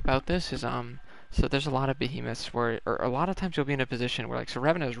good thing about this is so there's a lot of behemoths where, or a lot of times you'll be in a position where like, so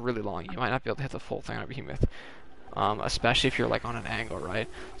Revenant is really long, you might not be able to hit the full thing on a behemoth. Especially if you're like on an angle, right?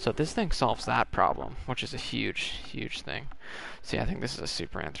 So this thing solves that problem, which is a huge, huge thing. So yeah, I think this is a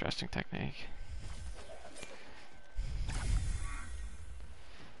super interesting technique.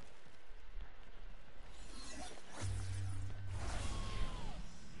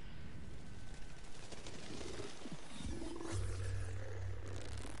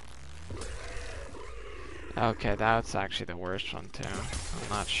 Okay, that's actually the worst one too. I'm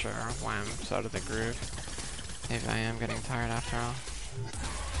not sure why I'm so out of the groove. Maybe I am getting tired after all.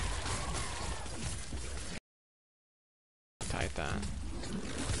 Tight that.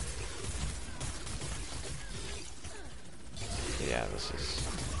 Yeah, this is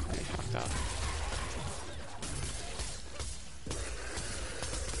pretty fucked up.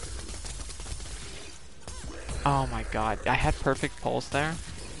 Oh my god, I had perfect pulse there,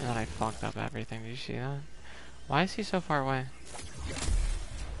 and then I fucked up everything. Did you see that? Why is he so far away?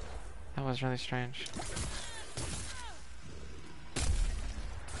 That was really strange.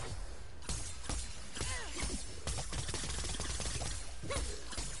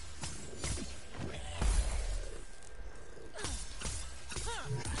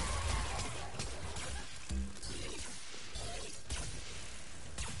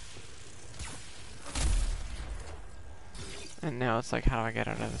 And now it's like, how do I get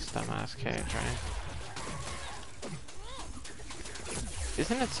out of this dumbass cage, right?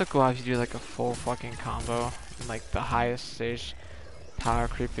 Isn't it so cool if you do like a full fucking combo and like the highest stage power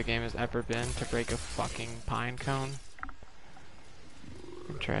creep the game has ever been to break a fucking pine cone?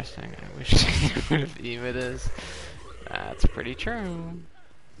 Interesting. I wish I knew what a theme it is. That's pretty true.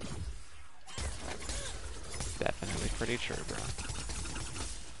 Definitely pretty true, bro.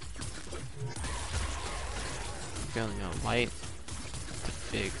 Feeling a light to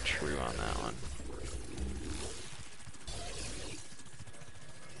big true on that one.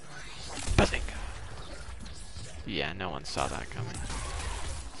 Yeah, no one saw that coming.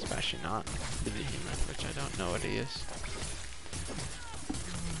 Especially not the Behemoth, which I don't know what he is.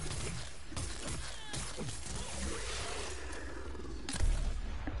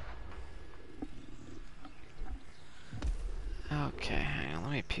 Okay, hang on,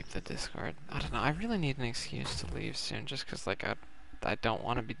 let me peep the Discord. I don't know, I really need an excuse to leave soon, just because, like, I don't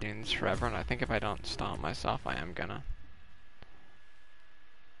want to be doing this forever, and I think if I don't stop myself, I am gonna.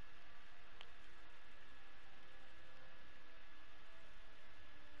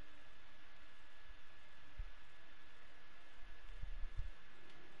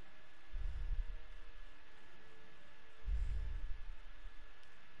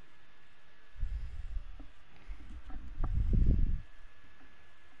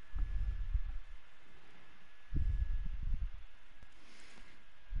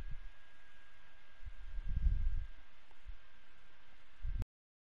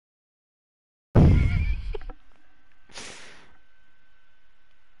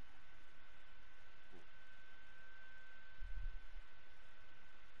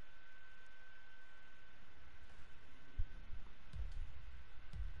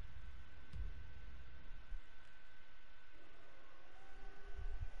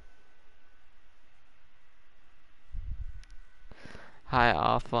 Hi,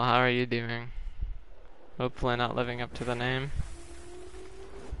 Awful, how are you doing? Hopefully not living up to the name.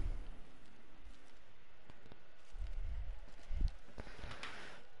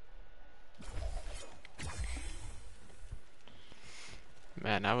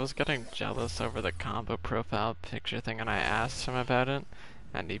 Man, I was getting jealous over the combo profile picture thing, and I asked him about it,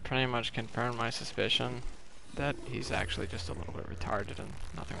 and he pretty much confirmed my suspicion that he's actually just a little bit retarded and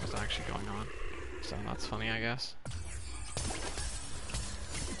nothing was actually going on. So that's funny, I guess.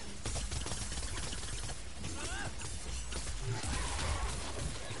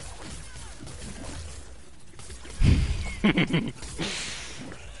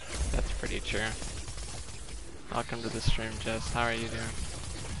 That's pretty true. Welcome to the stream, Jess. How are you doing?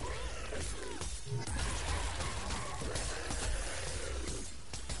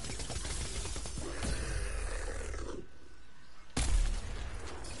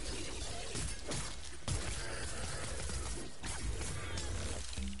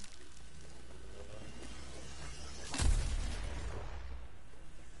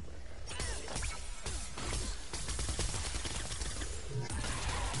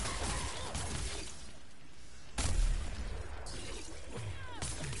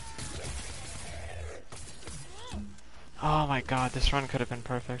 Oh my god, this run could have been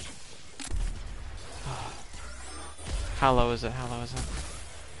perfect. How low is it? How low is it?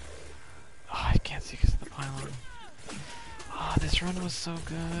 Oh, I can't see because of the pylon. Oh, this run was so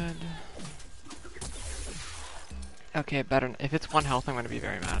good. Okay, better. If it's 1 health, I'm going to be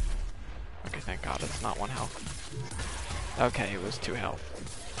very mad. Okay, thank god it's not 1 health. Okay, it was 2 health.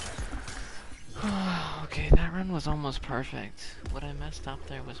 Okay, that run was almost perfect. What I messed up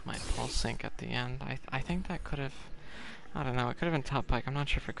there was my pulse sync at the end. I think that could have... I don't know, it could have been top Pike. I'm not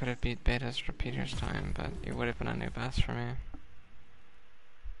sure if it could have beat Beta's repeaters time, but it would have been a new best for me.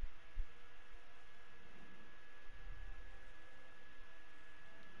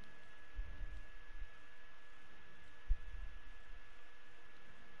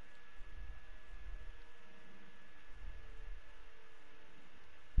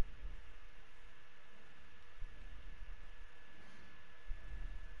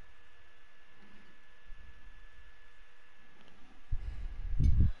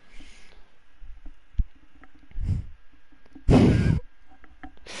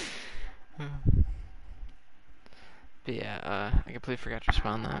 But yeah, I completely forgot to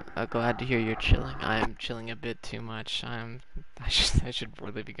respond that. Glad to hear you're chilling. I am chilling a bit too much. I should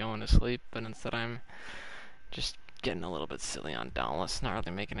really be going to sleep, but instead I'm just getting a little bit silly on Dauntless, not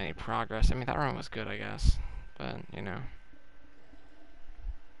really making any progress. I mean, that run was good, I guess, but, you know.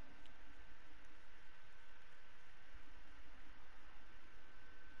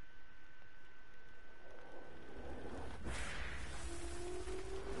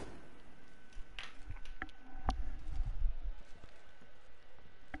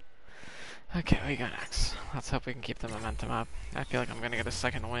 Okay, what we got next? Let's hope we can keep the momentum up. I feel like I'm gonna get a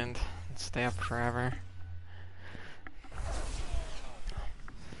second wind and stay up forever.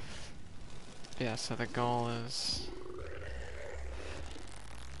 Yeah, so the goal is...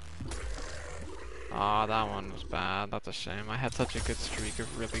 Aw, that one was bad. That's a shame. I had such a good streak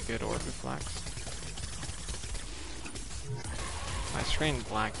of really good orb reflex. My screen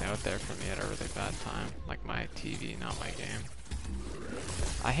blacked out there for me at a really bad time. Like my TV, not my game.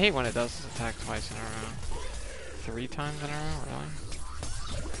 I hate when it does this attack twice in a row. 3 times in a row, really?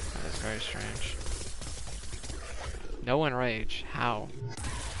 That is very strange. No enrage. How?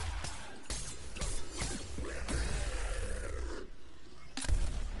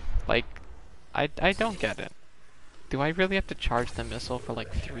 Like, I don't get it. Do I really have to charge the missile for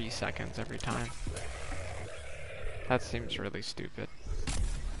like 3 seconds every time? That seems really stupid.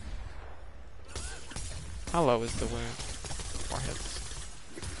 How low is the wound? 4 hits.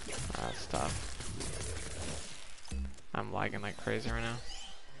 That's tough. I'm lagging like crazy right now.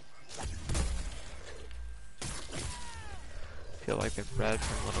 I feel like the bread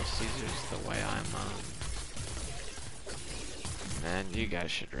from Little Caesars the way I'm, Man, you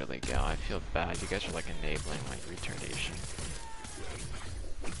guys should really go. I feel bad. You guys are like enabling my retardation.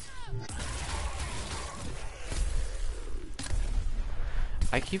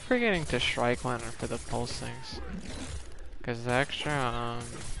 I keep forgetting to strike one for the pulse things. Because the extra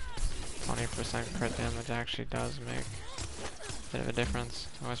 20% crit damage actually does make a bit of a difference.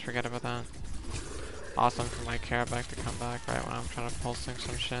 I always forget about that. Awesome for my Carabac to come back right when I'm trying to pulse sync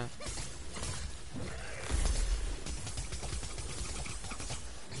some shit.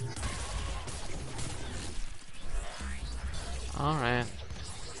 Alright.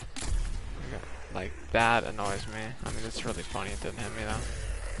 Like, that annoys me. I mean, it's really funny it didn't hit me though.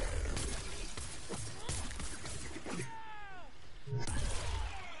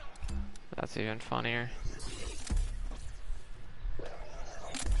 That's even funnier.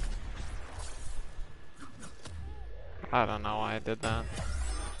 I don't know why I did that.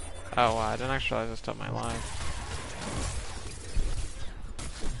 Oh, I didn't actually realize I stopped my live.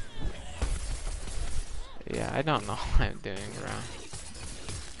 Yeah, I don't know what I'm doing, bro.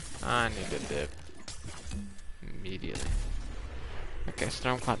 I need to dip. Immediately. Okay,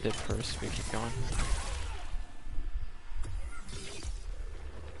 Stormclaw dip first, we keep going.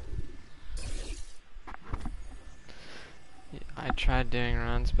 Yeah, I tried doing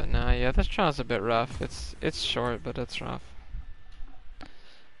runs, but no, yeah, this trial's a bit rough. It's short, but it's rough.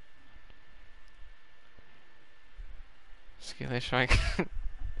 Skilly strike.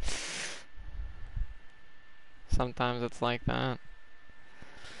 Sometimes it's like that.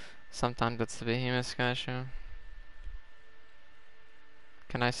 Sometimes it's the behemoth guy show.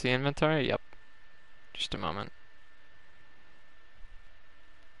 Can I see inventory? Yep. Just a moment.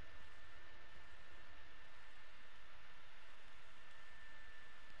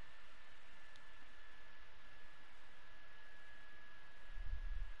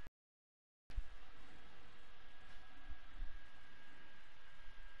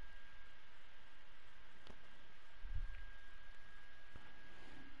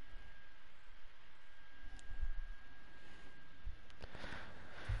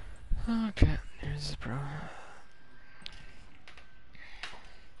 Okay, here's the pro.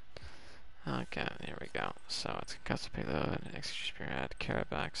 Okay, here we go. So it's concussive payload, extra spirit,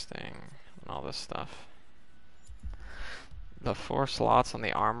 Carabac sting, and all this stuff. The 4 slots on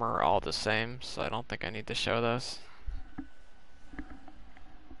the armor are all the same, so I don't think I need to show those.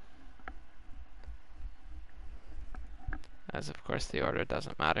 As of course the order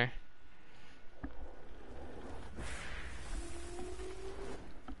doesn't matter.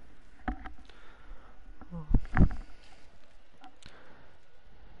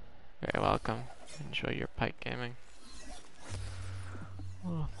 Very welcome. Enjoy your Pike gaming.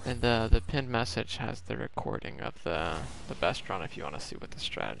 And the pinned message has the recording of the best run if you want to see what the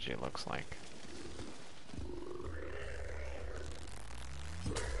strategy looks like.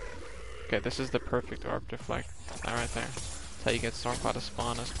 Okay, this is the perfect orb deflect. That right there. That's how you get Stormclaw to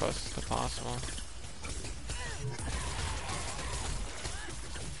spawn as close as possible.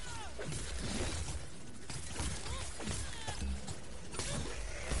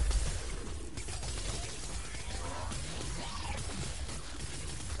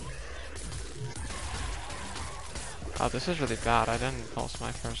 Oh, this is really bad. I didn't pulse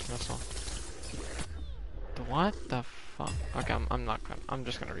my first missile. What the fuck? Okay, I'm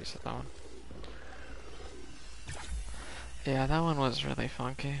just gonna reset that one. Yeah, that one was really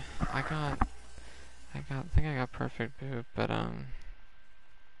funky. I think I got perfect boot, but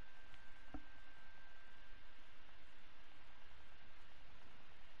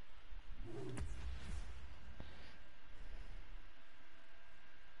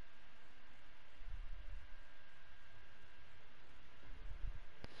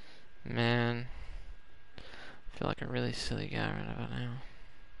man, I feel like a really silly guy right about now.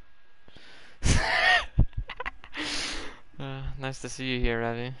 Nice to see you here,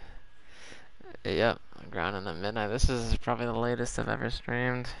 Ravi. Yep, I'm grinding at midnight. This is probably the latest I've ever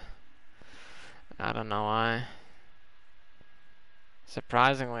streamed. I don't know why.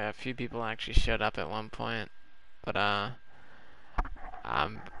 Surprisingly, a few people actually showed up at one point, but I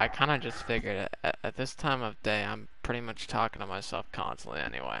kind of just figured at this time of day I'm pretty much talking to myself constantly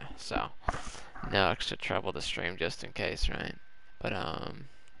anyway, so no extra trouble to stream just in case, right? But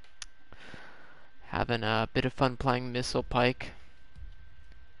having a bit of fun playing Missile Pike.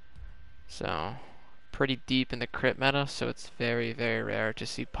 So pretty deep in the crit meta, so it's very, very rare to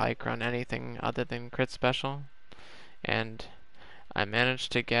see Pike run anything other than crit special. And I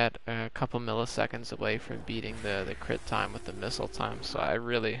managed to get a couple milliseconds away from beating the crit time with the missile time, so I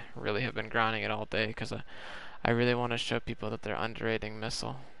really, really have been grinding it all day because I really want to show people that they're underrating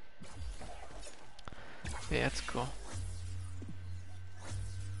missile. Yeah, it's cool.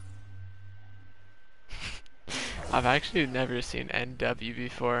 I've actually never seen NW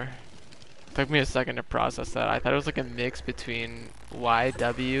before. Took me a second to process that. I thought it was like a mix between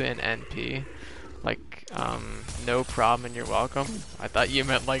YW and NP. Like, no problem and you're welcome. I thought you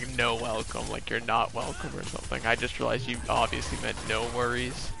meant like no welcome, like you're not welcome or something. I just realized you obviously meant no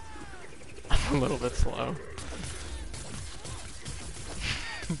worries. I'm a little bit slow.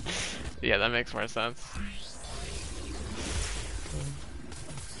 Yeah, that makes more sense.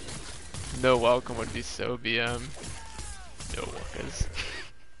 No welcome would be so BM. No wuckas.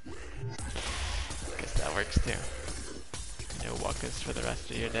 Guess that works too. No wuckas for the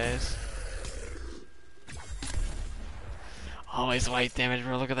rest of your days. Always white damage,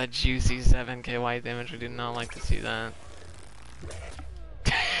 bro. Look at that juicy 7k white damage. We do not like to see that.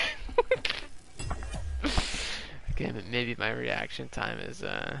 Okay, but maybe my reaction time is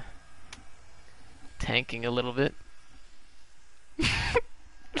tanking a little bit.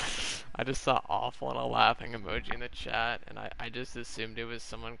 I just saw awful and a laughing emoji in the chat, and I just assumed it was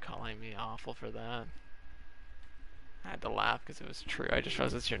someone calling me awful for that. I had to laugh because it was true. I just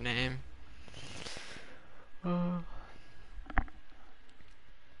realized it's your name.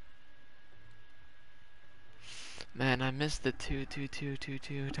 Man, I missed the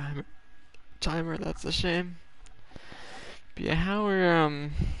 2-2-2-2-2 timer. That's a shame. But yeah, how are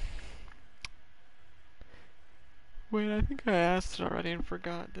wait, I think I asked it already and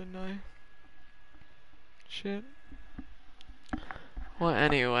forgot, didn't I? Shit. Well,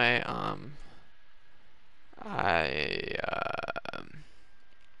 anyway,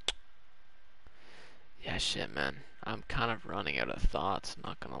 yeah, shit, man. I'm kind of running out of thoughts,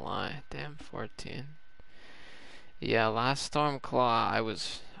 not gonna lie. Damn, 14. Yeah, last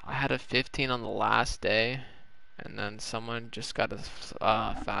Stormclaw, I had a 15 on the last day, and then someone just got a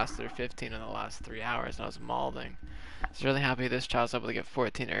faster 15 in the last 3 hours, and I was mauling. I was really happy this child was able to get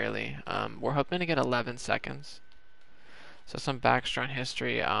 14 early. We're hoping to get 11 seconds. So some backstory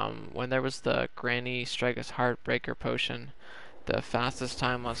history. When there was the Granny Stregus Heartbreaker potion, the fastest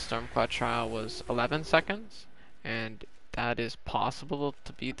time on Stormclaw trial was 11 seconds, and that is possible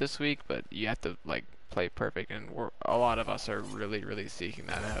to beat this week, but you have to like play perfect, and a lot of us are really, really seeking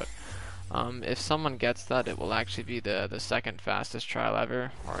that out. If someone gets that, it will actually be the second fastest trial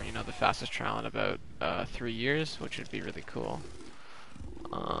ever, or you know, the fastest trial in about 3 years, which would be really cool.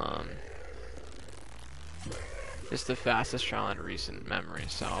 It's the fastest trial in recent memory,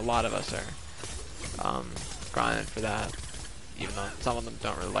 so a lot of us are grinding for that. Even though some of them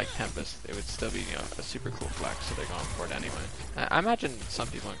don't really like Tempest, it would still be, you know, a super cool flex, so they're going for it anyway. I imagine some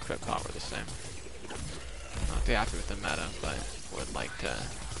people in Crit Pop were the same. Not too happy with the meta, but would like to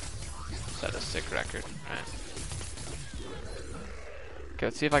set a sick record, right? Okay,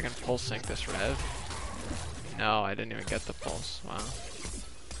 let's see if I can pulse sync this rev. No, I didn't even get the pulse. Wow.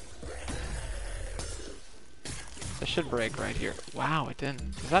 This should break right here. Wow, it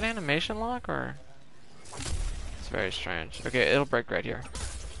didn't. Is that animation lock or? It's very strange. Okay, it'll break right here.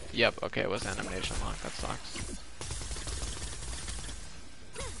 Yep, okay, it was animation lock. That sucks.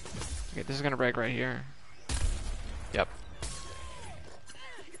 Okay, this is gonna break right here. Yep.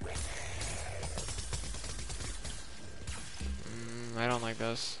 I don't like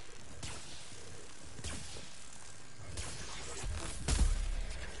this.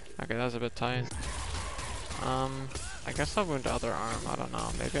 Okay, that was a bit tight. I guess I'll wound the other arm. I don't know.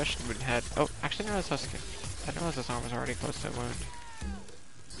 Maybe I should wound head. Oh, actually, no, I didn't realize this arm was already close to a wound.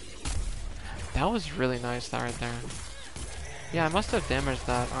 That was really nice, that right there. Yeah, I must have damaged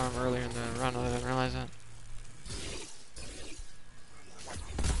that arm earlier in the run. I didn't realize it.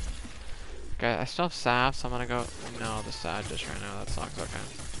 Okay, I still have salve, so I'm gonna go. No, the side just ran out. That sucks. Okay.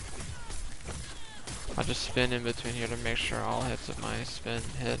 I'll just spin in between here to make sure all hits of my spin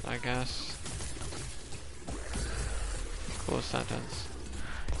hit, I guess. Cool sentence.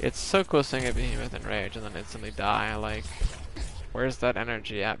 It's so cool seeing a behemoth in rage and then instantly die. Like, where's that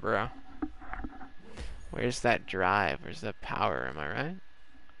energy at, bro? Where's that drive? Where's that power? Am I right?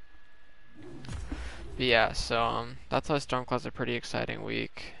 But yeah, so that's why Stormclaw's a pretty exciting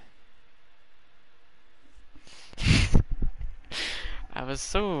week. I was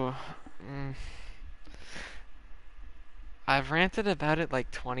so... I've ranted about it like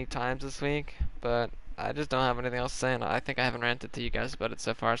 20 times this week, but I just don't have anything else to say, and I think I haven't ranted to you guys about it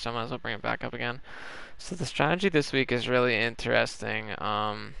so far, so I might as well bring it back up again. So the strategy this week is really interesting.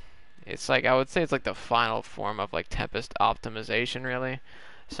 It's like, I would say it's like the final form of like Tempest optimization, really.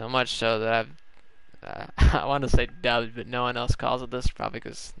 So much so that I want to say dubbed, but no one else calls it this, probably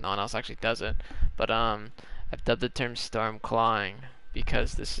because no one else actually does it. But I've dubbed the term Stormclawing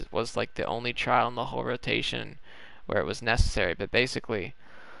because was like the only trial in the whole rotation where it was necessary. But basically,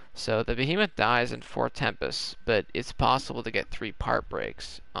 so the behemoth dies in 4 tempests, but it's possible to get 3 part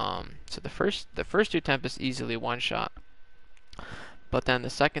breaks. So the first 2 tempests easily one shot, but then the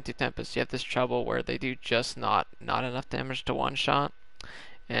second 2 tempests you have this trouble where they do just not enough damage to one shot,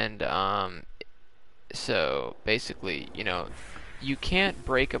 and so basically, you know, you can't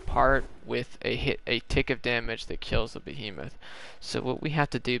break apart with a tick of damage that kills the behemoth. So what we have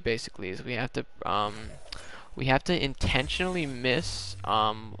to do basically is we have to intentionally miss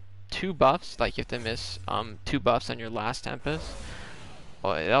 2 buffs. Like you have to miss 2 buffs on your last tempest.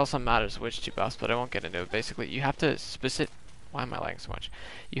 Well, it also matters which 2 buffs, but I won't get into it. Basically, you have to why am I lagging so much?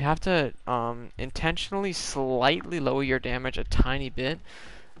 You have to intentionally slightly lower your damage a tiny bit,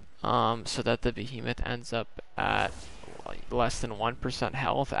 so that the behemoth ends up at less than 1%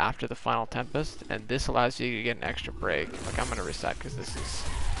 health after the final tempest, and this allows you to get an extra break. Like, I'm gonna reset because this is,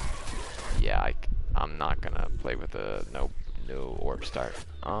 yeah, I'm not gonna play with a no orb start.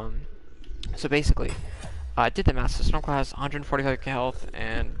 So basically, I did the math. So Stormclaw has 145k health,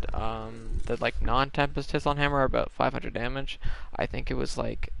 and the like non-tempest hits on hammer are about 500 damage. I think it was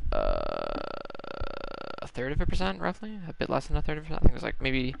like a third of a percent, roughly, a bit less than a third of a percent. I think it was like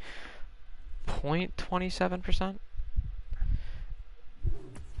maybe 0.27%.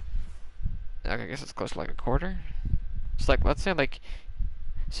 Okay, I guess it's close to like a quarter. It's like, let's say like,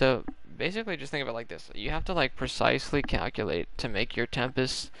 so basically just think of it like this. You have to like precisely calculate to make your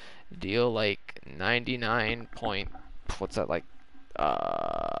tempest deal like 99 point, what's that, like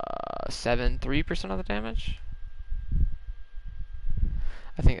 73% of the damage.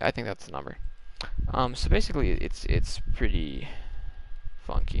 I think that's the number. So basically it's pretty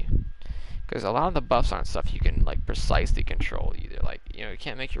funky because a lot of the buffs aren't stuff you can like precisely control either. Like, you know, you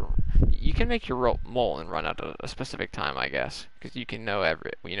can make your mole and run out at a specific time, I guess, because you can know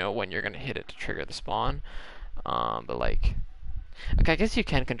when you're gonna hit it to trigger the spawn. But like, okay, I guess you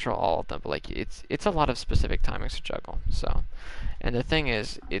can control all of them, but like it's a lot of specific timings to juggle. So, and the thing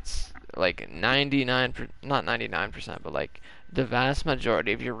is, it's like not 99%, but like the vast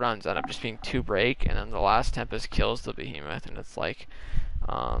majority of your runs end up just being 2 break, and then the last tempest kills the behemoth, and it's like,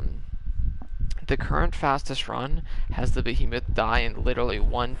 the current fastest run has the behemoth die in literally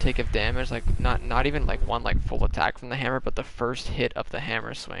 1 tick of damage, like not even like 1 like full attack from the hammer, but the first hit of the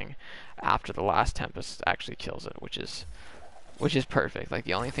hammer swing after the last tempest actually kills it, which is perfect. Like,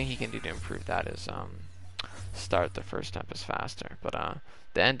 the only thing he can do to improve that is start the first tempest faster. But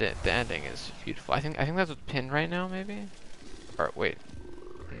the ending is beautiful. I think that's what's pinned right now, maybe. Or wait,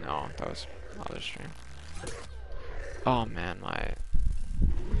 no, that was other stream. Oh man,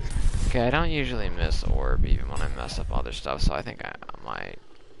 okay, I don't usually miss orb even when I mess up other stuff, so I think my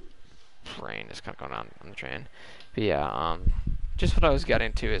brain is kind of going on the train. But yeah, just what I was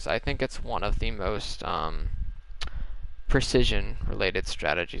getting to is I think it's one of the most precision related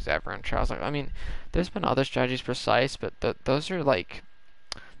strategies ever in Trials. Like, I mean, there's been other strategies precise, but those are like,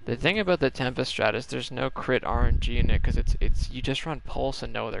 the thing about the Tempest strat is there's no crit RNG in it, because it's you just run pulse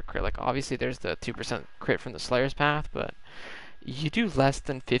and no other crit. Like, obviously there's the 2% crit from the Slayer's Path, but you do less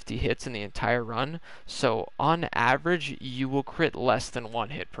than 50 hits in the entire run, so on average you will crit less than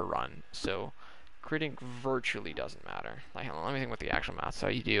 1 hit per run. So critting virtually doesn't matter. Like, let me think what the actual math. So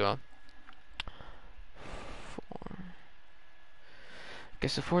you do 4. Okay,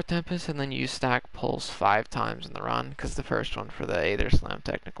 so 4 Tempest, and then you stack pulse 5 times in the run, because the first one for the Aether Slam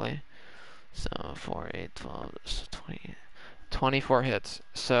technically. So 4, 8, 12, so 20, 24 hits.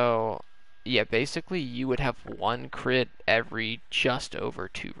 So yeah, basically you would have 1 crit every just over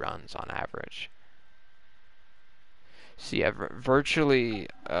 2 runs on average. So yeah, virtually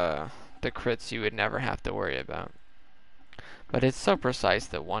the crits you would never have to worry about. But it's so precise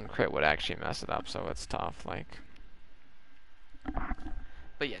that 1 crit would actually mess it up, so it's tough. Like,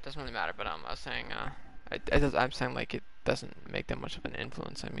 but yeah, it doesn't really matter. But I was saying, I'm saying like it doesn't make that much of an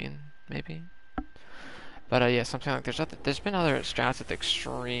influence. I mean, maybe. But yeah, something like there's been other strats with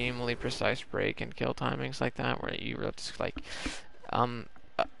extremely precise break and kill timings like that, where you really just like,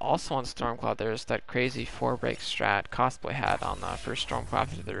 also on Stormclaw, there's that crazy 4-break strat Cosplay had on the first Stormclaw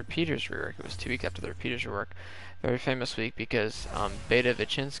after the repeaters rework. It was 2 weeks after the repeaters rework. Very famous week because Beta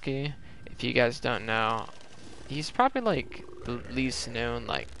Vichinsky, if you guys don't know, he's probably like the least known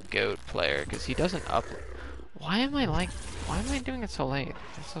like GOAT player because he doesn't upload. Why am I doing it so late?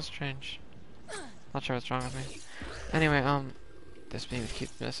 That's so strange. Not sure what's wrong with me. Anyway, this beam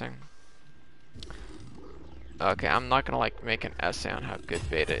keeps missing. Okay, I'm not gonna like make an essay on how good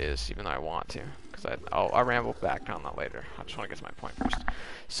beta is, even though I want to, because I'll ramble back on that later. I just want to get to my point first.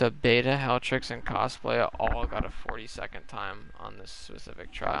 So beta, Heltrix, and Cosplay all got a 40-second time on this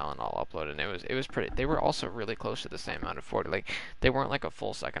specific trial, and all uploaded. And it was pretty. They were also really close to the same amount of 40. Like they weren't like a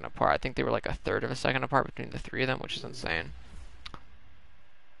full second apart. I think they were like a third of a second apart between the 3 of them, which is insane.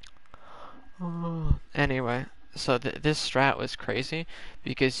 Anyway. So this strat was crazy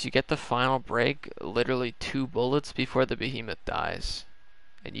because you get the final break literally 2 bullets before the behemoth dies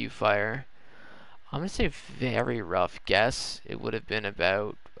and you fire. I'm gonna say very rough guess. It would have been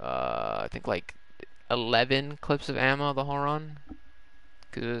about I think like 11 clips of ammo the whole run,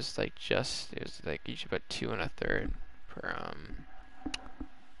 because it was like usually about 2 1/3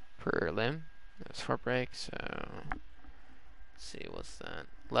 per limb. It was 4 breaks, so let's see, what's that?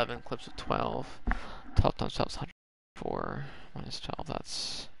 11 clips of 12. 12 times 12 is 104 minus 12,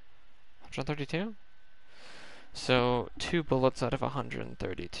 that's 132? So 2 bullets out of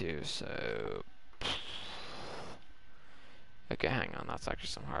 132, so... Okay, hang on, that's actually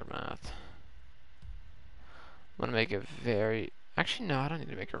some hard math. I'm gonna make a very... Actually, no, I don't need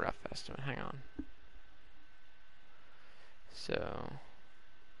to make a rough estimate, hang on. So...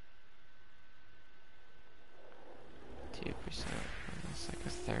 2%, that's like a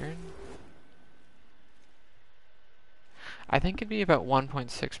third. I think it'd be about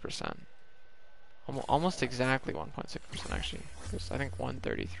 1.6%. Almost exactly 1.6% actually. Because I think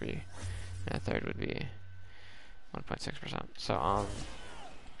 133 and a third would be 1.6%. So,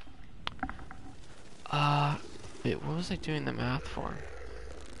 wait, what was I doing the math for?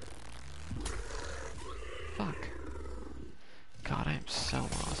 Fuck. God, I am so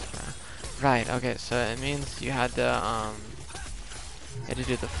lost, bro. Right, okay, so it means you had to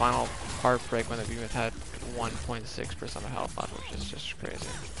do the final part break when the behemoth had 1.6% of health left, which is just crazy.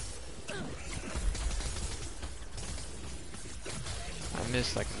 I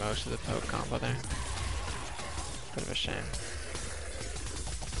missed like most of the poke combo there. Bit of a shame.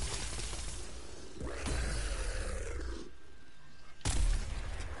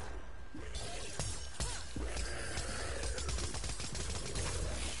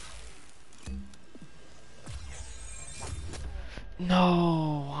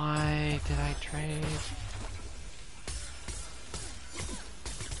 No, why did I trade?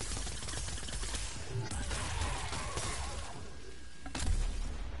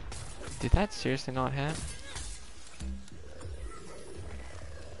 Did that seriously not hit?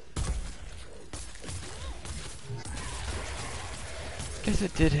 Guess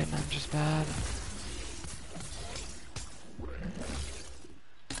it did hit and I'm just bad.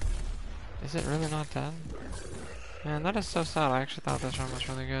 Is it really not dead? Man, that is so sad. I actually thought this run was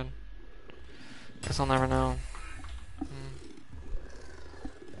really good. Guess I'll never know.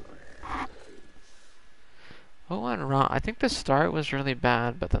 What went wrong? I think the start was really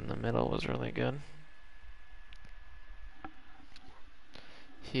bad, but then the middle was really good.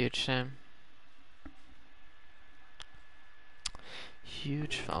 Huge shame.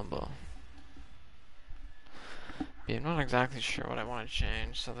 Huge fumble. Yeah, I'm not exactly sure what I want to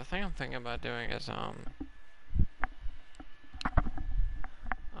change. So the thing I'm thinking about doing is I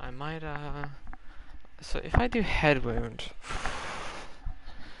might so if I do head wound,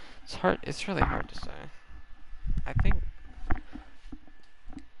 it's really hard to say. I think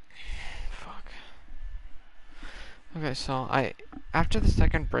fuck. Okay, so after the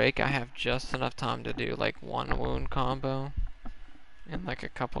second break I have just enough time to do like 1 wound combo and like a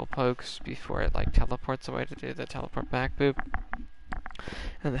couple pokes before it like teleports away to do the teleport back boop.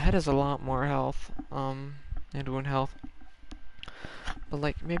 And the head has a lot more health, and wound health. But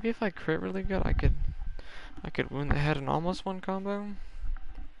like maybe if I crit really good I could wound the head in almost 1 combo.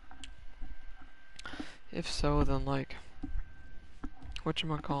 If so, then like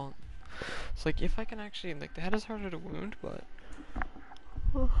whatchamacallit. It's like if I can actually, like, the head is harder to wound, but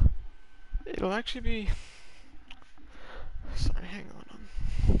it'll actually be. Sorry, hang on.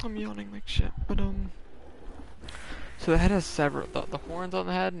 I'm yawning like shit, but so the head has several. The horns on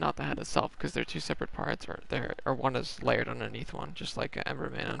the head, not the head itself, because they're 2 separate parts, or one is layered underneath one, just like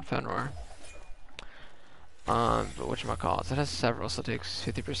Emberman and Fenrir. But whatchamacallit, it has several, so it takes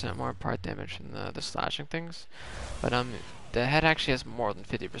 50% more part damage from the slashing things. But the head actually has more than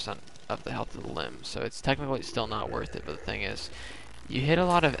 50% of the health of the limb, so it's technically still not worth it. But the thing is, you hit a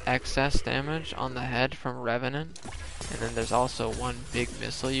lot of excess damage on the head from Revenant, and then there's also one big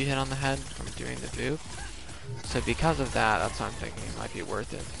missile you hit on the head from doing the boop. So because of that, that's why I'm thinking it might be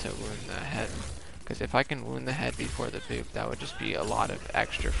worth it to wound the head. Because if I can wound the head before the boop, that would just be a lot of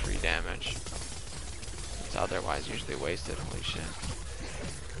extra free damage. It's otherwise usually wasted. Holy shit.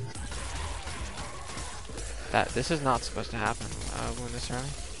 This is not supposed to happen. Wound this early.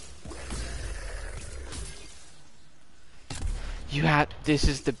 This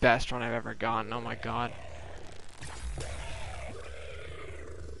is the best one I've ever gotten. Oh my god.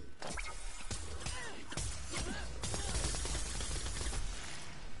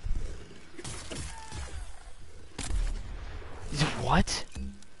 What?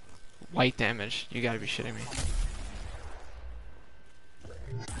 White damage. You gotta be shitting me.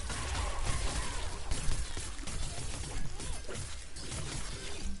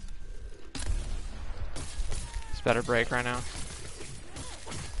 It's better break right now.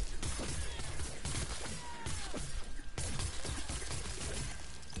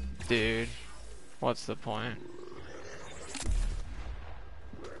 Dude, what's the point?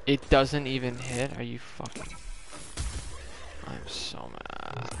 It doesn't even hit? Are you fucking... I'm so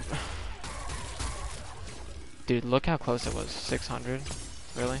mad. Dude, look how close it was. 600?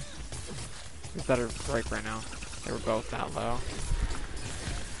 Really? It's better break right now. They were both that low.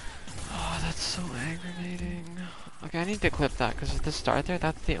 Oh, that's so aggravating. Okay, I need to clip that, because at the start there,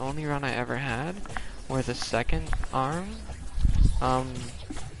 that's the only run I ever had where the second arm,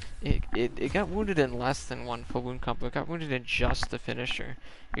 it got wounded in less than one full wound combo. It got wounded in just the finisher.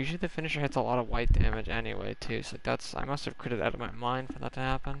 Usually the finisher hits a lot of white damage anyway, too, so I must have critted out of my mind for that to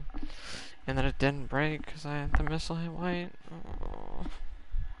happen. And then it didn't break, because the missile hit white. Oh.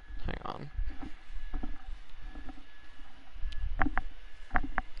 Hang on.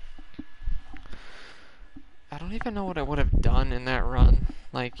 I don't even know what I would have done in that run.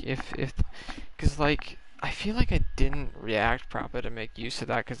 Like, because, like, I feel like I didn't react properly to make use of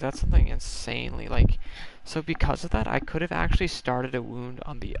that, because that's something insanely, like, so because of that, I could have actually started a wound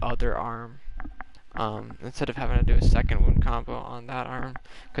on the other arm, instead of having to do a second wound combo on that arm,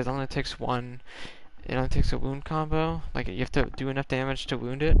 because it only takes a wound combo, like, you have to do enough damage to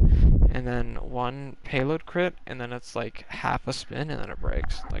wound it, and then one payload crit, and then it's, like, half a spin, and then it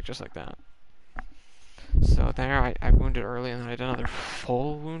breaks, like, just like that. So there, I wounded early, and then I did another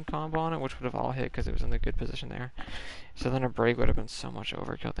full wound combo on it, which would have all hit because it was in the good position there. So then a break would have been so much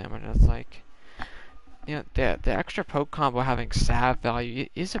overkill damage, and it's like, you know, the extra poke combo having salve value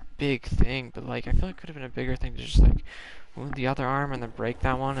is a big thing, but like, I feel like it could have been a bigger thing to just like wound the other arm and then break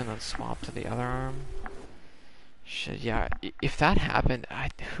that one and then swap to the other arm. Shit, yeah, if that happened,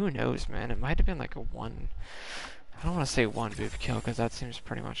 who knows, man? It might have been like a one, I don't want to say one boop kill, because that seems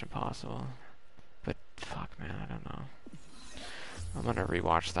pretty much impossible. But, fuck, man, I don't know. I'm gonna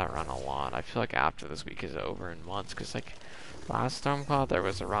rewatch that run a lot. I feel like after this week is over in months, because, like, last Stormclaw, there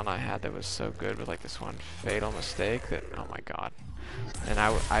was a run I had that was so good with, like, this one fatal mistake that, oh my god. And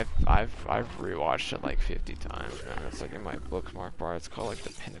I've rewatched it, like, 50 times, man. It's, like, in my bookmark bar. It's called, like,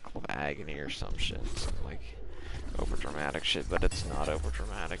 the Pinnacle of Agony or some shit. Some, like, over-dramatic shit, but it's not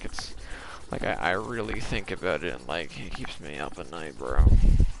over-dramatic. It's, like, I really think about it, and, like, it keeps me up at night, bro.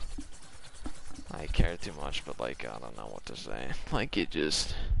 I care too much, but like, I don't know what to say. Like,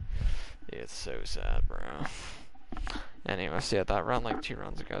 it's so sad, bro. Anyway, so yeah, that run, like 2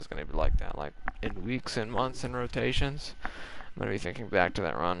 runs ago, is gonna be like that. Like, in weeks and months and rotations, I'm gonna be thinking back to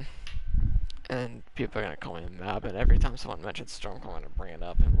that run. And people are gonna call me mad, and every time someone mentions Stormclaw, I'm gonna bring it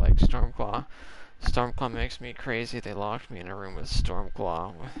up. And like, Stormclaw makes me crazy. They locked me in a room with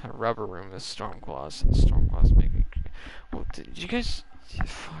Stormclaw, a rubber room with Stormclaws, and Stormclaws make me... Well, did you guys...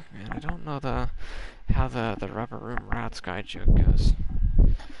 Fuck, man, I don't know how the rubber room rats guy joke goes.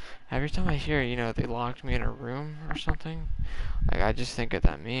 Every time I hear, you know, they locked me in a room or something, like, I just think of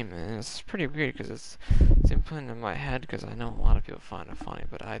that meme, and it's pretty weird, because it's implanted in my head, because I know a lot of people find it funny,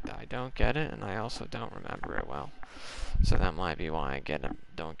 but I don't get it, and I also don't remember it well. So that might be why I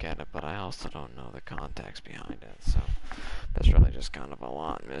don't get it, but I also don't know the context behind it, so there's really just kind of a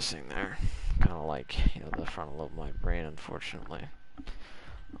lot missing there. Kind of like, you know, the frontal lobe of my brain, unfortunately.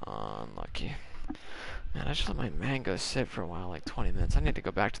 Unlucky. Man, I just let my mangoes sit for a while, like 20 minutes. I need to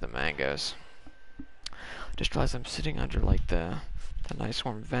go back to the mangoes. Just realized I'm sitting under, like, the nice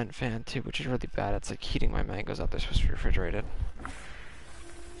warm vent fan, too, which is really bad. It's, like, heating my mangoes up. They're supposed to be refrigerated.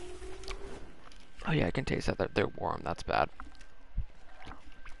 Oh, yeah, I can taste that. They're warm. That's bad.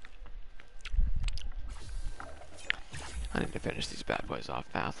 I need to finish these bad boys off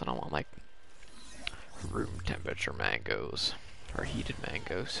fast. I don't want, like, room temperature mangoes. Or heated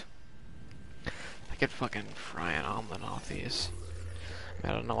mangoes. I could fucking fry an omelet off these.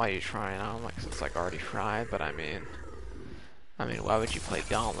 I don't know why you try an omelet, because it's like already fried, but I mean, why would you play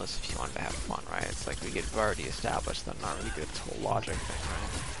Dauntless if you wanted to have fun, right? It's like we've already established that not really good this whole logic thing,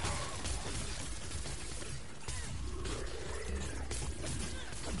 right?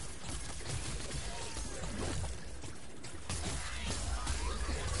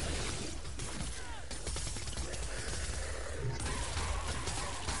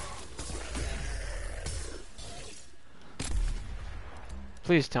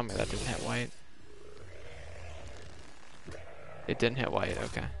 Please tell me that didn't hit white. It didn't hit white,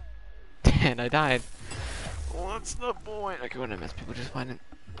 okay. And I died. What's the point? Okay, when I miss people just find it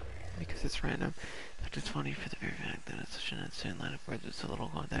because it's random. But it's funny for the very fact that it's such an insane line of words with so little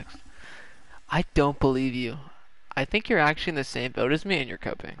context. I don't believe you. I think you're actually in the same boat as me and you're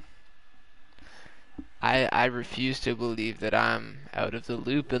coping. I refuse to believe that I'm out of the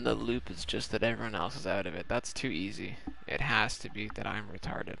loop and the loop is just that everyone else is out of it. That's too easy. It has to be that I'm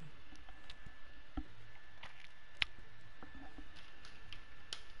retarded.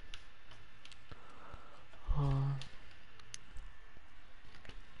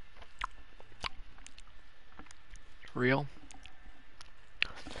 Real?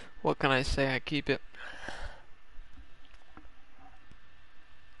 What can I say? I keep it.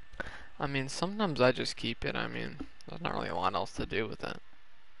 I mean, sometimes I just keep it. I mean, there's not really a lot else to do with it.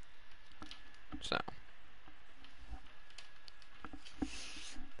 So.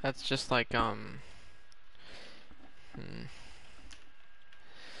 That's just like,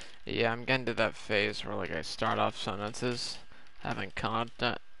 yeah, I'm getting to that phase where, like, I start off sentences having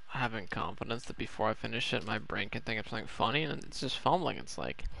confidence that before I finish it, my brain can think of something funny, and it's just fumbling. It's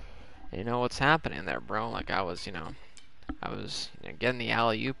like, you know what's happening there, bro? Like, I was getting the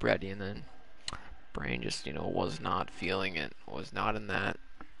alley-oop ready, and then brain just, was not feeling it. Was not in that,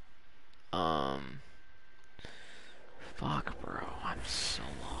 fuck, bro. I'm so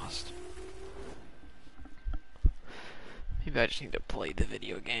lost. Maybe I just need to play the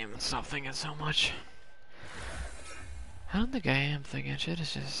video game and stop thinking so much. I don't think I am thinking. Shit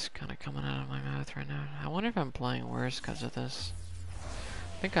is just kind of coming out of my mouth right now. I wonder if I'm playing worse because of this.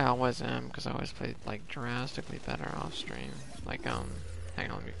 I think I always am, because I always play, like, drastically better off stream. Like, hang on,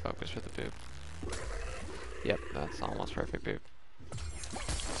 let me focus for the boop. Yep, that's almost perfect boop.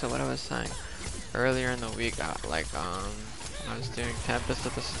 So what I was saying, earlier in the week, I was doing Tempest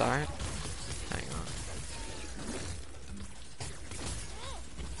at the start. Hang on.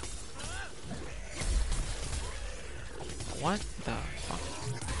 What the fuck?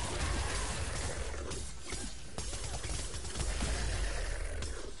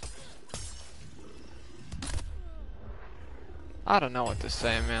 I don't know what to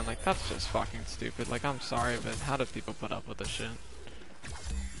say, man. Like, that's just fucking stupid. Like, I'm sorry, but how do people put up with this shit?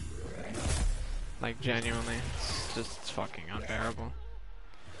 Like, genuinely, it's fucking unbearable.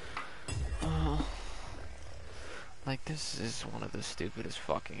 Like, this is one of the stupidest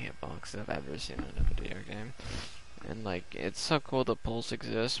fucking hitboxes I've ever seen in a video game. And, like, it's so cool the pulse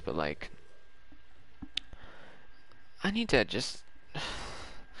exists, but, like, I need to just...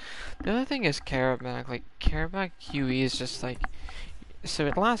 The other thing is Carabak. Like, Carabak QE is just, like... So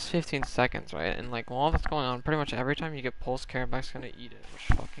it lasts 15 seconds, right? And, like, while all that's going on, pretty much every time you get pulse, Carabak's gonna eat it, which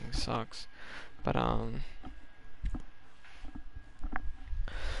fucking sucks. But,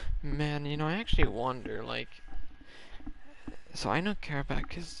 man, I actually wonder, like... So I know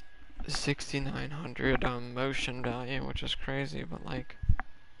Carabak is 6,900 motion value, which is crazy, but, like...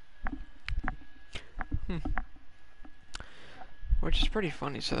 Which is pretty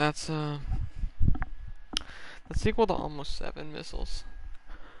funny, so that's equal to almost 7 missiles.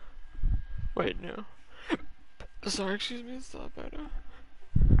 Wait, no. Sorry, excuse me, it's not better.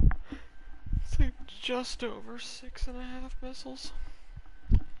 It's like just over 6.5 missiles.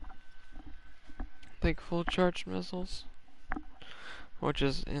 Like full charged missiles. Which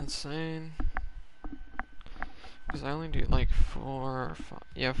is insane. Because I only do like 4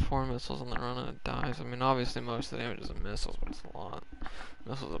 missiles on the run and it dies. I mean, obviously most of the damage is in missiles, but it's a lot.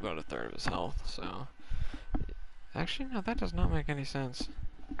 Missiles about a third of his health, so... Actually, no, that does not make any sense.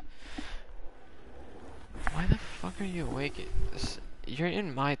 Why the fuck are you awake at this? You're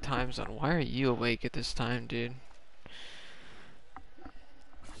in my time zone. Why are you awake at this time, dude?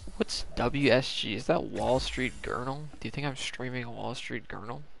 What's WSG? Is that Wall Street Journal? Do you think I'm streaming a Wall Street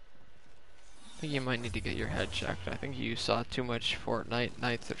Journal? I think you might need to get your head checked. I think you saw too much Fortnite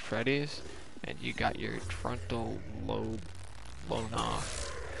Nights at Freddy's, and you got your frontal lobe blown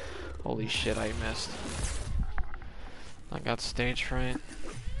off. Holy shit, I missed. I got stage fright.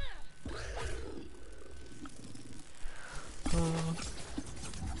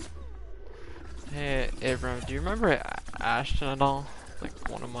 Hey, Abram, do you remember Ashton at all? Like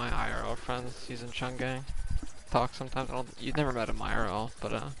one of my IRL friends, he's in Chunggang. Talk sometimes. You've never met him IRL, but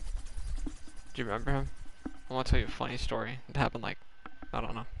do you remember him? I want to tell you a funny story. It happened like, I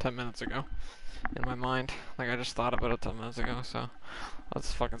don't know, 10 minutes ago. In my mind. Like I just thought about it 10 minutes ago, so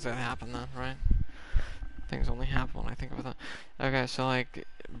let's fucking say it happened then, right? Things only happen when I think about that. Okay, so like,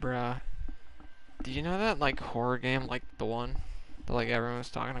 bruh, do you know that like horror game, like the one that like everyone was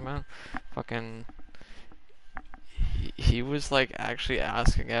talking about? Fucking, he was like actually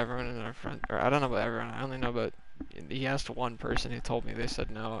asking everyone in our friend, or I don't know about everyone, I only know about, he asked one person who told me they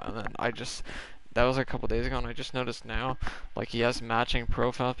said no, and then that was a couple days ago, and I just noticed now, like he has matching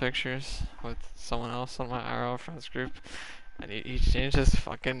profile pictures with someone else on my IRL friends group, and he changed his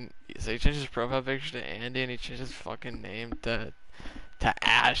fucking, so he changed his profile picture to Andy, and he changed his fucking name to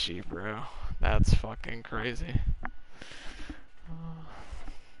Ashy, bro. That's fucking crazy.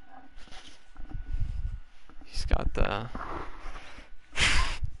 He's got the...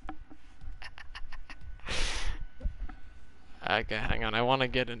 Okay, hang on. I want to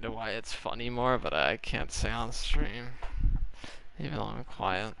get into why it's funny more, but I can't say on stream. Even though I'm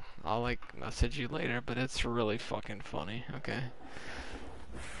quiet. I'll like message you later, but it's really fucking funny, okay?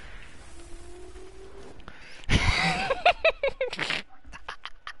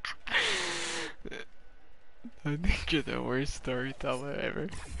 I think you're the worst storyteller ever.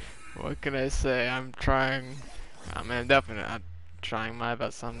 What can I say? I'm trying. I mean, I'm definitely not trying my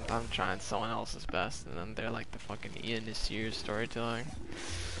best. I'm trying someone else's best, and then they're like the fucking Ian this year's storytelling.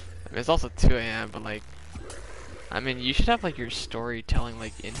 I mean, it's also 2 a.m., but like, I mean, you should have like your storytelling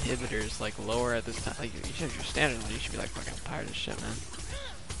like inhibitors like lower at this time. Like, you should have your standards. You should be like, fucking tired of shit, man.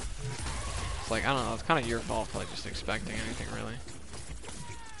 It's like, I don't know. It's kind of your fault for like just expecting anything really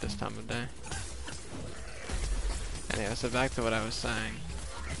this time of day. Anyway, so back to what I was saying.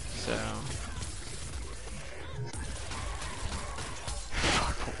 So,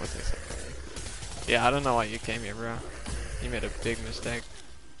 fuck, what was I saying? Yeah, I don't know why you came here, bro. You made a big mistake.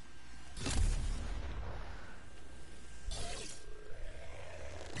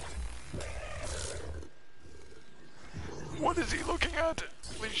 What is he looking at?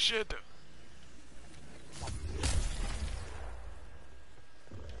 Holy shit.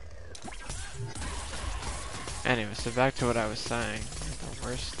 Anyway, so back to what I was saying. The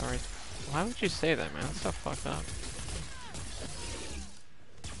worst story. Why would you say that, man? That's so fucked up.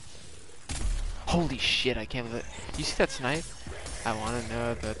 Holy shit, I can't believe it. You see that snipe? I want to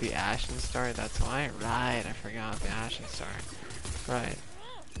know about the Ashton story. That's why? Right, I forgot the Ashton story. Right.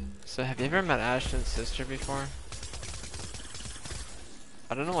 So have you ever met Ashton's sister before?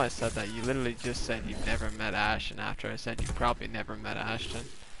 I don't know why I said that. You literally just said you've never met Ashton after I said you probably never met Ashton.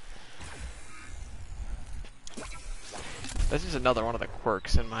 This is another one of the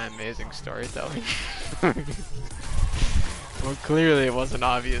quirks in my amazing storytelling. Well, clearly it wasn't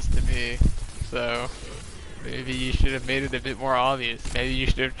obvious to me, so maybe you should have made it a bit more obvious. Maybe you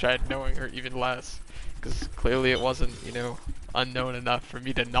should have tried knowing her even less, because clearly it wasn't, you know, unknown enough for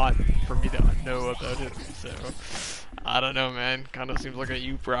me to know about it. So I don't know, man. Kind of seems like a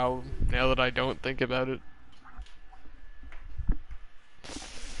you problem now that I don't think about it.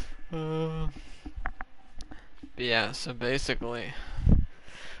 But yeah, so basically,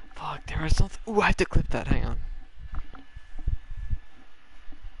 fuck, there was something. Ooh, I have to clip that. Hang on.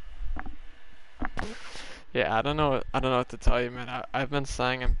 Yeah, I don't know what to tell you, man. I've been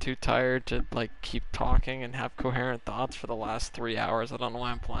saying I'm too tired to like keep talking and have coherent thoughts for the last 3 hours. I don't know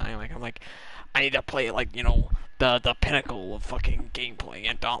why I'm playing. Like I'm like, I need to play like, you know, the pinnacle of fucking gameplay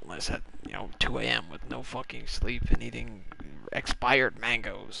at Dauntless at, you know, 2 a.m. with no fucking sleep and eating expired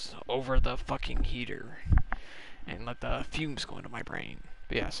mangoes over the fucking heater and let the fumes go into my brain.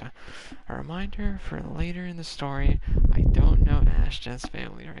 But yeah, so a reminder for later in the story, I don't know Ashton's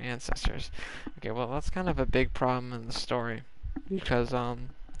family or ancestors. Okay, well that's kind of a big problem in the story because I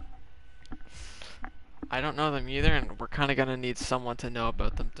don't know them either, and we're kind of gonna need someone to know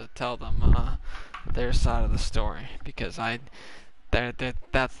about them to tell them their side of the story, because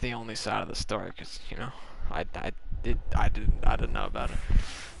that's the only side of the story, because you know I didn't know about it.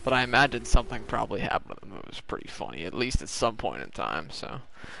 But I imagine something probably happened to them. It was pretty funny, at least at some point in time, so,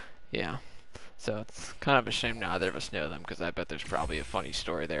 yeah. So it's kind of a shame neither of us know them, because I bet there's probably a funny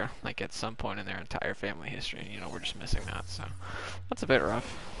story there, like at some point in their entire family history, you know, we're just missing that, so. That's a bit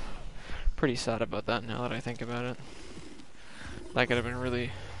rough. Pretty sad about that now that I think about it. That could have been really,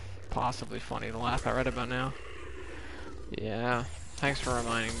 possibly funny to laugh at right about now. Yeah, thanks for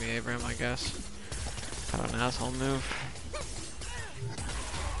reminding me, Abram, I guess. Have an asshole move.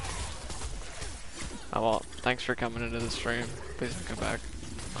 Oh well, thanks for coming into the stream. Please don't come back.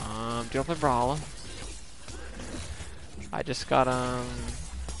 Do you want to play Brawlhalla? I just got I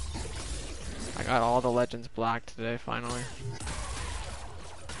got all the legends black today finally.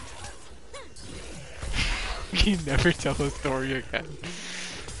 You never tell a story again.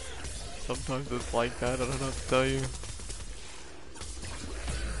 Sometimes it's like that, I don't know what to tell you.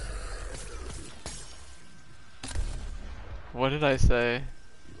 What did I say?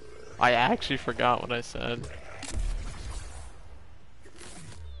 I actually forgot what I said.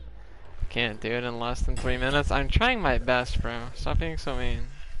 Can't do it in less than 3 minutes. I'm trying my best, bro. Stop being so mean.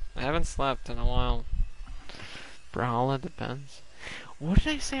 I haven't slept in a while. Brawlhalla depends. What did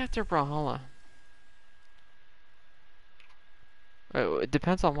I say after Brawlhalla? It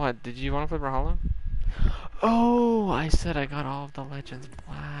depends on what. Did you want to play Brawlhalla? Oh, I said I got all of the legends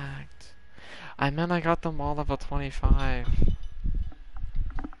blacked. I meant I got them all level 25.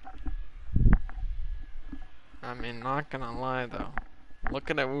 I mean, not gonna lie though.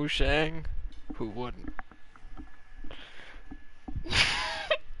 Looking at Wu Shang, who wouldn't?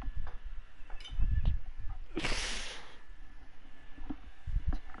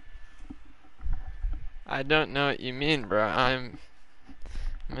 I don't know what you mean, bro.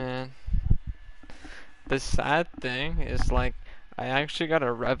 Man. The sad thing is, like, I actually got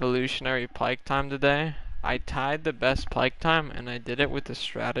a revolutionary Pike time today. I tied the best Pike time, and I did it with the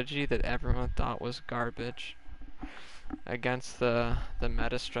strategy that everyone thought was garbage. Against the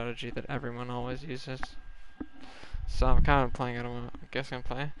meta strategy that everyone always uses. So I'm kind of playing it. I guess I'm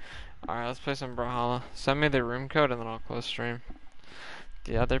playing. Alright, let's play some Brawlhalla. Send me the room code and then I'll close stream.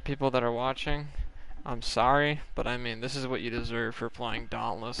 The other people that are watching, I'm sorry, but I mean, this is what you deserve for playing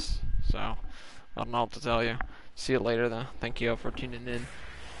Dauntless. So, I don't know what to tell you. See you later though. Thank you all for tuning in.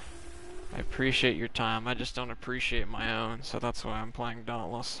 I appreciate your time. I just don't appreciate my own, so that's why I'm playing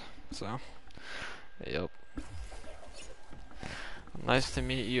Dauntless. So, yep. Nice to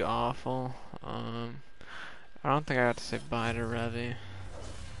meet you, Awful. I don't think I got to say bye to Revy.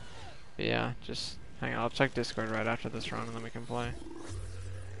 But yeah, just hang on. I'll check Discord right after this run and then we can play.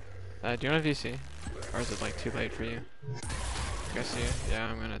 Do you want a VC? Or is it like too late for you? I guess you. Yeah,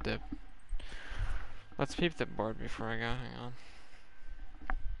 I'm gonna dip. Let's peep the board before I go. Hang on.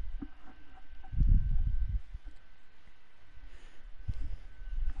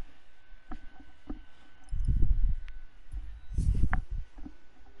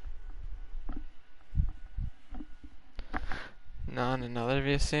 Not another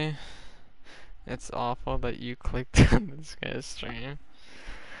VC. It's awful that you clicked on this guy's stream.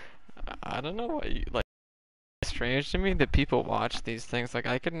 I don't know what you like. It's strange to me that people watch these things. Like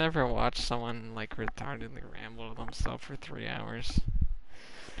I could never watch someone like retardedly ramble to themselves for 3 hours.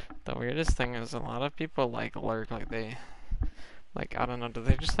 The weirdest thing is a lot of people like lurk, like they, like I don't know, do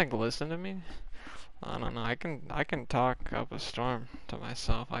they just like listen to me? I don't know. I can talk up a storm to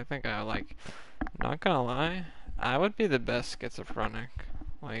myself. I think I like. Not gonna lie, I would be the best schizophrenic.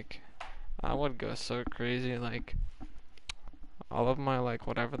 Like, I would go so crazy. Like, all of my like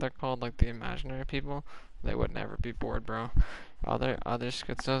whatever they're called, like the imaginary people, they would never be bored, bro. Other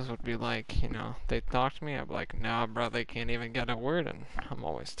schizos would be like, you know, they talk to me. I'm like, nah, bro, they can't even get a word, and I'm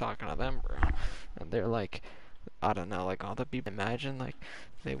always talking to them, bro. And they're like, I don't know, like all the people imagine like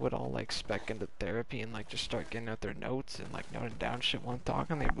they would all like spec into therapy and like just start getting out their notes and like noting down shit while I'm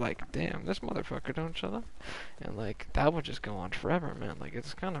talking. They'd be like, damn, this motherfucker don't shut up. And like that would just go on forever, man. Like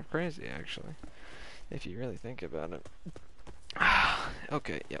it's kind of crazy actually, if you really think about it.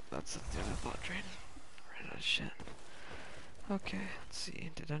 Okay, yep, that's the end of thought train. Ran out of shit. Okay, let's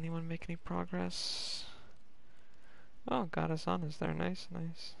see. Did anyone make any progress? Oh, Goddess on is there. Nice,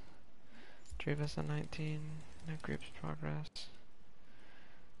 nice. Travis at 19. No groups progress.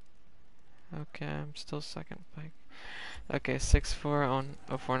 Okay, I'm still second, Pike. Okay, 64 on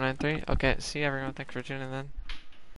 0493. Okay, see everyone. Thanks for tuning in.